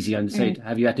and easy on the Mm. side.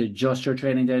 Have you had to adjust your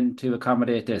training then to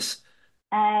accommodate this?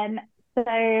 Um, so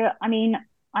I mean,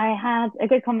 I had a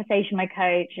good conversation with my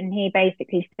coach, and he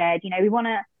basically said,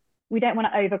 we don't want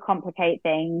to overcomplicate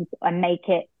things and make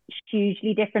it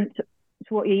hugely different to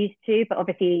what you're used to, but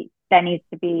obviously there needs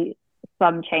to be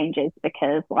some changes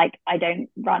because like I don't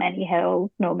run any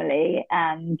hills normally,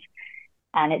 and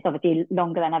it's obviously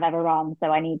longer than I've ever run, so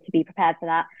I need to be prepared for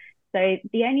that. So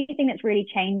the only thing that's really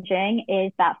changing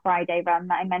is that Friday run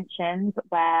that I mentioned,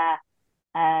 where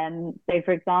so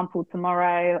for example,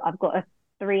 tomorrow I've got a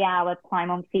 3 hour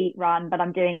climb on feet run, but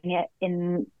I'm doing it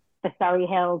in the Surrey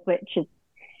Hills, which is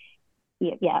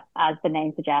yeah, as the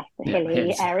name suggests, a Yeah, hilly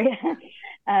hills. area.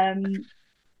 um,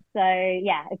 so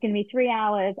yeah, it's going to be 3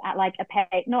 hours at like a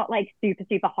pace, not like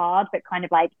super hard, but kind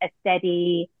of like a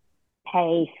steady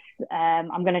pace.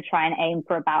 I'm going to try and aim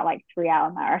for about like 3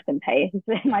 hour marathon pace.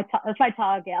 That's my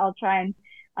target.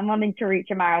 I'm wanting to reach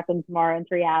a marathon tomorrow in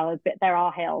 3 hours, but there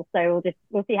are hills, so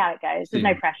we'll see how it goes. There's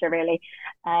no See. pressure really.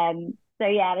 So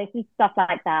yeah, this is stuff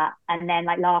like that. And then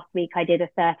like last week I did a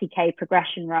 30K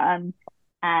progression run,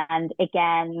 and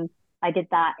again I did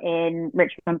that in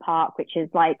Richmond Park, which is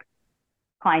like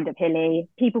kind of hilly.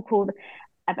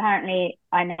 Apparently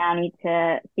I now need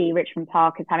to see Richmond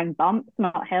Park as having bumps,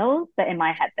 not hills, but in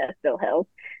my head they're still hills.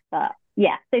 But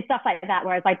yeah, so stuff like that,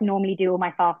 whereas I normally do all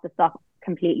my faster stuff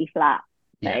completely flat.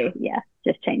 Yeah. So yeah,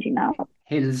 just changing that up.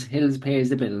 Hills pays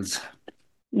the bills.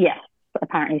 Yes,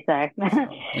 apparently so. So,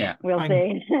 yeah. We'll I'm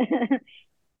see.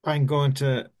 I'm going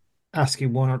to ask you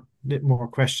one or bit more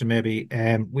question maybe.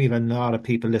 We have a lot of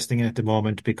people listening in at the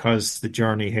moment because the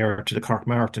journey here to the Cork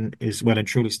Marathon is well and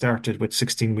truly started with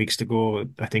 16 weeks to go,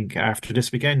 I think, after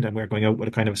this weekend, and we're going out with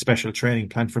a kind of special training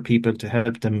plan for people to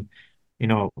help them,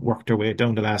 work their way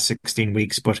down the last 16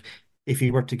 weeks. But if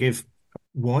you were to give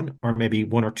one or maybe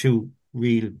one or two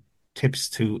real tips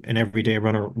to an everyday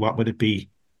runner, what would it be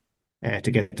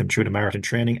to get them through the marathon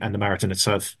training and the marathon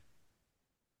itself?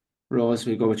 Rose,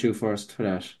 we'll go with you first for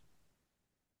that.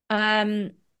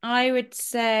 Um, I would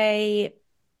say,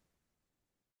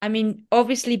 I mean,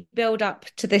 obviously build up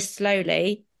to this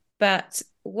slowly, but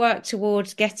work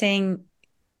towards getting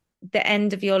the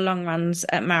end of your long runs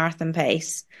at marathon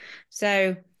pace.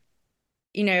 So,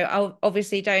 I'll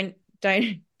obviously don't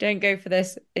go for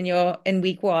this in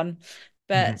week one,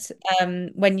 Mhm.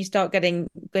 but when you start getting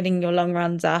your long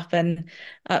runs up and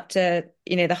up to,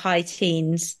 the high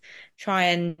teens, try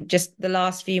and just the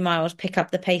last few miles pick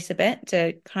up the pace a bit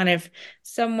to kind of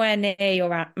somewhere near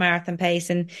your marathon pace,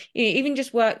 and even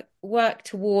just work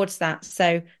towards that.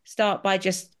 So start by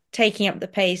just taking up the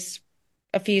pace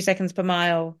a few seconds per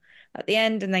mile at the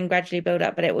end and then gradually build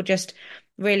up, but it will just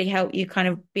really help you kind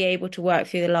of be able to work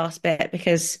through the last bit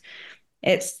because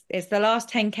it's the last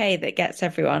 10K that gets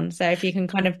everyone. So if you can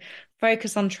kind of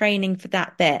focus on training for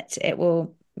that bit, it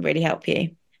will really help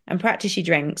you. And practice your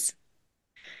drinks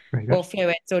Very or good.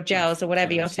 fluids or Or gels or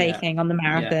whatever you're gels, yeah. taking on the Yeah.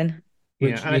 marathon. Yeah,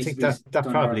 Which and I needs to think be that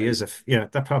done early.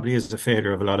 that probably is a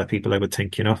failure of a lot of people. I would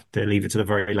think, they leave it to the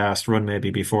very last run, maybe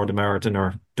before the marathon,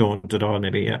 or don't at all.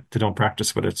 Maybe, yeah, they don't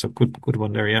practice with it. So good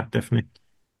one there. Yeah, definitely.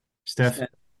 Steph.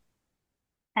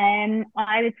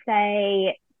 I would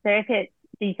say, so did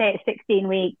you say it's 16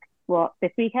 weeks, what,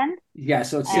 this weekend? Yeah,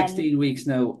 so it's Um, 16 weeks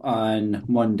now on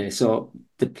Monday. So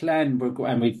the plan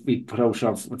and we put out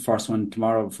our first one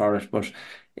tomorrow for it, but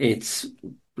it's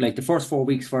like the first 4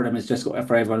 weeks for them is just for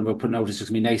everyone. We're putting out it's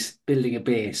just gonna be nice building a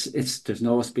base. There's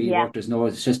no speed yeah, work,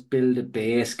 it's just build a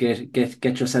base,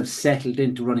 get yourself settled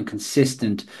into running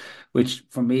consistent, which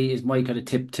for me is my kind of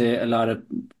tip to a lot of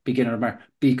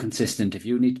be consistent. If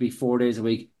you need to be 4 days a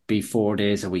week, be 4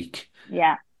 days a week.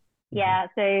 yeah. Mhm. Yeah,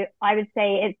 so I would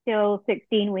say it's still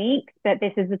 16 weeks, but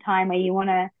this is the time where you want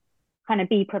to kind of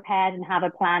be prepared and have a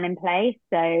plan in place.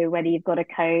 So whether you've got a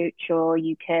coach or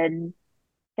you can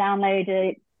download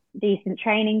a decent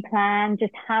training plan,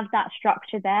 just have that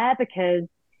structure there because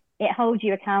it holds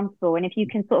you accountable. And if you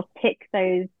can sort of tick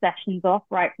those sessions off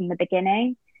right from the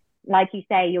beginning, like you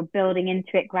say, you're building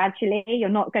into it gradually. You're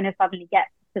not going to suddenly get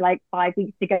to like 5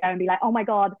 weeks to go and be like, oh my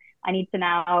God, I need to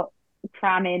now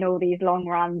cram in all these long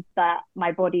runs that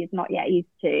my body is not yet used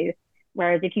to.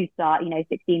 Whereas if you start,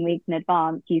 16 weeks in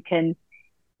advance, you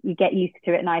get used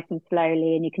to it nice and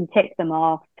slowly, and you can tick them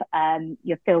off.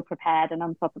 You feel prepared and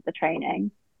on top of the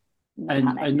training.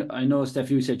 And I know, Steph,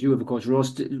 you said you have a coach.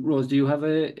 Rose, do you have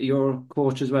your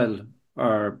coach as well,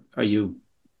 or are you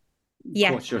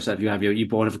Yeah, coach yourself? You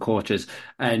both have coaches,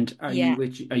 and yeah.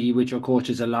 are you with your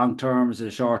coaches a long term? Is it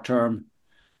a short term?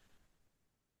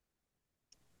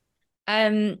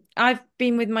 I've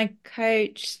been with my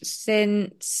coach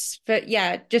but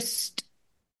yeah, just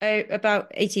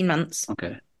about 18 months,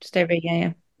 Okay, just over a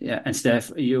year. yeah. And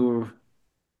Steph, you're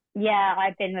Yeah,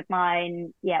 I've been with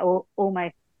mine,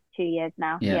 almost 2 years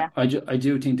now. yeah. Yeah. I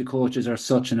do think the coaches are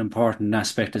such an important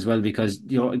aspect as well because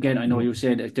again, I know you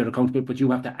said that they're accountable, but you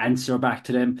have to answer back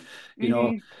to them. You know,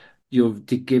 Hmm. you have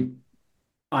to give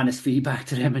honest feedback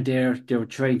to them, and they're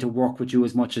trying to work with you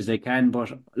as much as they can.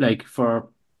 But like for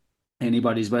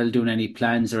anybody's well doing any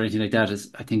plans or anything like that,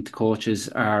 is I think the coaches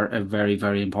are a very,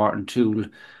 very important tool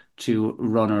to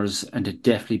runners, and they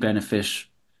definitely benefit Yeah,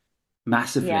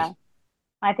 massively.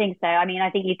 I think so. I mean, I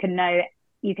think you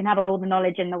can have all the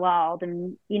knowledge in the world,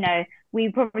 and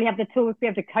we probably have the tools to be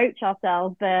able to coach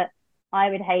ourselves, but I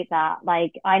would hate that.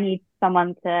 Like, I need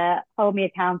someone to hold me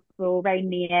accountable, rein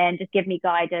me in, just give me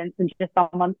guidance, and just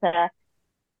someone to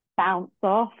bounce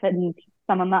off, and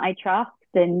someone that I trust.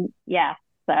 And yeah,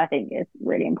 so I think it's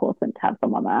really important to have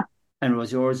someone there. And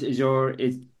was yours is your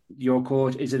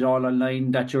coach, is it all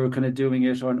online that you're kind of doing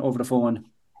it on over the phone?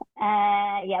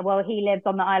 Yeah, well, he lives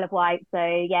on the Isle of Wight, so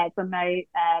yeah, it's remote,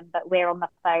 but we're on the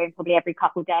phone probably every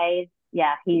couple of days.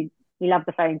 Yeah, he loves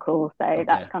the phone call, so Okay.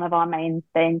 that's kind of our main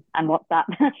thing, and WhatsApp.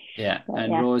 Yeah. But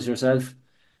And yeah. Rose yourself?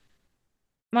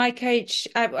 My coach,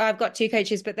 I've got two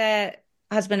coaches, but they're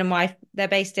husband and wife. They're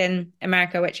based in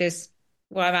America, which is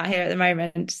where I'm at here at the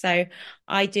moment. So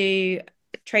I do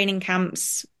training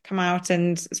camps, come out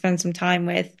and spend some time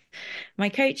with my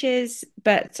coaches,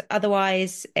 but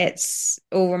otherwise it's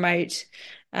all remote.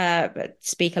 But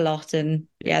speak a lot, and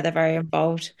Yeah. yeah, they're very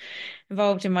involved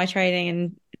in my training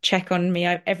and check on me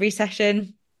every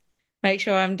session, make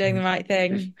sure I'm doing the right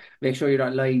thing. Make sure you're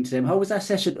not lying to them. How was that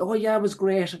session? Oh yeah, it was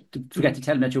great. Forget to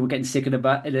tell them that you were getting sick in a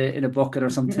bucket or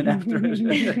something after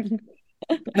it.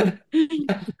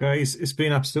 Guys, it's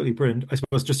been absolutely brilliant. I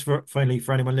suppose just finally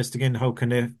for anyone listening in, how can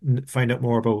they find out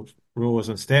more about Rose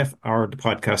and Steph or the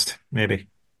podcast, maybe?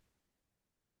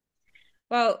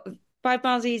 Well, 5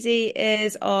 Miles Easy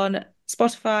is on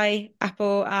Spotify,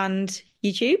 Apple, and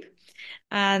YouTube.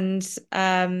 And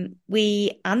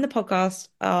we and the podcast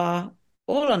are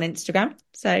all on Instagram.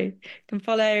 So you can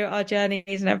follow our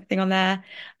journeys and everything on there.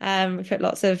 We put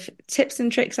lots of tips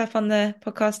and tricks up on the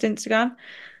podcast Instagram.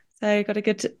 So got a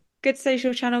good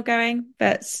social channel going.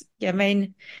 But yeah,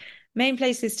 main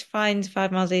places to find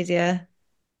 5 Miles Easier,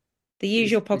 the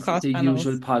usual It's podcast the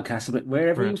usual channels. podcast. But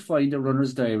wherever you Brilliant. find a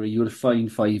runner's diary, you'll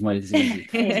find 5 miles easy.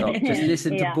 So just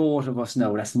listen to Yeah. both of us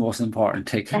now. That's the most important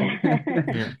thing.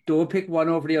 Yeah. Don't pick one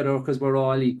over the other because we're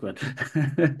all equal.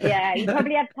 Yeah, you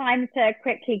probably have time to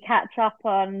quickly catch up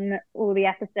on all the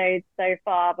episodes so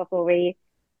far before we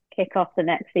kick off the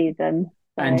next season.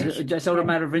 So And just out of yeah.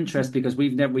 matter of interest, because we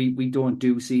don't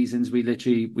do seasons.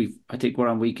 I think we're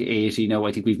on week 80 now.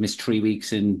 I think we've missed 3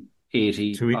 weeks in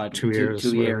 80 Two odd, two two, years,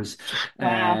 two whatever. years.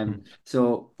 Wow.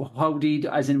 So how do you,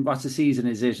 as in what's the season?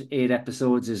 Is it 8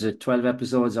 episodes? Is it 12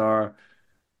 episodes or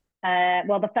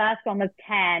Well, the first one was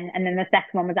 10, and then the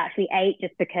second one was actually 8,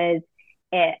 just because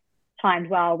it timed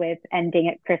well with ending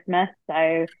at Christmas.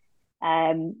 So,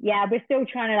 yeah, we're still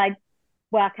trying to like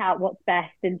work out what's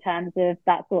best in terms of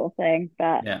that sort of thing.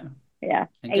 But yeah? yeah,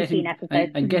 And 18 getting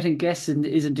episodes. and getting guests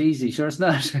isn't easy. Sure, it's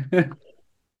not.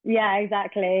 Yeah,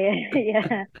 exactly.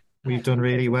 Yeah. We've done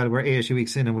really well. We're 80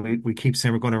 weeks in and we keep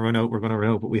saying we're going to run out,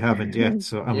 but we haven't yet.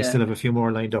 So, and we Yeah. still have a few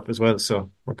more lined up as well. So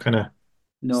we're kind of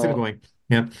still No, going.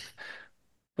 Yeah.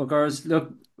 but girls,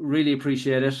 look, really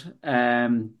appreciate it.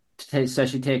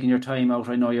 Especially taking your time out.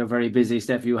 I know you're very busy,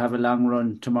 Steph. You have a long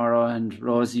run tomorrow, and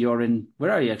Rose, you're in.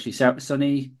 Where are you actually?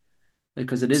 Sunny,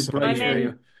 because it is bright I'm Sunny. here.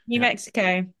 in New Yeah.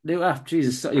 Mexico.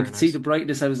 Jesus, you Very could see nice. the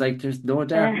brightness. I was like, "There's no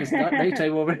darkness, not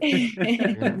nighttime over here."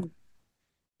 Yeah.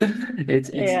 It's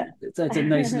it's Yeah. it's a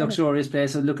nice luxurious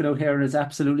place. I'm looking out here and it's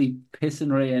absolutely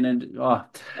pissing rain and Oh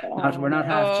we're not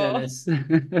half no. Oh, jealous.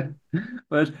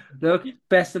 But look,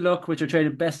 best of luck with your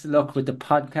training, best of luck with the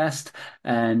podcast,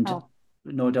 and Oh,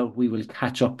 no doubt we will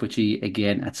catch up with you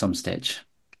again at some stage.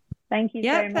 Thank you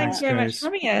Yeah, so thanks much. very much guys. for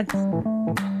having us.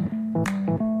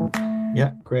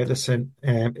 Yeah, great. Listen,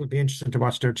 it'll be interesting to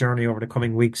watch their journey over the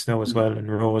coming weeks now as well. And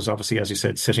Rose, obviously, as you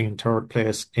said, sitting in third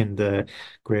place in the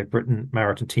Great Britain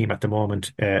marathon team at the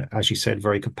moment. As you said,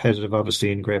 very competitive,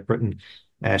 obviously, in Great Britain.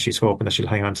 She's hoping that she'll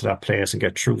hang on to that place and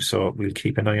get through. So we'll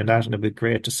keep an eye on that. And it'll be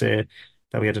great to say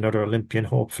that we had another Olympian,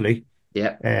 hopefully,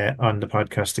 Yeah. on the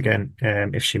podcast again,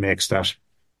 if she makes that.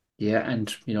 Yeah,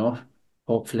 and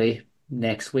hopefully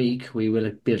next week we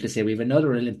will be able to say we have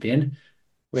another Olympian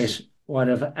with one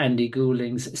of Andy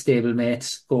Gouling's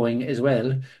stablemates going as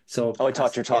well. So I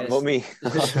thought you were talking about me. Oh,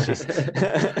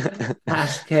 jeez.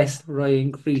 past guest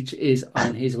Ryan Creech is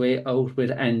on his way out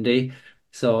with Andy.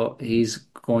 So he's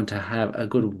going to have a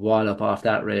good wallop off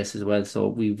that race as well. So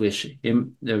we wish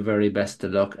him the very best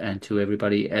of luck, and to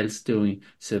everybody else doing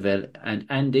so well. And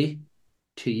Andy,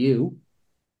 to you,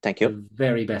 Thank the you.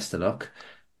 very best of luck.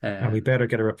 And we better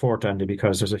get a report, Andy,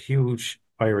 because there's a huge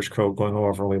Irish crowd going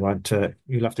over. We want to,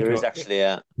 you'll have to There go is actually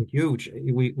huge.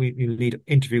 You'll need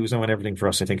interviews now and everything for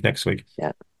us, I think, next week.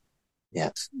 yeah.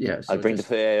 Yeah, so I'll bring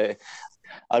the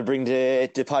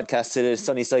podcast to the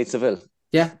sunny side Seville.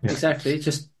 Yeah, exactly.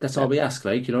 Just that's all we ask.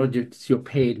 Like, you're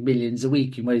paid millions a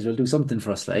week. You might as well do something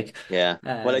for us. Like, Yeah.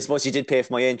 Well, I suppose you did pay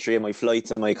for my entry and my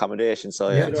flights and my accommodation, so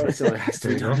so it has to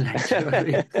be done.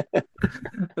 Like,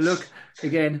 But look,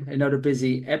 again, another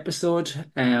busy episode,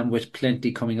 with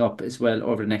plenty coming up as well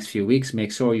over the next few weeks.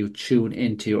 Make sure you tune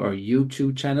into our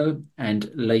YouTube channel and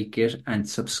like it and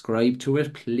subscribe to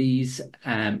it, please.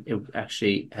 It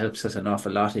actually helps us an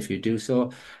awful lot if you do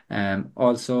so.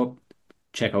 Also,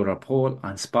 check out our poll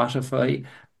on Spotify,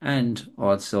 and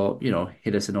also,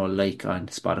 hit us an old like on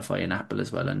Spotify and Apple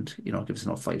as well, and, give us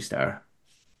an old 5-star.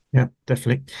 Yeah,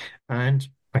 definitely. And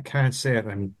I can't say it.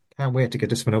 I can't wait to get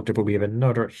this one out there, but we have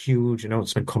another huge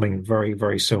announcement coming very,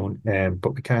 very soon.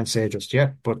 But we can't say just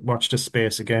yet. But watch this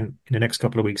space again. In the next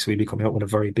couple of weeks, we'll be coming out with a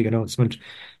very big announcement.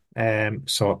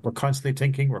 So we're constantly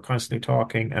thinking, we're constantly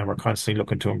talking, and we're constantly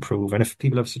looking to improve. And if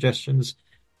people have suggestions,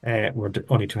 we're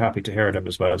only too happy to hear them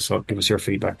as well. So give us your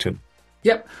feedback too.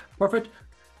 Yep, perfect.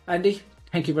 Andy,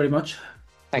 thank you very much.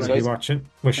 Thanks, Thank guys. you for watching.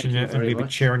 Wishing you, and very we'll be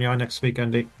much. cheering you on next week,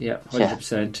 Andy. Yeah,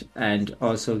 100%. And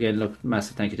also, again, look,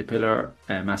 massive thank you to Pillar,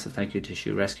 a massive thank you to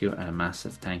Shoe Rescue, and a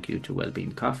massive thank you to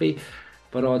Wellbeing Coffee.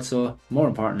 But also, more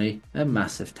importantly, a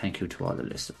massive thank you to all the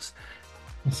listeners.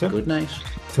 That's it. Good night.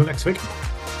 Till next week.